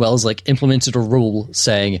 Orson Welles like implemented a rule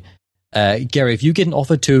saying, Gary, if you get an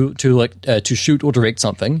offer to shoot or direct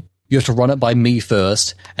something, you have to run it by me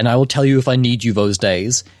first, and I will tell you if I need you those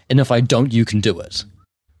days, and if I don't, you can do it.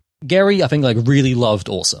 Gary, I think, like, really loved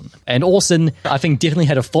Orson. And Orson, I think, definitely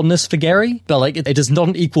had a fondness for Gary, but, like, it is not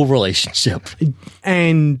an equal relationship.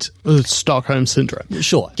 And Stockholm Syndrome.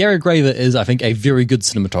 Sure. Gary Graver is, I think, a very good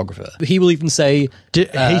cinematographer. He will even say...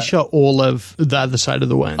 He shot all of The Other Side of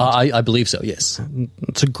the Wind. I believe so, yes.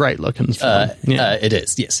 It's a great looking film. It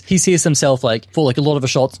is, yes. He sees himself, like, for, like, a lot of the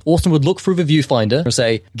shots, Orson would look through the viewfinder and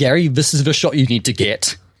say, Gary, this is the shot you need to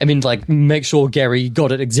get. I mean, like, make sure Gary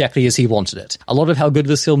got it exactly as he wanted it. A lot of how good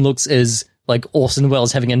this film looks is, like, Orson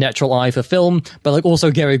Welles having a natural eye for film, but, like, also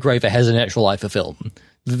Gary Graver has a natural eye for film.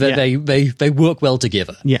 They work well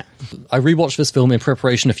together. Yeah. I rewatched this film in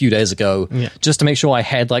preparation a few days ago, just to make sure I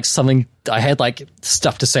had, like,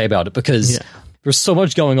 stuff to say about it, because there's so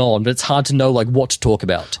much going on, but it's hard to know, like, what to talk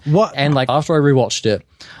about. And, like, after I rewatched it,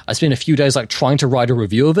 I spent a few days, like, trying to write a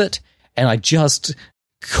review of it, and I just...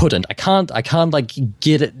 couldn't. I can't like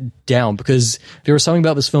get it down, because there is something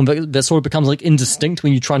about this film that sort of becomes like indistinct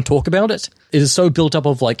when you try and talk about it. It is so built up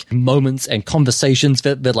of like moments and conversations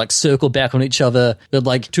that like circle back on each other, that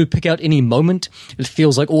like to pick out any moment, it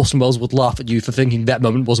feels like Orson Welles would laugh at you for thinking that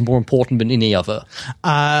moment was more important than any other.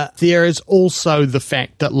 There is also the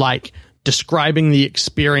fact that like describing the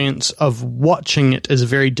experience of watching it is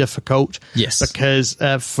very difficult. Yes. Because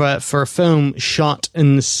for a film shot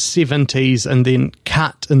in the 70s and then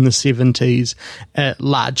cut in the 70s,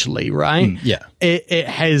 largely, right? Yeah. It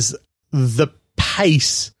has the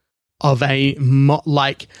pace of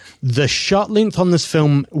like the shot length on this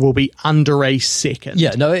film will be under a second.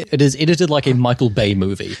 Yeah, no, it is edited like a Michael Bay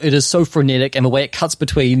movie. It is so frenetic, and the way it cuts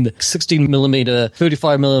between 16mm,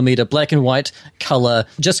 35mm, black and white, color,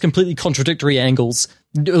 just completely contradictory angles.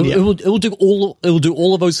 It will do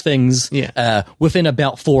all of those things within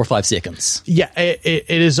about 4 or 5 seconds. Yeah, it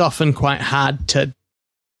is often quite hard to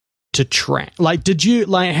track. Like,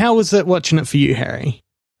 how was it watching it for you, Harry?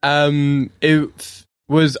 I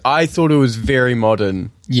thought it was very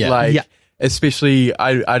modern. Yeah. Especially,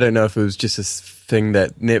 I don't know if it was just a thing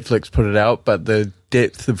that Netflix put it out, but the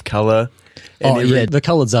depth of color. The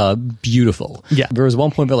colors are beautiful. Yeah. There was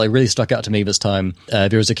one point that like really stuck out to me this time.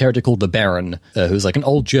 There was a character called the Baron, who's like an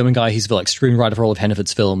old German guy. He's the like screenwriter for all of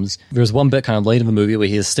Hannaford's films. There was one bit kind of late in the movie where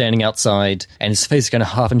he is standing outside and his face is kind of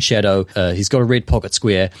half in shadow. He's got a red pocket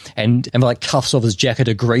square, and the like cuffs of his jacket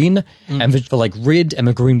are green, and the like red and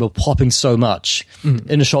the green were popping so much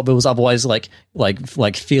in a shot that was otherwise like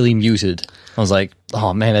fairly muted. I was like,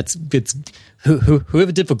 oh man, it's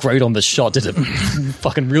whoever did the grade on this shot did a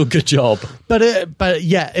fucking real good job. But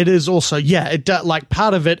yeah, it is also like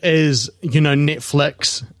part of it is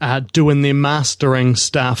Netflix doing their mastering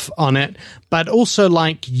stuff on it, but also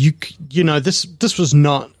like this was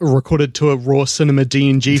not recorded to a raw cinema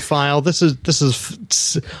DNG file. This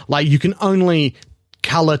is like you can only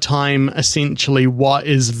color time essentially what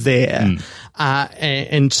is there,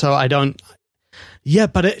 and so I don't. Yeah,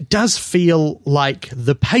 but it does feel like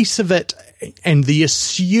the pace of it and the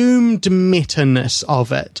assumed meta-ness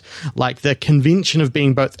of it, like the convention of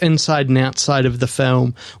being both inside and outside of the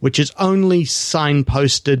film, which is only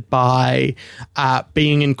signposted by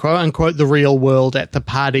being in quote-unquote the real world at the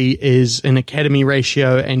party, is an Academy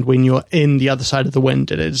ratio, and when you're in The Other Side of the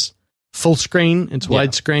Wind, it is full screen, it's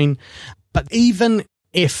widescreen. But even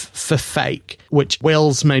if for Fake, which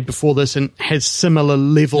Wells made before this and has similar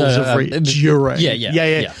levels of during.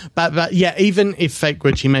 Yeah. But even if Fake,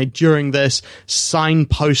 which he made during this,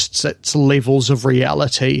 signposts its levels of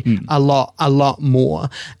reality a lot more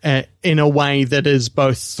in a way that is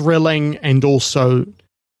both thrilling and also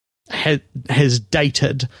has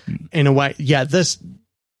dated in a way.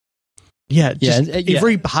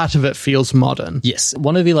 Every part of it feels modern. Yes.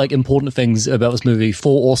 One of the like important things about this movie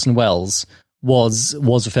for Orson Welles was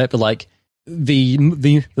the fact that like the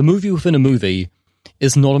movie within a movie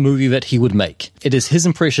is not a movie that he would make. It is his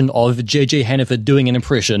impression of J.J. Hannaford doing an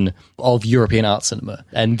impression of European art cinema,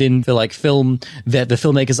 and then the like film that the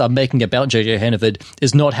filmmakers are making about J.J. Hannaford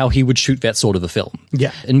is not how he would shoot that sort of a film.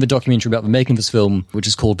 Yeah. In the documentary about the making of this film, which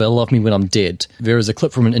is called "They'll Love Me When I'm Dead," there is a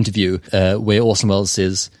clip from an interview where Orson Welles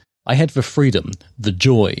says, "I had the freedom, the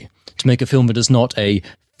joy, to make a film that is not a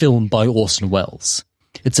film by Orson Welles.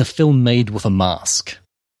 It's a film made with a mask."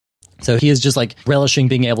 So he is just like relishing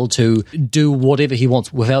being able to do whatever he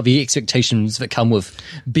wants without the expectations that come with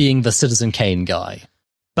being the Citizen Kane guy.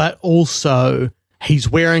 But also he's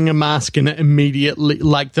wearing a mask and it immediately,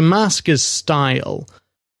 like, the mask is style.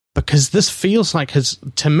 Because this feels like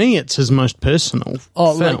to me, it's his most personal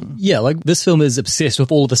film. Like this film is obsessed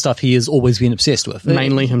with all of the stuff he has always been obsessed with.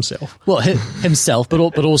 Mainly himself. Well, himself, but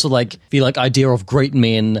also like the idea of great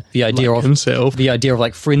men, the idea of himself, the idea of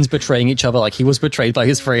like friends betraying each other, like he was betrayed by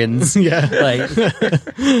his friends. Yeah. Like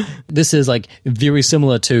this is like very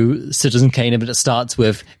similar to Citizen Kane, but it starts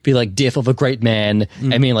with the like death of a great man,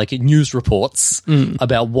 and then like news reports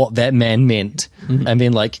about what that man meant, and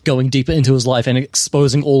then like going deeper into his life and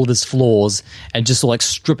exposing all of his flaws and just like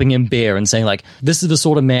stripping him bare and saying like, this is the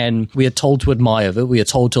sort of man we are told to admire, that we are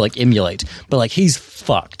told to like emulate, but like he's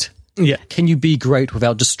fucked. Yeah. Can you be great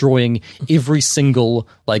without destroying every single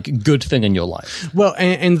like good thing in your life? Well,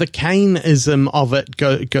 and the Kane-ism of it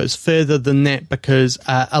goes further than that, because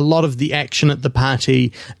a lot of the action at the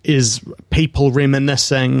party is people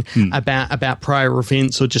reminiscing about prior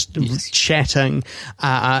events, or just chatting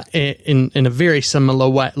in a very similar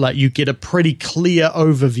way. Like, you get a pretty clear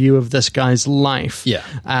overview of this guy's life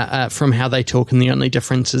from how they talk, and the only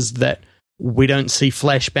difference is that we don't see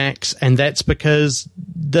flashbacks, and that's because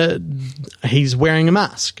he's wearing a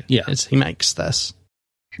mask as he makes this.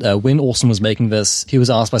 When Orson was making this, he was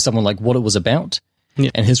asked by someone like what it was about,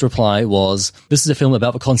 and his reply was, this is a film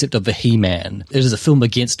about the concept of the He-Man. It is a film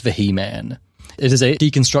against the He-Man. It is a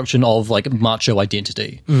deconstruction of like macho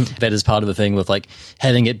identity. That is part of the thing with like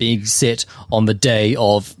having it being set on the day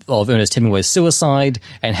of Ernest Hemingway's suicide,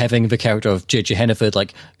 and having the character of J.J. Hannaford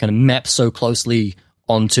like kind of map so closely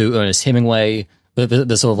onto Ernest Hemingway,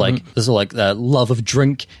 the sort of like love of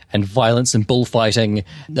drink and violence and bullfighting,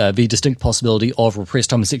 the distinct possibility of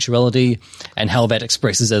repressed homosexuality, and how that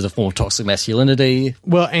expresses as a form of toxic masculinity.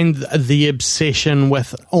 Well, and the obsession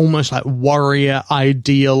with almost like warrior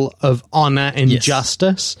ideal of honor and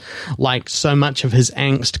justice. Like, so much of his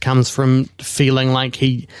angst comes from feeling like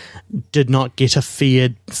he did not get a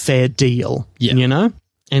fair deal, you know?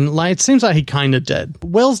 And like, it seems like he kind of did.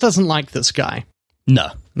 Wells doesn't like this guy.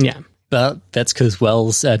 No. Yeah. But that's because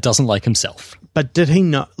Wells doesn't like himself. But did he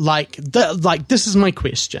not, like, this is my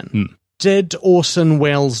question. Did Orson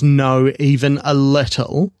Welles know even a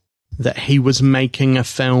little that he was making a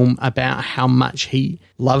film about how much he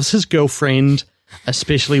loves his girlfriend,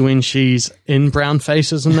 especially when she's in brown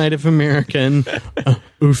face as a Native American?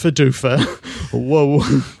 Oofa doofa. Whoa.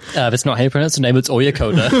 That's not how you pronounce the name, it's Oya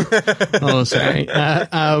Koda. Oh, sorry.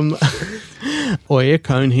 Oya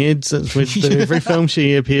Coneheads, it's with every film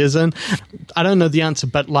she appears in. I don't know the answer,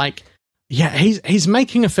 but like, yeah, he's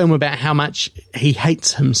making a film about how much he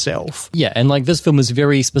hates himself. Yeah, and like this film is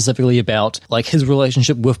very specifically about like his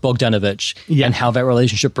relationship with Bogdanovich and how that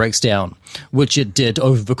relationship breaks down, which it did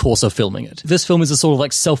over the course of filming it. This film is a sort of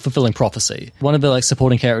like self-fulfilling prophecy. One of the like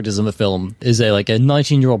supporting characters in the film is a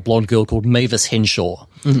 19-year-old blonde girl called Mavis Henshaw.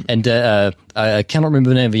 And I cannot remember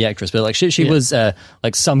the name of the actress, but like she was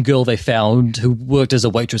like some girl they found who worked as a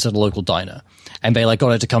waitress at a local diner, and they like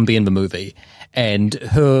got her to come be in the movie. And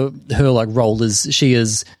her like role is she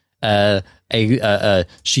is a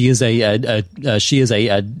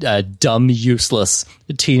dumb, useless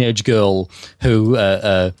teenage girl who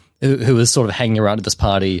is sort of hanging around at this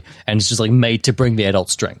party and is just like made to bring the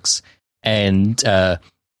adults drinks. And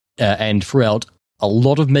throughout a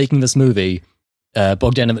lot of making this movie,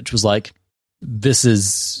 Bogdanovich was like, this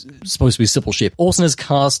is supposed to be Sybil Shepherd. Orson has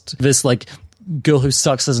cast this like girl who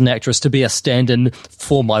sucks as an actress to be a stand-in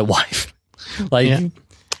for my wife. Like,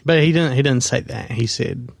 but he didn't say that. He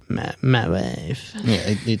said my wife. Yeah,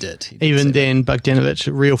 he did. Even then, Bogdanovich,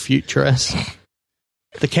 real futurist.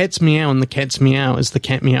 The cat's meow, and the cat's meow is the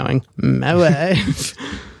cat meowing. My wife.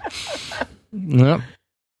 No,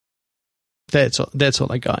 that's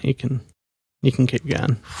all I got. You can keep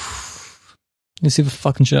going. You see the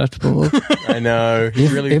fucking shit after the I know.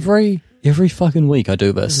 Every fucking week I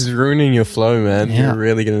do this. This is ruining your flow, man. Yeah. You're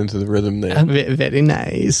really getting into the rhythm there. Very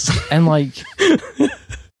nice. And like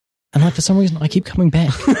for some reason I keep coming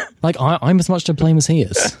back. Like I'm as much to blame as he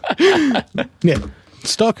is. Yeah.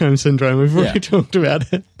 Stockholm Syndrome, we've already talked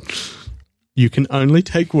about it. You can only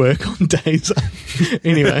take work on days.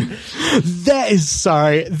 Anyway,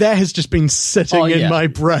 that has just been sitting in my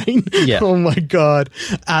brain. Yeah. Oh my God.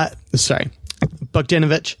 Sorry.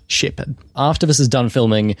 Bogdanovich, Shepherd. After this is done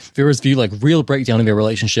filming, there is the like real breakdown of their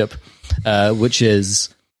relationship, which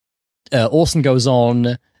is Orson goes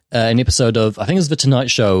on an episode of, I think it was The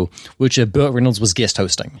Tonight Show, which Burt Reynolds was guest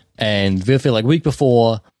hosting. And they feel like a week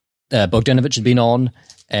before Bogdanovich had been on,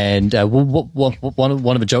 and one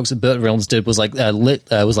of the jokes that Burt Reynolds did was like letting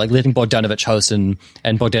Bogdanovich host, and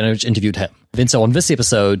Bogdanovich interviewed him. Then so on this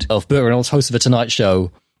episode of Burt Reynolds hosted The Tonight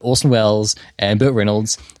Show, Orson Welles and Burt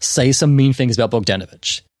Reynolds say some mean things about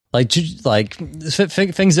Bogdanovich. Things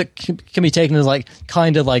that can be taken as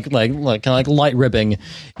kind of like light ribbing,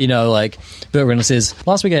 like Burt Reynolds says,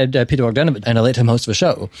 last week I had Peter Bogdanovich and I let him host a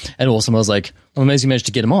show, and Orson was like, I'm amazed you managed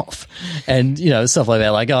to get him off, and stuff like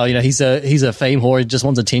that, he's a fame whore, he just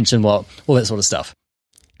wants attention, all that sort of stuff.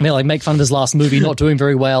 And they make fun of his last movie not doing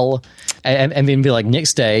very well, and then be like,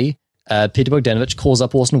 next day, Peter Bogdanovich calls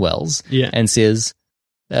up Orson Welles and says,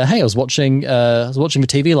 hey, I was watching the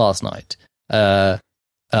TV last night.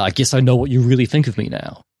 I guess I know what you really think of me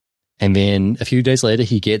now. And then a few days later,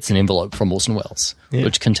 he gets an envelope from Orson Welles,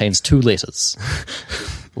 which contains 2 letters.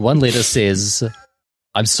 One letter says,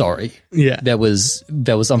 I'm sorry. Yeah. That was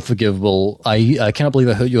unforgivable. I cannot believe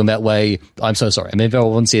I hurt you in that way. I'm so sorry. And then the other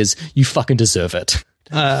one says, you fucking deserve it.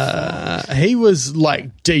 He was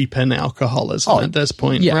deep in alcoholism at this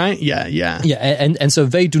point, right? Yeah. Yeah, and so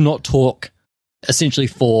they do not talk essentially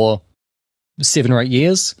for 7 or 8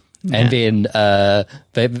 years. And then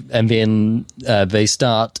they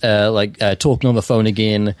start talking on the phone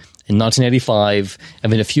again in 1985,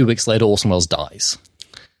 and then a few weeks later, Orson Welles dies.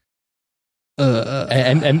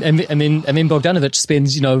 And then Bogdanovich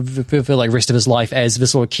spends the rest of his life as the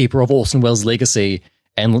sort of keeper of Orson Welles' legacy,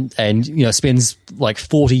 and spends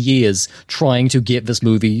 40 years trying to get this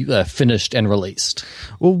movie finished and released.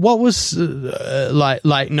 Well, what was I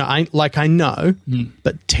know,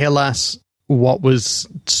 but tell us. What was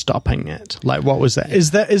stopping it? What was that?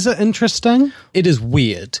 Is it interesting? It is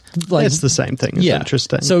weird. It's the same thing. It's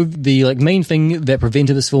interesting. So the main thing that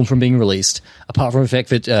prevented this film from being released, apart from the fact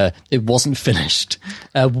that it wasn't finished,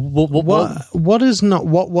 what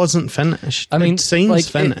wasn't finished? I mean, it seems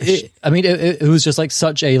finished. It was just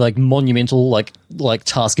such a monumental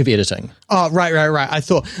task of editing. Oh, right. I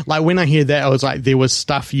thought when I hear that, I was there was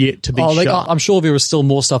stuff yet to be shot. I'm sure there was still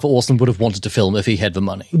more stuff that Orson would have wanted to film if he had the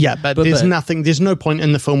money. Yeah, but there's nothing. There's no point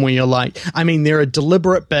in the film where you're there are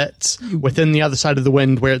deliberate bits within The Other Side of the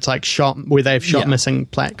Wind where it's shot where they've shot missing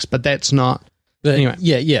plaques, but that's not. But anyway,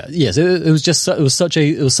 yes. It was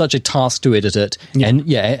such a task to edit it, and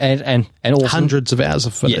Orson, hundreds of hours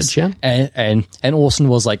of footage, and Orson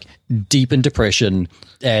was deep in depression,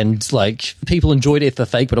 and people enjoyed it for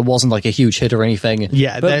fake, but it wasn't a huge hit or anything.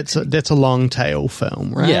 Yeah, but that's a long tail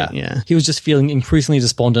film, right? Yeah. He was just feeling increasingly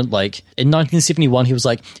despondent. In 1971, he was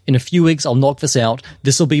in a few weeks I'll knock this out.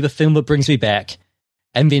 This will be the film that brings me back.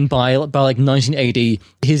 And then by 1980,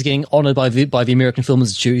 he's getting honored by the American Film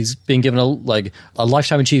Institute. He's being given a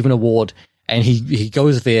Lifetime Achievement Award, and he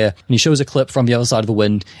goes there and he shows a clip from The Other Side of the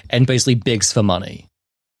Wind and basically begs for money,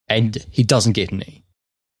 and he doesn't get any.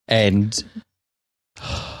 And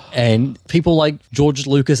people like George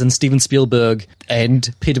Lucas and Steven Spielberg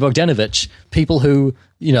and Peter Bogdanovich, people who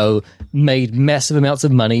made massive amounts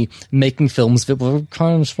of money making films that were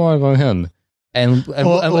kind of inspired by him.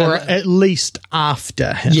 Or at least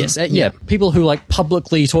after him. Yes, people who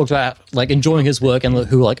publicly talked about enjoying his work and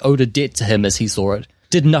who owed a debt to him as he saw it,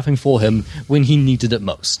 did nothing for him when he needed it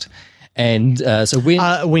most. And so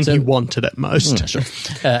when he wanted it most. Sure.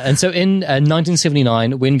 And so in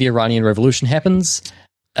 1979, when the Iranian Revolution happens,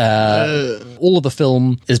 all of the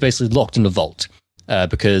film is basically locked in a vault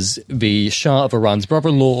because the Shah of Iran's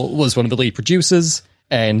brother-in-law was one of the lead producers,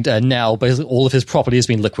 and now basically all of his property has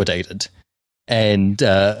been liquidated. And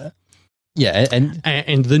the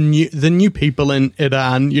new people in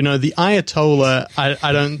Iran, the Ayatollah,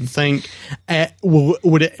 I don't think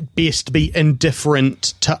would it best be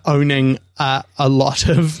indifferent to owning a lot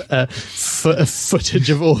of footage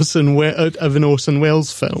of an Orson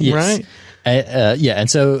Welles film, yes. Right? And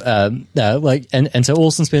so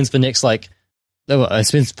Orson spends the next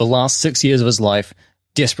spends the last 6 years of his life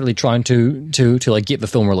desperately trying to get the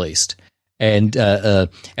film released. And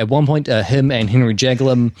at one point, him and Henry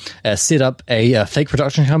Jaglom set up a fake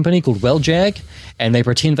production company called WellJag, and they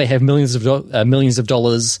pretend they have millions of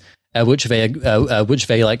dollars, which they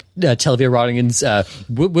tell the Iranians,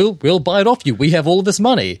 we'll buy it off you. We have all of this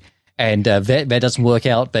money, and that doesn't work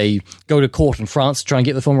out. They go to court in France to try and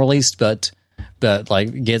get the film released, but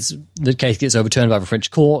the case gets overturned by the French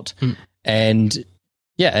court, and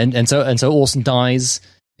so Orson dies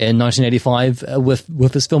in 1985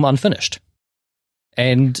 with this film unfinished.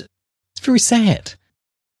 And it's very sad.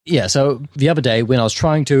 Yeah, so the other day when I was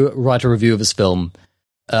trying to write a review of this film,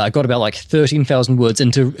 I got about 13,000 words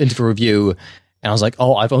into the review, and I was like,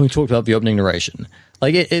 oh, I've only talked about the opening narration.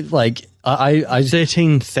 I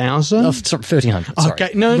 13,000? 1,300. Sorry.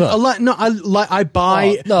 Okay, I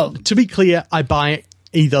buy. No. To be clear, I buy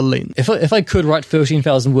either length. If I could write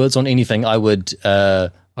 13,000 words on anything, I would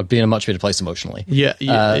I'd be in a much better place emotionally. Yeah,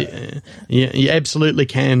 you absolutely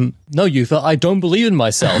can. No, Yufa, I don't believe in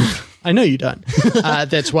myself. I know you don't.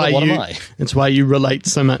 That's why What am I? That's why you relate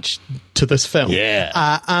so much to this film. Yeah.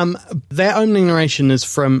 That opening narration is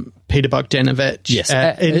from Peter Bogdanovich. Yes.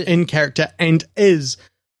 In character, and is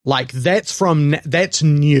like that's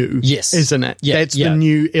new. Yes. Isn't it? Yeah, That's yeah. the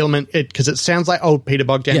new element. Because it sounds like old Peter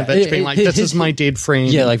Bogdanovich being like, "This is my dead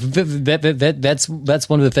friend." Yeah, like that's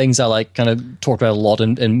one of the things I like kind of talked about a lot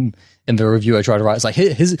in the review I tried to write. It's like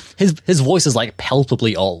his voice is like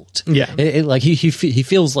palpably old. Yeah. Like he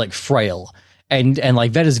feels like frail, and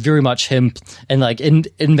like that is very much him. And like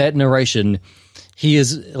in that narration,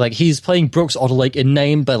 he's playing Brooks Otterlake in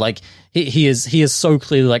name, but like he is so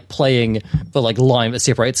clearly like playing the like line that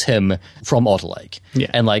separates him from Otterlake. Yeah.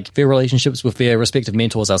 And like their relationships with their respective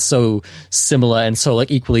mentors are so similar and so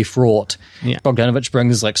like equally fraught. Yeah. Bogdanovich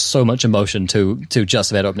brings like so much emotion to just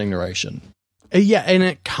that opening narration. Yeah, and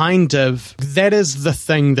it kind of, that is the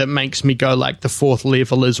thing that makes me go like the fourth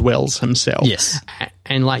level is Wells himself. Yes.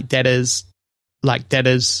 And like that is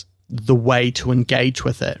the way to engage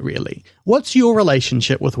with it, really. What's your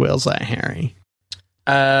relationship with Wells, Harry?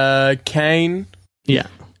 Kane. Yeah.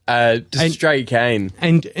 Just straight Kane.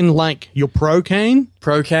 And like, you're pro Kane?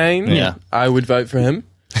 Pro Kane. Yeah. I would vote for him.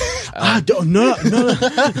 No. That's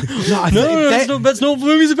not what the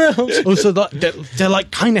movie's about. Also, they're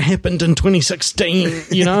like kind of happened in 2016,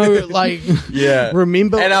 you know, like Yeah.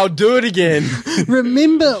 remember, And I'll do it again.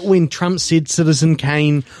 remember when Trump said Citizen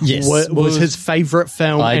Kane Yes. was his favorite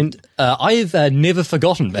film, and I've never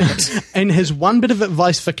forgotten that. and his one bit of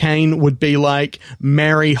advice for Kane would be like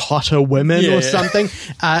marry hotter women Yeah. or something.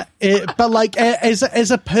 But like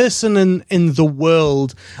as a person in the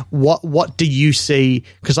world, what do you see?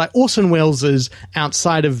 Because like Orson Welles is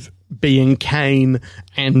outside of being Kane,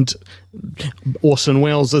 and Orson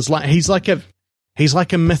Welles is like he's like a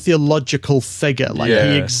mythological figure. Like he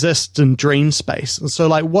Yeah. exists in dream space. And so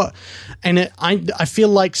like what, and I feel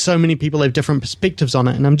like so many people have different perspectives on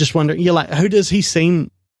it. And I'm just wondering, you're like, who does he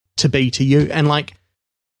seem to be to you? And like,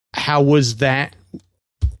 how did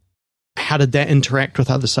that interact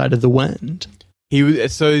with Other Side of the Wind?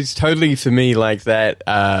 He's totally for me like that,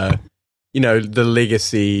 the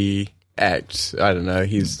legacy act. I don't know.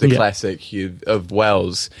 He's the classic of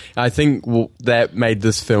Wells. I think that made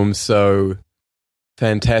this film so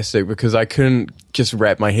fantastic because I couldn't just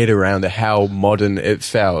wrap my head around how modern it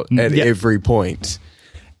felt at every point.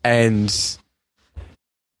 And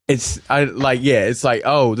it's like,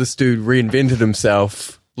 oh, this dude reinvented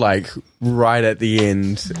himself like right at the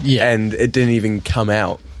end, and it didn't even come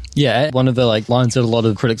out. Yeah, one of the like lines that a lot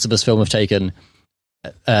of critics of this film have taken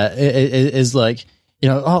is like,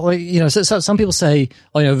 so some people say,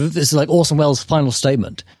 this is like Orson Welles' final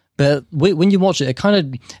statement. But when you watch it, it kind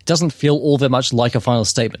of doesn't feel all that much like a final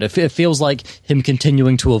statement. It feels like him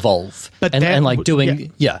continuing to evolve. But and like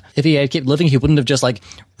doing, if he had kept living, he wouldn't have just like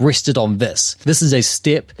rested on this. This is a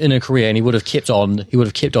step in a career, and he would have kept on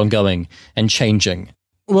going and changing.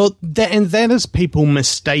 Well, that is people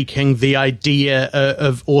mistaking the idea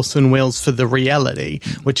of Orson Welles for the reality,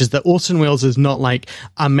 which is that Orson Welles is not like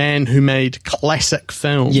a man who made classic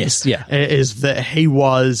films. Yes, yeah. It is that he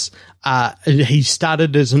was... he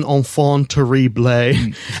started as an enfant terrible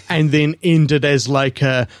and then ended as like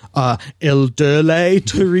a il dele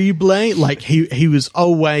terrible. Like he was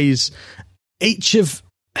always, each of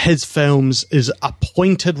his films is a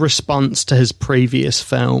pointed response to his previous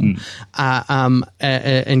film,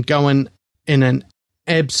 and going in an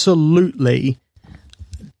absolutely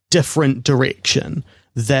different direction.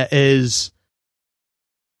 That is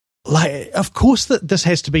like, of course that this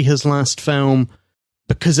has to be his last film,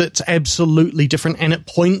 because it's absolutely different and it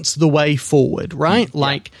points the way forward, right?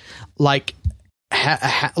 Yeah. Like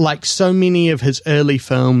so many of his early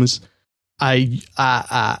films are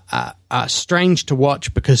strange to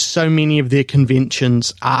watch because so many of their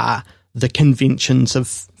conventions are the conventions of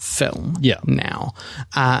film now.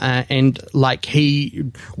 And like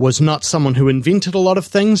he was not someone who invented a lot of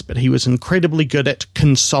things, but he was incredibly good at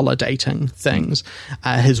consolidating things.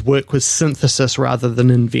 His work was synthesis rather than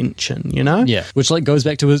invention, you know? Yeah, which like goes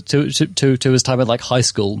back to his to his time at like high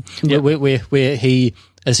school, where he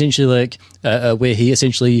essentially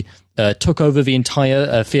took over the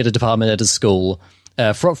entire theater department at his school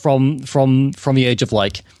from the age of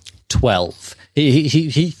like 12.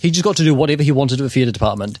 He just got to do whatever he wanted at the theater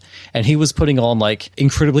department, and he was putting on like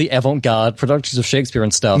incredibly avant-garde productions of Shakespeare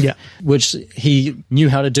and stuff, which he knew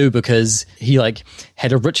how to do because he like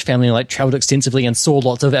had a rich family and like traveled extensively and saw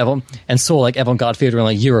lots of avant-garde theater in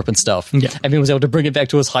like Europe and stuff, and then was able to bring it back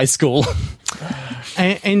to his high school.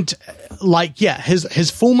 And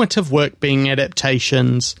his formative work being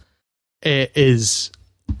adaptations is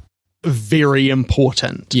very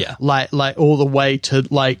important. Yeah. like all the way to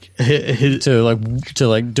his,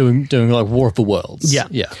 doing like War of the Worlds. Yeah.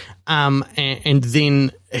 Yeah. and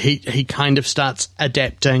then he kind of starts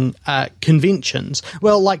adapting conventions.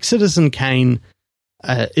 Well, like Citizen Kane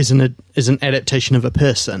is an adaptation of a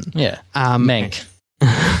person. Yeah. Mank.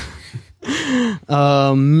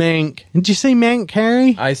 Mank. Did you see Mank,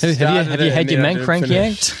 Harry? Have you had your Mank crank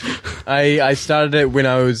yanked? I started it when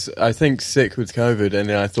I was, I think, sick with COVID, and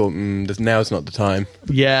then I thought, now's not the time.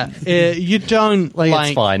 Yeah. You don't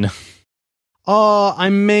It's fine. Oh, I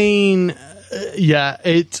mean,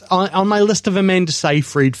 it's on my list of Amanda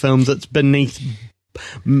Seyfried films. It's beneath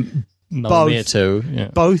Mamma Mia too. Yeah.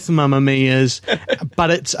 both Mamma Mia's,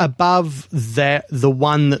 but it's above the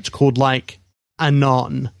one that's called like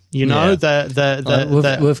Anon. You know,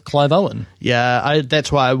 Yeah. with Clive Owen. Yeah,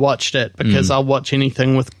 that's why I watched it, because I'll watch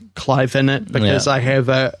anything with Clive in it, because I have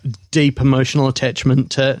a deep emotional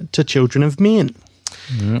attachment to Children of Men.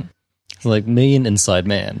 Like me and Inside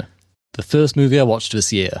Man. The first movie I watched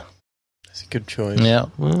this year. That's a good choice. Yeah.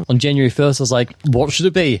 Wow. On January 1st, I was like, what should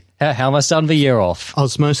it be? How am I starting the year off?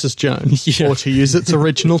 Osmosis Jones, Yeah. or to use its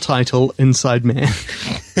original title, Inside Man.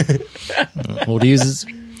 Or to use its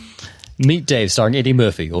Meet Dave starring Eddie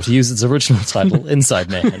Murphy, or to use its original title, Inside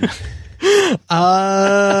Man.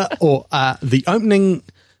 Or the opening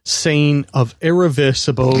scene of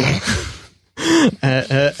Irreversible,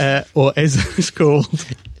 or as it's called,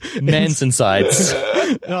 Man's Insides.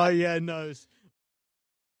 oh yeah, no.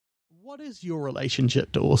 What is your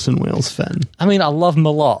relationship to Orson Welles, Finn? I mean, I love him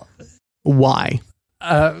a lot. Why?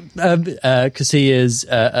 Because he is.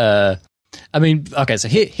 I mean, okay. So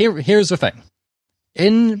here's the thing.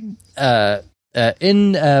 In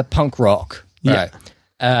punk rock, right?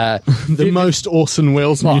 The most Orson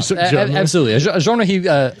Welles music genre. Absolutely, a genre he,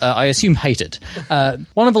 I assume, hated.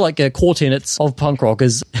 One of the core tenets of punk rock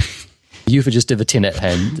is. Eupha just did the tenet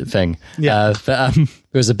hand thing. Yeah. There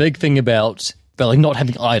was a big thing about not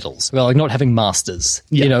having idols, about not having masters.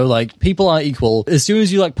 Yeah. You know, people are equal. As soon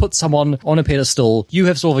as you put someone on a pedestal, you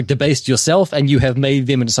have sort of debased yourself, and you have made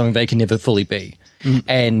them into something they can never fully be.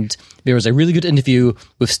 And there was a really good interview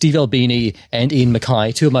with Steve Albini and Ian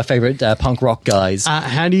MacKaye, two of my favorite punk rock guys.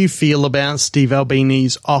 How do you feel about Steve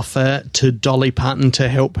Albini's offer to Dolly Parton to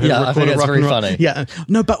help her Yeah, I record think a that's rock very and roll? funny. Yeah,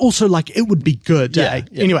 no, but also it would be good. Yeah.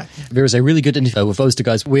 Anyway, there was a really good interview with those two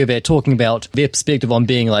guys where they're talking about their perspective on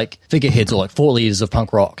being figureheads or thought leaders of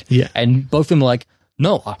punk rock. Yeah. And both of them were like,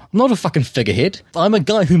 no, I'm not a fucking figurehead. I'm a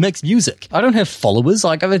guy who makes music. I don't have followers.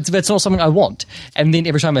 That's not something I want. And then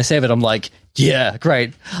every time I say that, I'm like, yeah,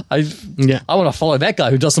 great. I want to follow that guy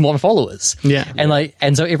who doesn't want followers. Yeah.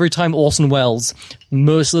 And so every time Orson Welles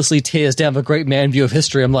mercilessly tears down the great man view of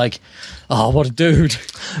history, I'm like, oh, what a dude.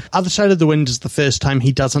 Other Side of the Wind is the first time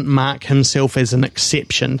he doesn't mark himself as an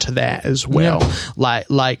exception to that as well.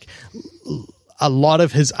 Yeah. A lot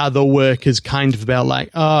of his other work is kind of about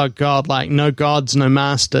oh God, no gods, no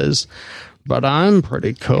masters, but I'm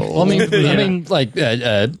pretty cool. I mean,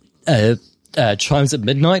 Chimes at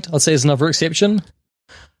Midnight, I'd say, is another exception.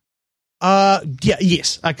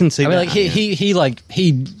 Yes, I can see that.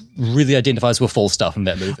 He really identifies with full stuff in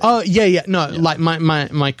that movie. Oh, yeah. No,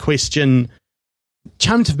 my question,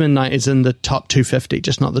 Chimes of Midnight is in the top 250,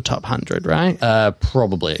 just not the top 100, right?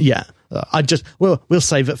 Probably. Yeah. We'll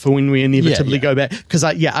save it for when we inevitably go back, because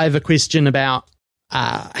I have a question about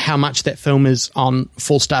how much that film is on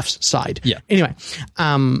Full Stuff's side. Yeah. Anyway,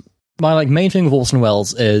 my main thing with Orson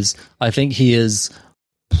Welles is I think he is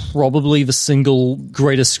probably the single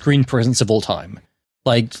greatest screen presence of all time.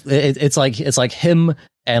 It's like him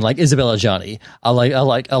and Isabella Gianni. I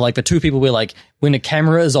like the two people where when a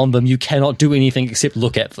camera is on them, you cannot do anything except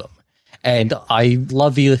look at them. And I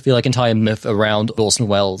love the entire myth around Orson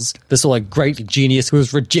Welles, this great genius who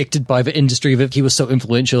was rejected by the industry that he was so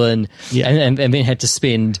influential in, and then had to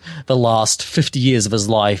spend the last 50 years of his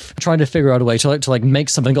life trying to figure out a way to make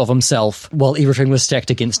something of himself while everything was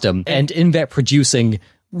stacked against him, and in that producing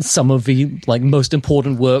some of the most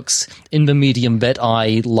important works in the medium that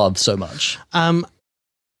I love so much. And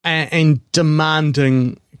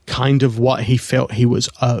demanding kind of what he felt he was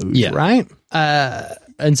owed, right?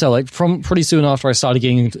 And so, from pretty soon after I started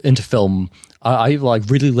getting into film, I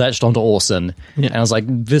really latched onto Orson, and I was like,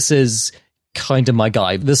 this is kind of my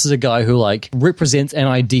guy. This is a guy who represents an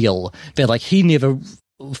ideal that he never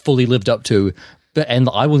fully lived up to, and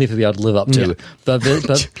I will never be able to live up to.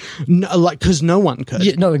 But no, because no one could.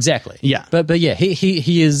 Yeah, no, exactly. Yeah, but yeah,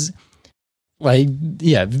 he is Like,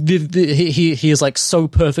 yeah, he is like so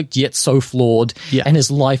perfect yet so flawed, Yeah. and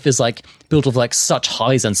his life is like built of like such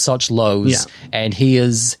highs and such lows, Yeah. and he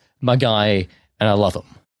is my guy, and I love him.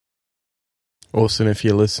 Orson, if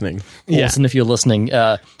you're listening. Yeah. Orson, if you're listening,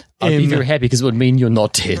 I'd be In- very happy because it would mean you're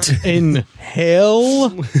not dead. In hell,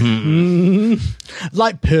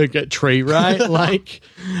 like purgatory, right? Like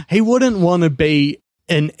he wouldn't want to be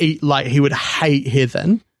like he would hate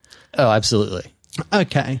heaven. Oh, absolutely.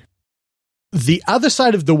 Okay. The other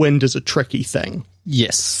side of the wind is a tricky thing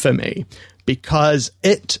Yes. for me because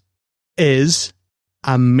it is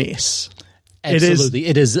a mess. Absolutely.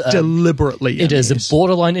 It is Deliberately a it is mess.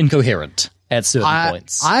 borderline incoherent at certain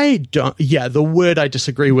points. I don't. Yeah, the word I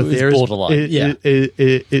disagree with It's there is borderline, yeah.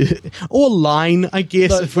 or line. I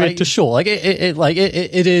guess But, if we're like, sure, like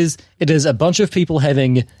it is a bunch of people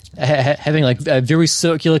having like very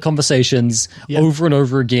circular conversations over and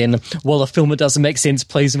over again, while a film that doesn't make sense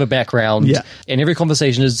plays in the background. Yeah. And every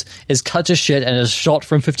conversation is cut to shit and is shot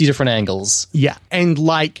from 50 different angles. Yeah, and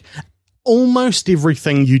like almost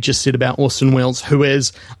everything you just said about Orson Welles, who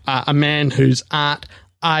is a man whose art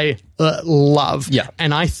I love. Yeah.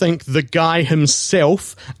 And I think the guy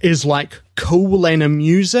himself is like cool and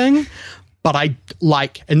amusing, but I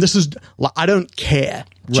like, and this is like, I don't care.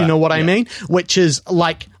 Do you Right, know what I yeah. mean? Which is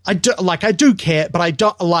like, I do care, but I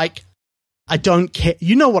don't care.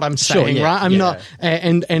 You know what I'm Sure, saying, yeah, right? I'm yeah. not,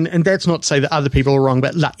 and that's not to say that other people are wrong,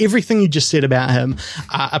 but like everything you just said about him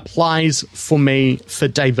applies for me for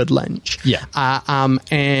David Lynch. Yeah.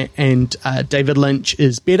 And David Lynch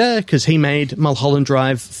is better because he made Mulholland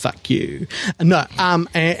Drive. Fuck you. And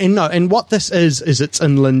what this is it's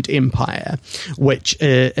Inland Empire, which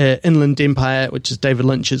Inland Empire, which is David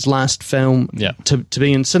Lynch's last film to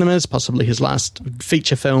be in cinemas, possibly his last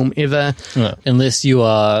feature film ever. Unless you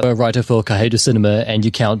are a writer for Kahedo Cinema and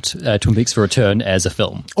you count Twin Peaks: The Return as a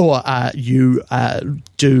film. Or you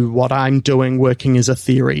do what I'm doing, working as a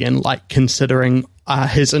theory and like considering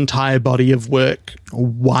his entire body of work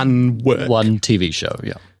one work. One TV show,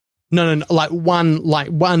 yeah. No, like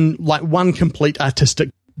one complete artistic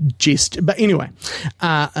gist. But anyway,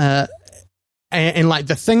 and like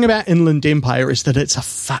the thing about Inland Empire is that it's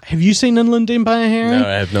have you seen Inland Empire, Harry? No,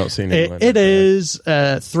 I have not seen it. It is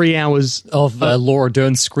 3 hours Of Laura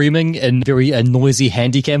Dern screaming and very noisy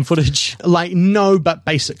handycam footage. like no, but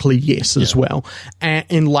basically yes as well.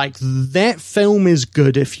 And like that film is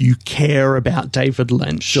good if you care about David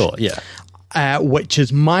Lynch. Sure, yeah. Which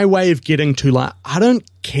is my way of getting to like, I don't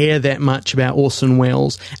care that much about Orson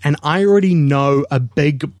Welles, and I already know a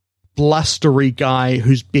big blustery guy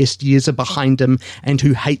whose best years are behind him and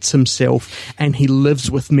who hates himself, and he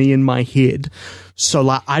lives with me in my head. So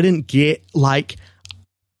like, I didn't get like,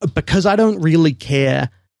 because I don't really care.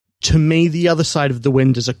 To me, The Other Side of the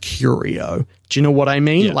Wind is a curio. Do you know what I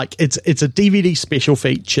mean? Yeah. Like it's a DVD special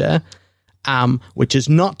feature, which is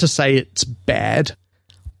not to say it's bad,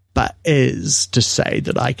 but is to say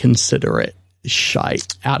that I consider it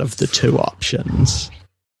shite out of the two options.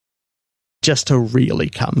 Just to really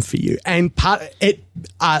come for you. And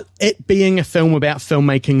it being a film about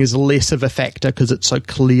filmmaking is less of a factor because it's so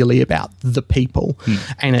clearly about the people,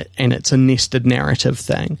 and it's a nested narrative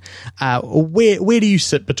thing. Where do you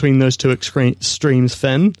sit between those two extremes,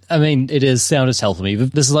 Finn? I mean, it is sound as hell for me.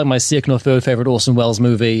 This is like my second or third favorite Orson Welles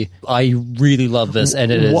movie. I really love this,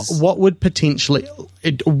 and it is. What would potentially?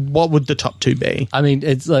 What would the top two be? I mean,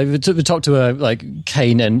 it's like we talked to like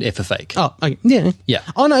Kane and F for Fake. Oh, okay. Yeah. Yeah.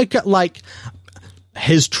 Oh no, like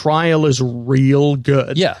his trial is real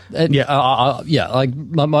good. Yeah, yeah. Like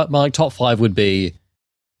my like top five would be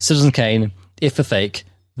Citizen Kane, F for Fake,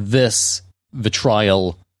 this, The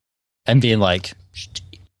Trial, and then like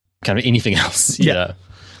kind of anything else. Yeah. You know?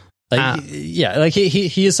 Like like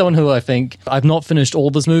he is someone who I think I've not finished all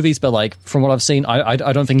of his movies, but like from what I've seen, I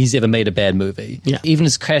don't think he's ever made a bad movie. Yeah. Even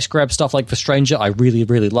his cash grab stuff like The Stranger, I really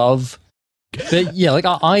really love. But yeah, like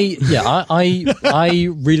I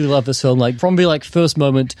really love this film. Like from the like first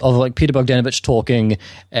moment of like Peter Bogdanovich talking,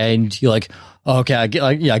 and you're like, okay, I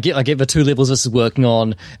get the two levels this is working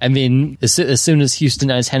on, and then as soon as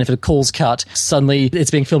Houston and his Hannaford calls cut, suddenly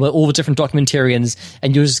it's being filmed by all the different documentarians,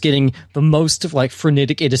 and you're just getting the most of like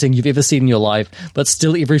frenetic editing you've ever seen in your life, but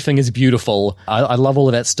still everything is beautiful. I love all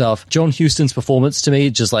of that stuff. John Huston's performance to me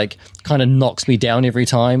just like kind of knocks me down every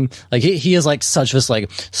time. Like he is like such this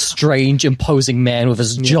like strange, imposing man with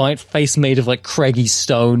his giant face made of like craggy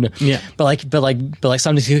stone. Yeah. But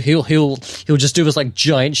sometimes he'll just do this like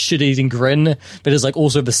giant shit-eating grin, but it's like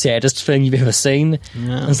also the saddest thing you've ever seen.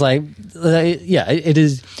 Yeah. It's like, it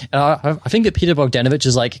is. I think that Peter Bogdanovich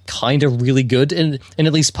is like kind of really good in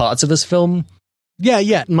at least parts of this film.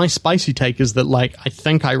 Yeah. My spicy take is that, like, I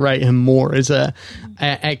think I rate him more as a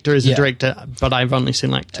actor, as a director, but I've only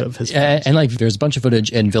seen like 2 of his films. And like, there's a bunch of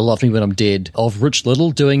footage in They'll Love Me When I'm Dead of Rich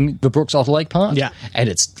Little doing the Brooks Otter Lake part. Yeah. And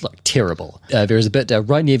it's like terrible. There's a bit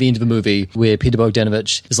right near the end of the movie where Peter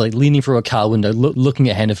Bogdanovich is like leaning through a car window, looking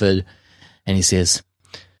at Hannaford, and he says,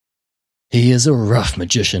 "He is a rough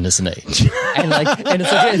magician, isn't he?" and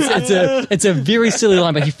it's a very silly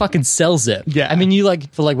line, but he fucking sells it. Yeah. I mean, you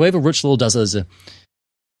like, for like whatever Rich Little does is,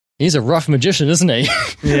 he's a rough magician, isn't he?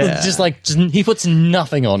 Yeah. He puts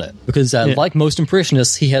nothing on it because, like most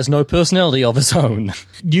impressionists, he has no personality of his own.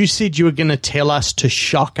 You said you were going to tell us to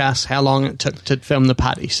shock us how long it took to film the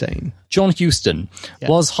party scene. John Huston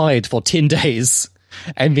was hired for 10 days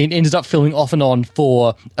and then ended up filming off and on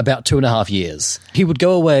for about 2.5 years. He would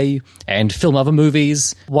go away and film other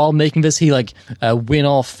movies. While making this, he went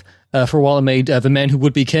off for a while and made The Man Who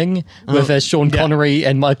Would Be King with Sean Connery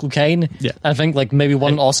and Michael Caine. Yeah. I think maybe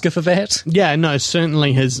won an Oscar for that. Yeah, no,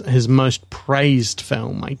 certainly his most praised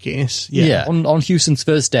film, I guess. Yeah. On Houston's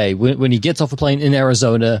first day, when he gets off a plane in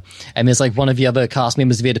Arizona and there's one of the other cast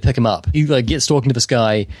members there to pick him up, he gets talking to this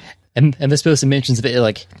guy. And this person mentions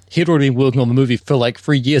that he'd already been working on the movie for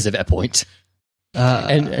 3 years at that point.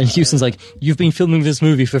 And Houston's like, "You've been filming this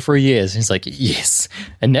movie for 3 years." And he's like, "Yes."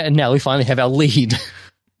 And now we finally have our lead.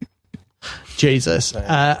 Jesus.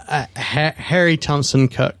 Harry Thompson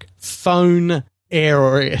Cook. Phone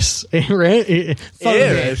Heiress.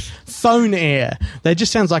 Phone Air. That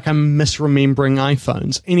just sounds like I'm misremembering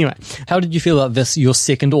iPhones. Anyway. How did you feel about this, your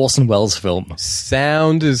second Orson Welles film?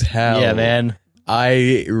 Sound as hell. Yeah, man.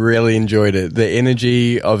 I really enjoyed it. The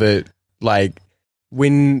energy of it,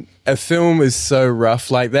 when a film is so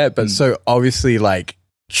rough like that, but so obviously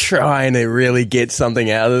trying to really get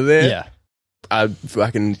something out of there. Yeah. A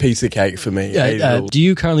fucking piece of cake for me. Do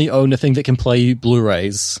you currently own a thing that can play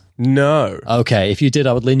Blu-rays? No. Okay, if you did,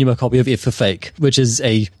 I would lend you a copy of F for Fake, which is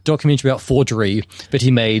a documentary about forgery that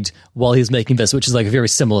he made while he was making this, which is a very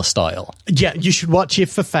similar style. Yeah, you should watch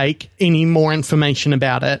F for Fake. Any more information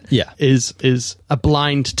about it is a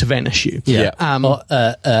blind to vanish you. Yeah.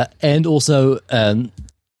 And also,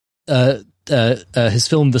 his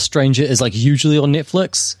film The Stranger is usually on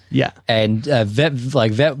Netflix. Yeah. And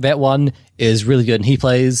that one is really good. And he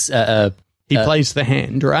plays he plays the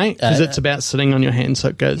hand, right? Because it's about sitting on your hand, so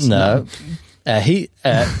it goes. No. He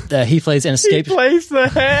plays an escaped. He plays the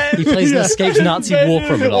hand. He plays an escaped Nazi war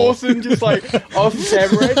criminal. Orson just off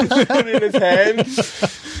camera, just put it in his hand.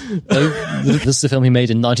 This is a film he made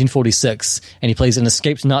in 1946, and he plays an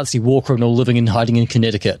escaped Nazi war criminal living and hiding in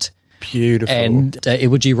Connecticut. Beautiful. And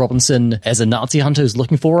Edward G. Robinson as a Nazi hunter who's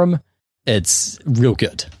looking for him. It's real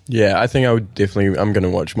good. Yeah, I think I'm going to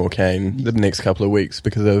watch more Kane the next couple of weeks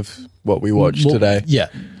because of what we watched today. Yeah.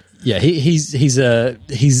 Yeah, he's one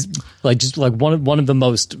of the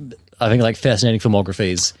most, I think, fascinating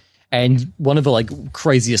filmographies, and one of the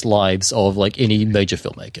craziest lives of any major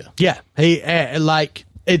filmmaker. Yeah, he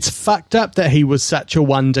it's fucked up that he was such a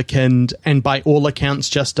wonderkind, and by all accounts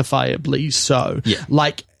justifiably so. Yeah.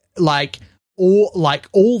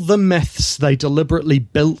 All the myths they deliberately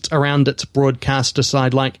built around its broadcast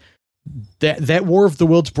aside, that War of the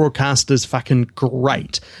Worlds broadcast is fucking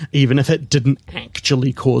great, even if it didn't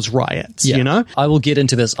actually cause riots, you know? I will get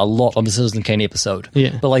into this a lot on the Citizen Kane episode.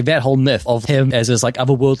 Yeah. But that whole myth of him as this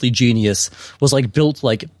otherworldly genius was built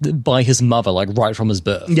by his mother, right from his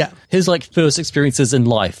birth. Yeah. His first experiences in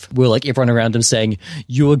life were everyone around him saying,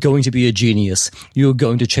 "You are going to be a genius. You are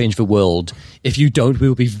going to change the world. If you don't, we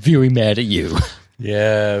will be very mad at you."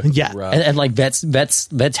 Yeah. Yeah. And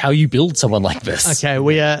that's how you build someone like this. Okay,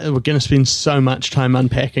 we're going to spend so much time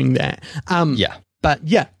unpacking that. Yeah. But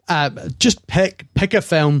yeah, just pick a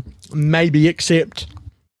film, maybe accept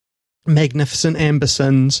Magnificent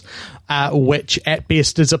Ambersons, which at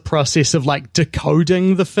best is a process of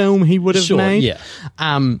decoding the film he would have made. Yeah.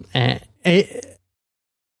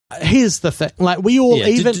 Here's the thing, we all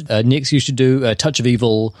next you should do Touch of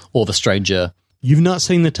Evil or The Stranger. You've not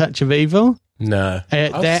seen The Touch of Evil? No.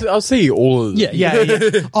 I'll see all of them.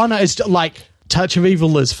 Yeah. Oh no, it's Touch of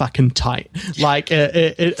Evil is fucking tight. It's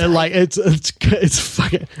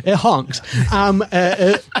fucking, it honks.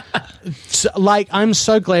 I'm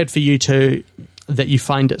so glad for you two that you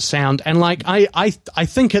find it sound, and I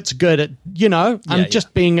think it's good. I'm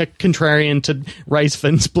just being a contrarian to raise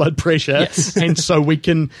Finn's blood pressure, and so we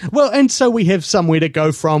have somewhere to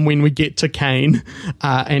go from when we get to Kane,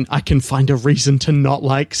 and I can find a reason to not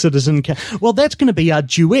like Citizen Kane. Well, that's going to be our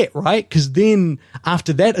duet, right? Because then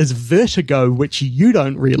after that is Vertigo, which you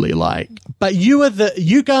don't really like, but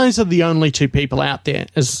you guys are the only two people out there,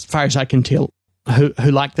 as far as I can tell, who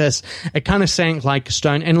like this. It kind of sank like a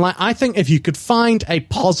stone. And like, I think if you could find a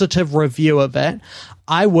positive review of it,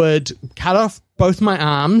 I would cut off both my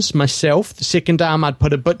arms myself. The second arm, I'd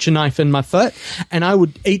put a butcher knife in my foot, and I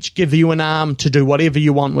would each give you an arm to do whatever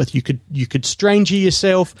you want with. You could stranger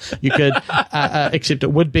yourself. You could, except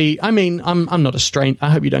it would be. I mean, I'm not a stranger. I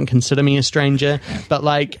hope you don't consider me a stranger. But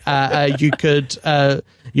like, you could,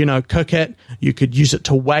 cook it. You could use it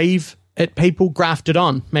to wave at people, graft it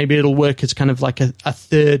on. Maybe it'll work as kind of like a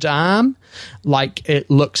third arm, like it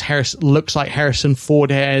looks like Harrison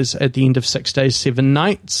Ford has at the end of 6 Days, 7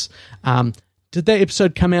 Nights. Did that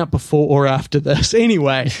episode come out before or after this?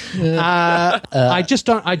 Anyway, I just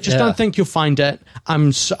don't think you'll find it.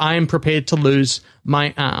 I am prepared to lose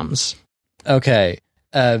my arms. Okay.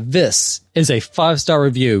 This is a 5-star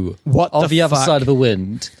review of the Other Side of the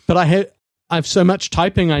Wind. But I have so much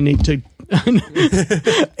typing I need to.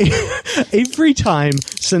 Every time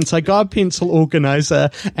since I got a pencil organizer,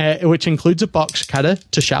 which includes a box cutter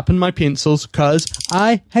to sharpen my pencils, because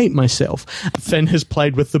I hate myself, Finn has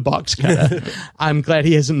played with the box cutter. I'm glad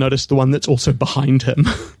he hasn't noticed the one that's also behind him.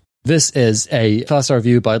 This is a 5-star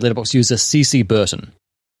review by Letterboxd user CC Burton.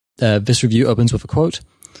 This review opens with a quote.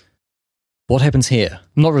 "What happens here?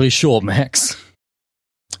 I'm not really sure, Max."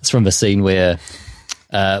 It's from the scene where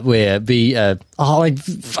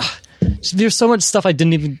there's so much stuff I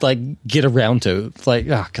didn't even get around to. Like,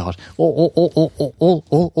 oh god,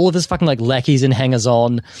 all of this fucking lackeys and hangers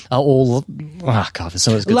on are all. Oh god, there's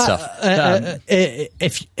so much good stuff.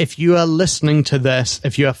 If you are listening to this,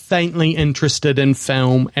 if you are faintly interested in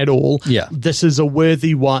film at all, this is a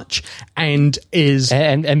worthy watch, and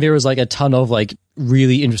there is a ton of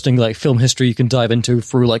really interesting film history you can dive into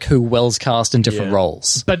through who Wells cast in different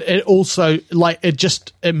roles. But it also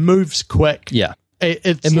it moves quick. Yeah.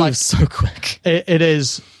 It moves so quick. It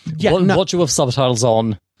is. Yeah, watch it with subtitles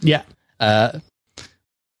on. Yeah.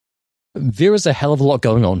 There is a hell of a lot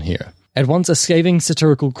going on here. At once a scathing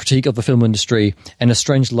satirical critique of the film industry and a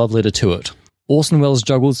strange love letter to it. Orson Welles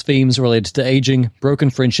juggles themes related to aging, broken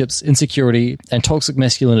friendships, insecurity, and toxic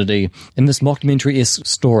masculinity in this mockumentary-esque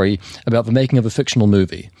story about the making of a fictional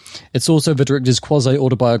movie. It's also the director's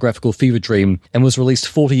quasi-autobiographical fever dream and was released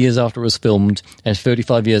 40 years after it was filmed and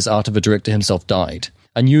 35 years after the director himself died.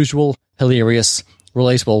 Unusual, hilarious,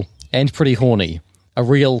 relatable, and pretty horny. A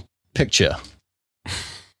real picture.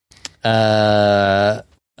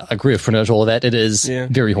 I agree with pretty much all of that. It is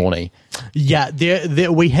very horny. Yeah,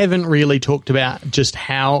 we haven't really talked about just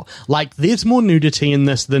how, there's more nudity in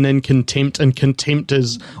this than in Contempt, and Contempt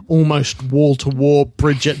is almost wall-to-wall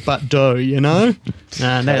Bridget Bardot, you know?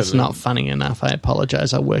 That's not funny enough. I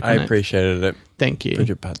apologize. I appreciated it. Thank you.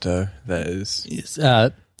 Bridget Bardot, that is. Yes.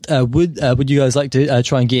 Would you guys like to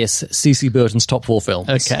try and guess C.C. Burton's top 4 films?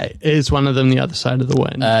 Okay. Is one of them The Other Side of the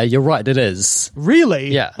Wind? You're right, it is. Really?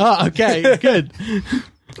 Yeah. Oh, okay. Good.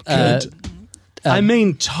 Good. I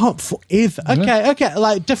mean, top 4 ever.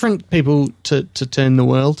 Okay. Different people to turn the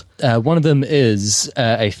world. One of them is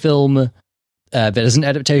a film that is an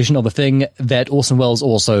adaptation of a thing that Orson Welles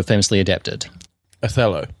also famously adapted.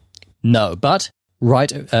 Othello. No, but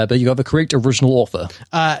but you got the correct original author.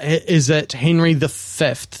 Is it Henry V?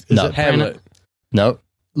 No. It Hamlet. No.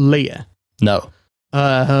 Lear. No.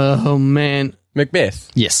 Oh man. Macbeth.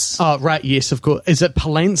 Yes. Oh right, yes, of course. Is it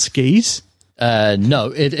Polanski's?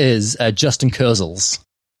 No, it is Justin Kurzel's.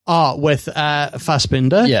 Oh, with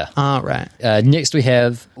Fassbinder? Yeah. Oh, right. Next we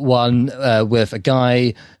have one with a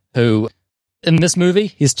guy who, in this movie,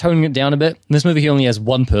 he's toning it down a bit. In this movie, he only has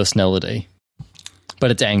one personality,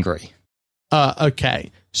 but it's angry.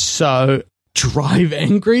 Okay. So, Drive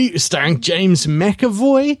Angry, starring James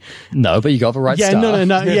McAvoy? No, but you got the right star.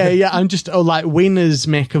 No. Yeah. I'm just, when is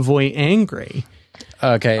McAvoy angry?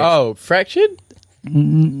 Okay. Oh, Fractured?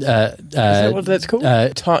 Is that what that's called?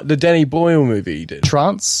 The Danny Boyle movie he did.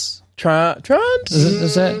 Trance? Trance?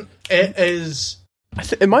 Is that? It is.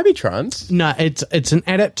 It might be Trance. No, it's an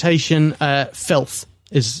adaptation. Filth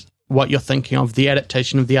is what you're thinking of. The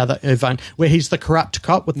adaptation of the other Irvine, where he's the corrupt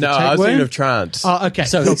cop with the tapeworm. No, I was thinking of Trance. Oh, okay.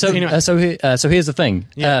 So anyway. So here's the thing.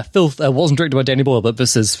 Filth wasn't directed by Danny Boyle, but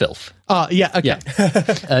this is Filth. Oh, yeah, okay.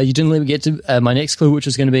 Yeah. You didn't let me get to my next clue, which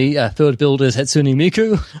was going to be third build is Hatsune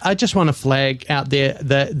Miku. I just want to flag out there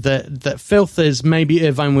that Filth is maybe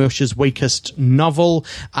Irvine Welsh's weakest novel.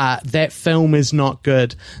 That film is not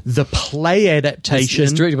good. The play adaptation...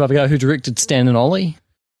 It's directed by the guy who directed Stan and Ollie.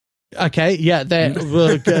 Okay, yeah,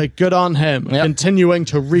 that good on him. Yep. Continuing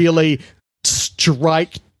to really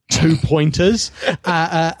strike 2 pointers.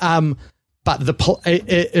 But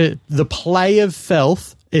the play of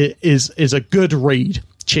Filth is a good read.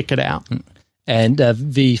 Check it out. And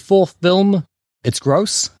the fourth film, it's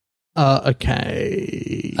gross.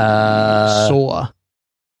 Okay. Saw.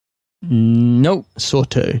 Nope. Saw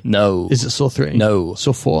 2. No. Is it Saw 3? No.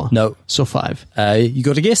 Saw 4? No. Saw 5? You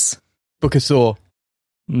got a guess? Book of Saw.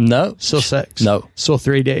 No. Saw 6? No. Saw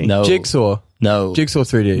 3D? No. Jigsaw. No. Jigsaw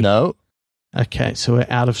 3D. No. Okay, so we're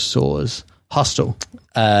out of Saws. Hostel.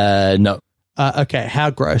 No. Okay, how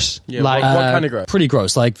gross? Yeah, what kind of gross? Pretty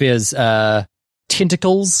gross. Like there's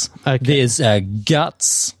tentacles. Okay. There's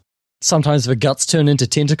guts. Sometimes the guts turn into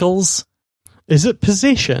tentacles. Is it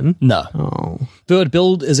Possession? No. Oh, Third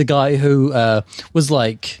Build is a guy who was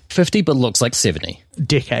like 50 but looks like 70.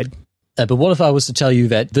 decade. But what if I was to tell you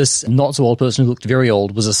that this not so old person who looked very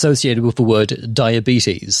old was associated with the word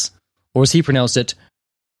diabetes? Or as he pronounced it,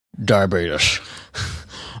 diabetes.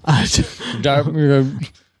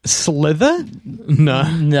 Slither? No.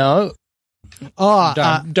 No. Oh,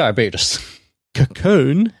 Diabetes.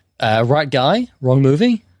 Cocoon? Right guy, wrong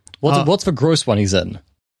movie. What's the gross one he's in?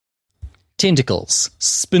 Tentacles.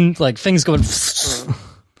 Spin, like things going...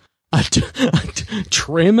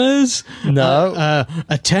 Tremors? No.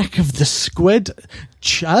 Attack of the Squid?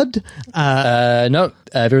 Chud? No.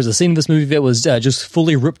 There was a scene in this movie that was just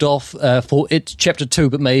fully ripped off for It Chapter 2,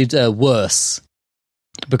 but made worse.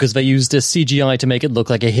 Because they used a CGI to make it look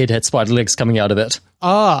like a head had spider legs coming out of it.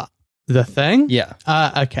 The Thing? Yeah.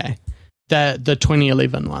 Okay. The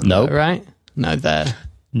 2011 one, Nope. though, right? No, the...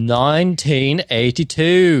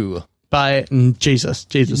 1982. By Jesus.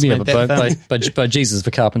 Jesus Yeah, made that film. by Jesus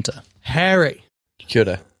the Carpenter. Harry,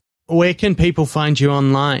 Coulda. where can people find you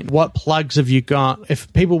online? What plugs have you got?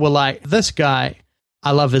 If people were like, this guy,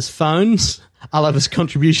 I love his phones, I love his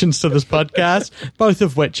contributions to this podcast, both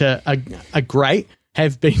of which are great,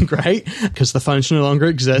 have been great, because the phones no longer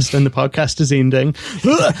exist and the podcast is ending.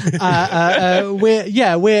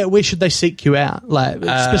 Where should they seek you out? Like,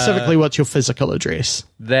 specifically, what's your physical address?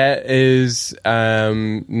 That is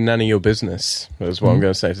none of your business, is what I'm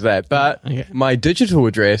going to say to that. But Okay. my digital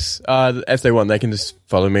address, if they want, they can just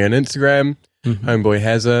follow me on Instagram. Homeboy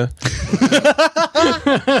has a.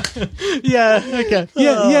 Yeah, okay.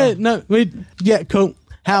 Yeah, cool.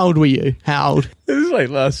 How old were you? How old? It was like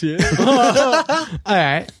last year. All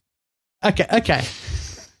right. Okay.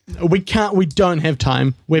 We don't have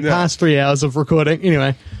time. We're past 3 hours of recording.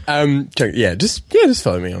 Anyway. Just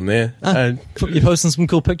follow me on there. You're posting some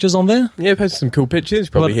cool pictures on there? Post some cool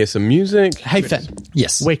pictures. Probably What- hear some music. Hey, Finn.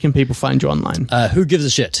 Yes. Where can people find you online? Who gives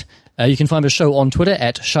a shit? You can find the show on Twitter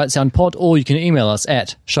at ShiteSoundPod, or you can email us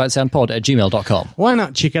at shitesoundpod@gmail.com. Why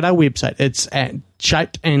not check out our website? It's at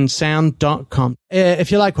shapeandsound.com.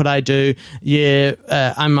 If you like what I do,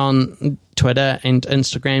 I'm on Twitter and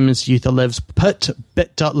Instagram as YouthaLivesPit,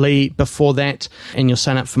 bit.ly before that, and you'll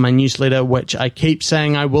sign up for my newsletter, which I keep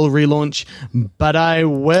saying I will relaunch, but I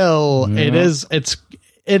will. It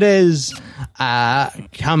is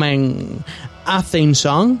coming. Our theme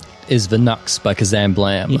song Is The Nux by Kazam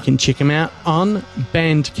Blam. you can check them out on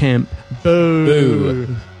Bandcamp. Boo.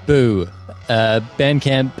 Boo.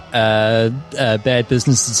 Bandcamp, bad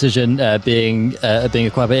business decision, being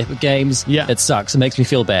acquired by Epic Games. Yeah. It sucks. It makes me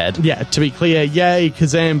feel bad. Yeah, to be clear, yay,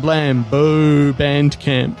 Kazam Blam, boo,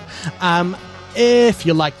 Bandcamp. If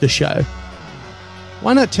you like the show,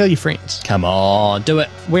 why not tell your friends? Come on, do it.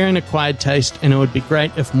 We're an acquired taste, and it would be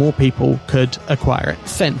great if more people could acquire it.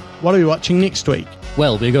 Finn, what are we watching next week?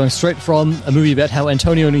 Well, we're going straight from a movie about how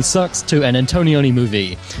Antonioni sucks to an Antonioni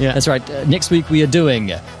movie. Yeah. That's right. Next week we are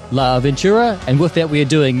doing La Ventura, and with that we are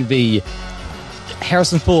doing the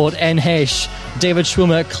Harrison Ford and David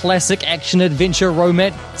Schwimmer classic action adventure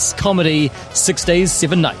romance comedy 6 Days,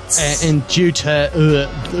 7 Nights. And due to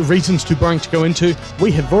reasons too boring to go into,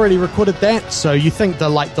 we have already recorded that. So you think the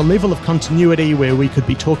level of continuity where we could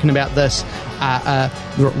be talking about this,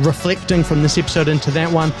 reflecting from this episode into that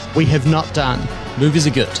one, we have not done. Movies are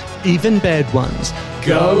good. Even bad ones.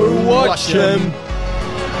 Go watch them.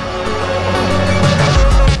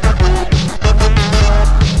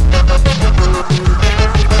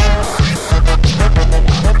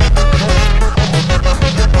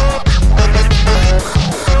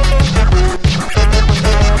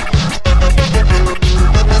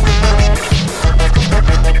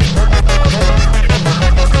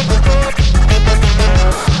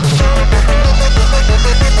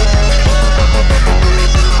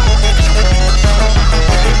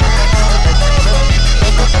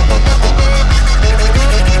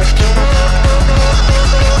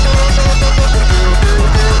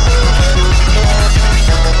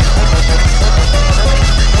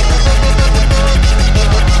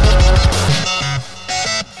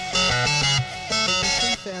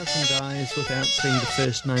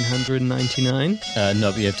 first 999.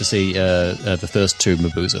 No, but you have to see the first two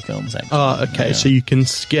Medusa films, actually. Oh, okay. Yeah. So you can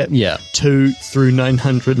skip Yeah. 2 through You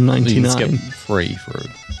 999. can skip 3 through.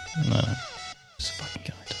 No. This fucking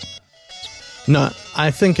guy doesn't know. No,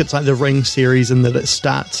 I think it's like the Ring series in that it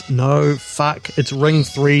starts. No, fuck. It's Ring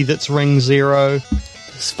 3 that's Ring 0.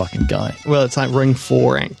 This fucking guy. Well, it's like Ring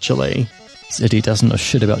 4, actually. This idiot doesn't know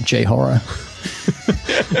shit about J-horror.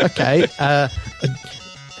 Okay. I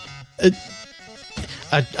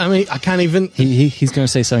mean, I can't even. He's going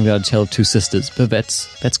to say something about A Tale of Two Sisters, but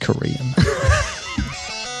that's Korean.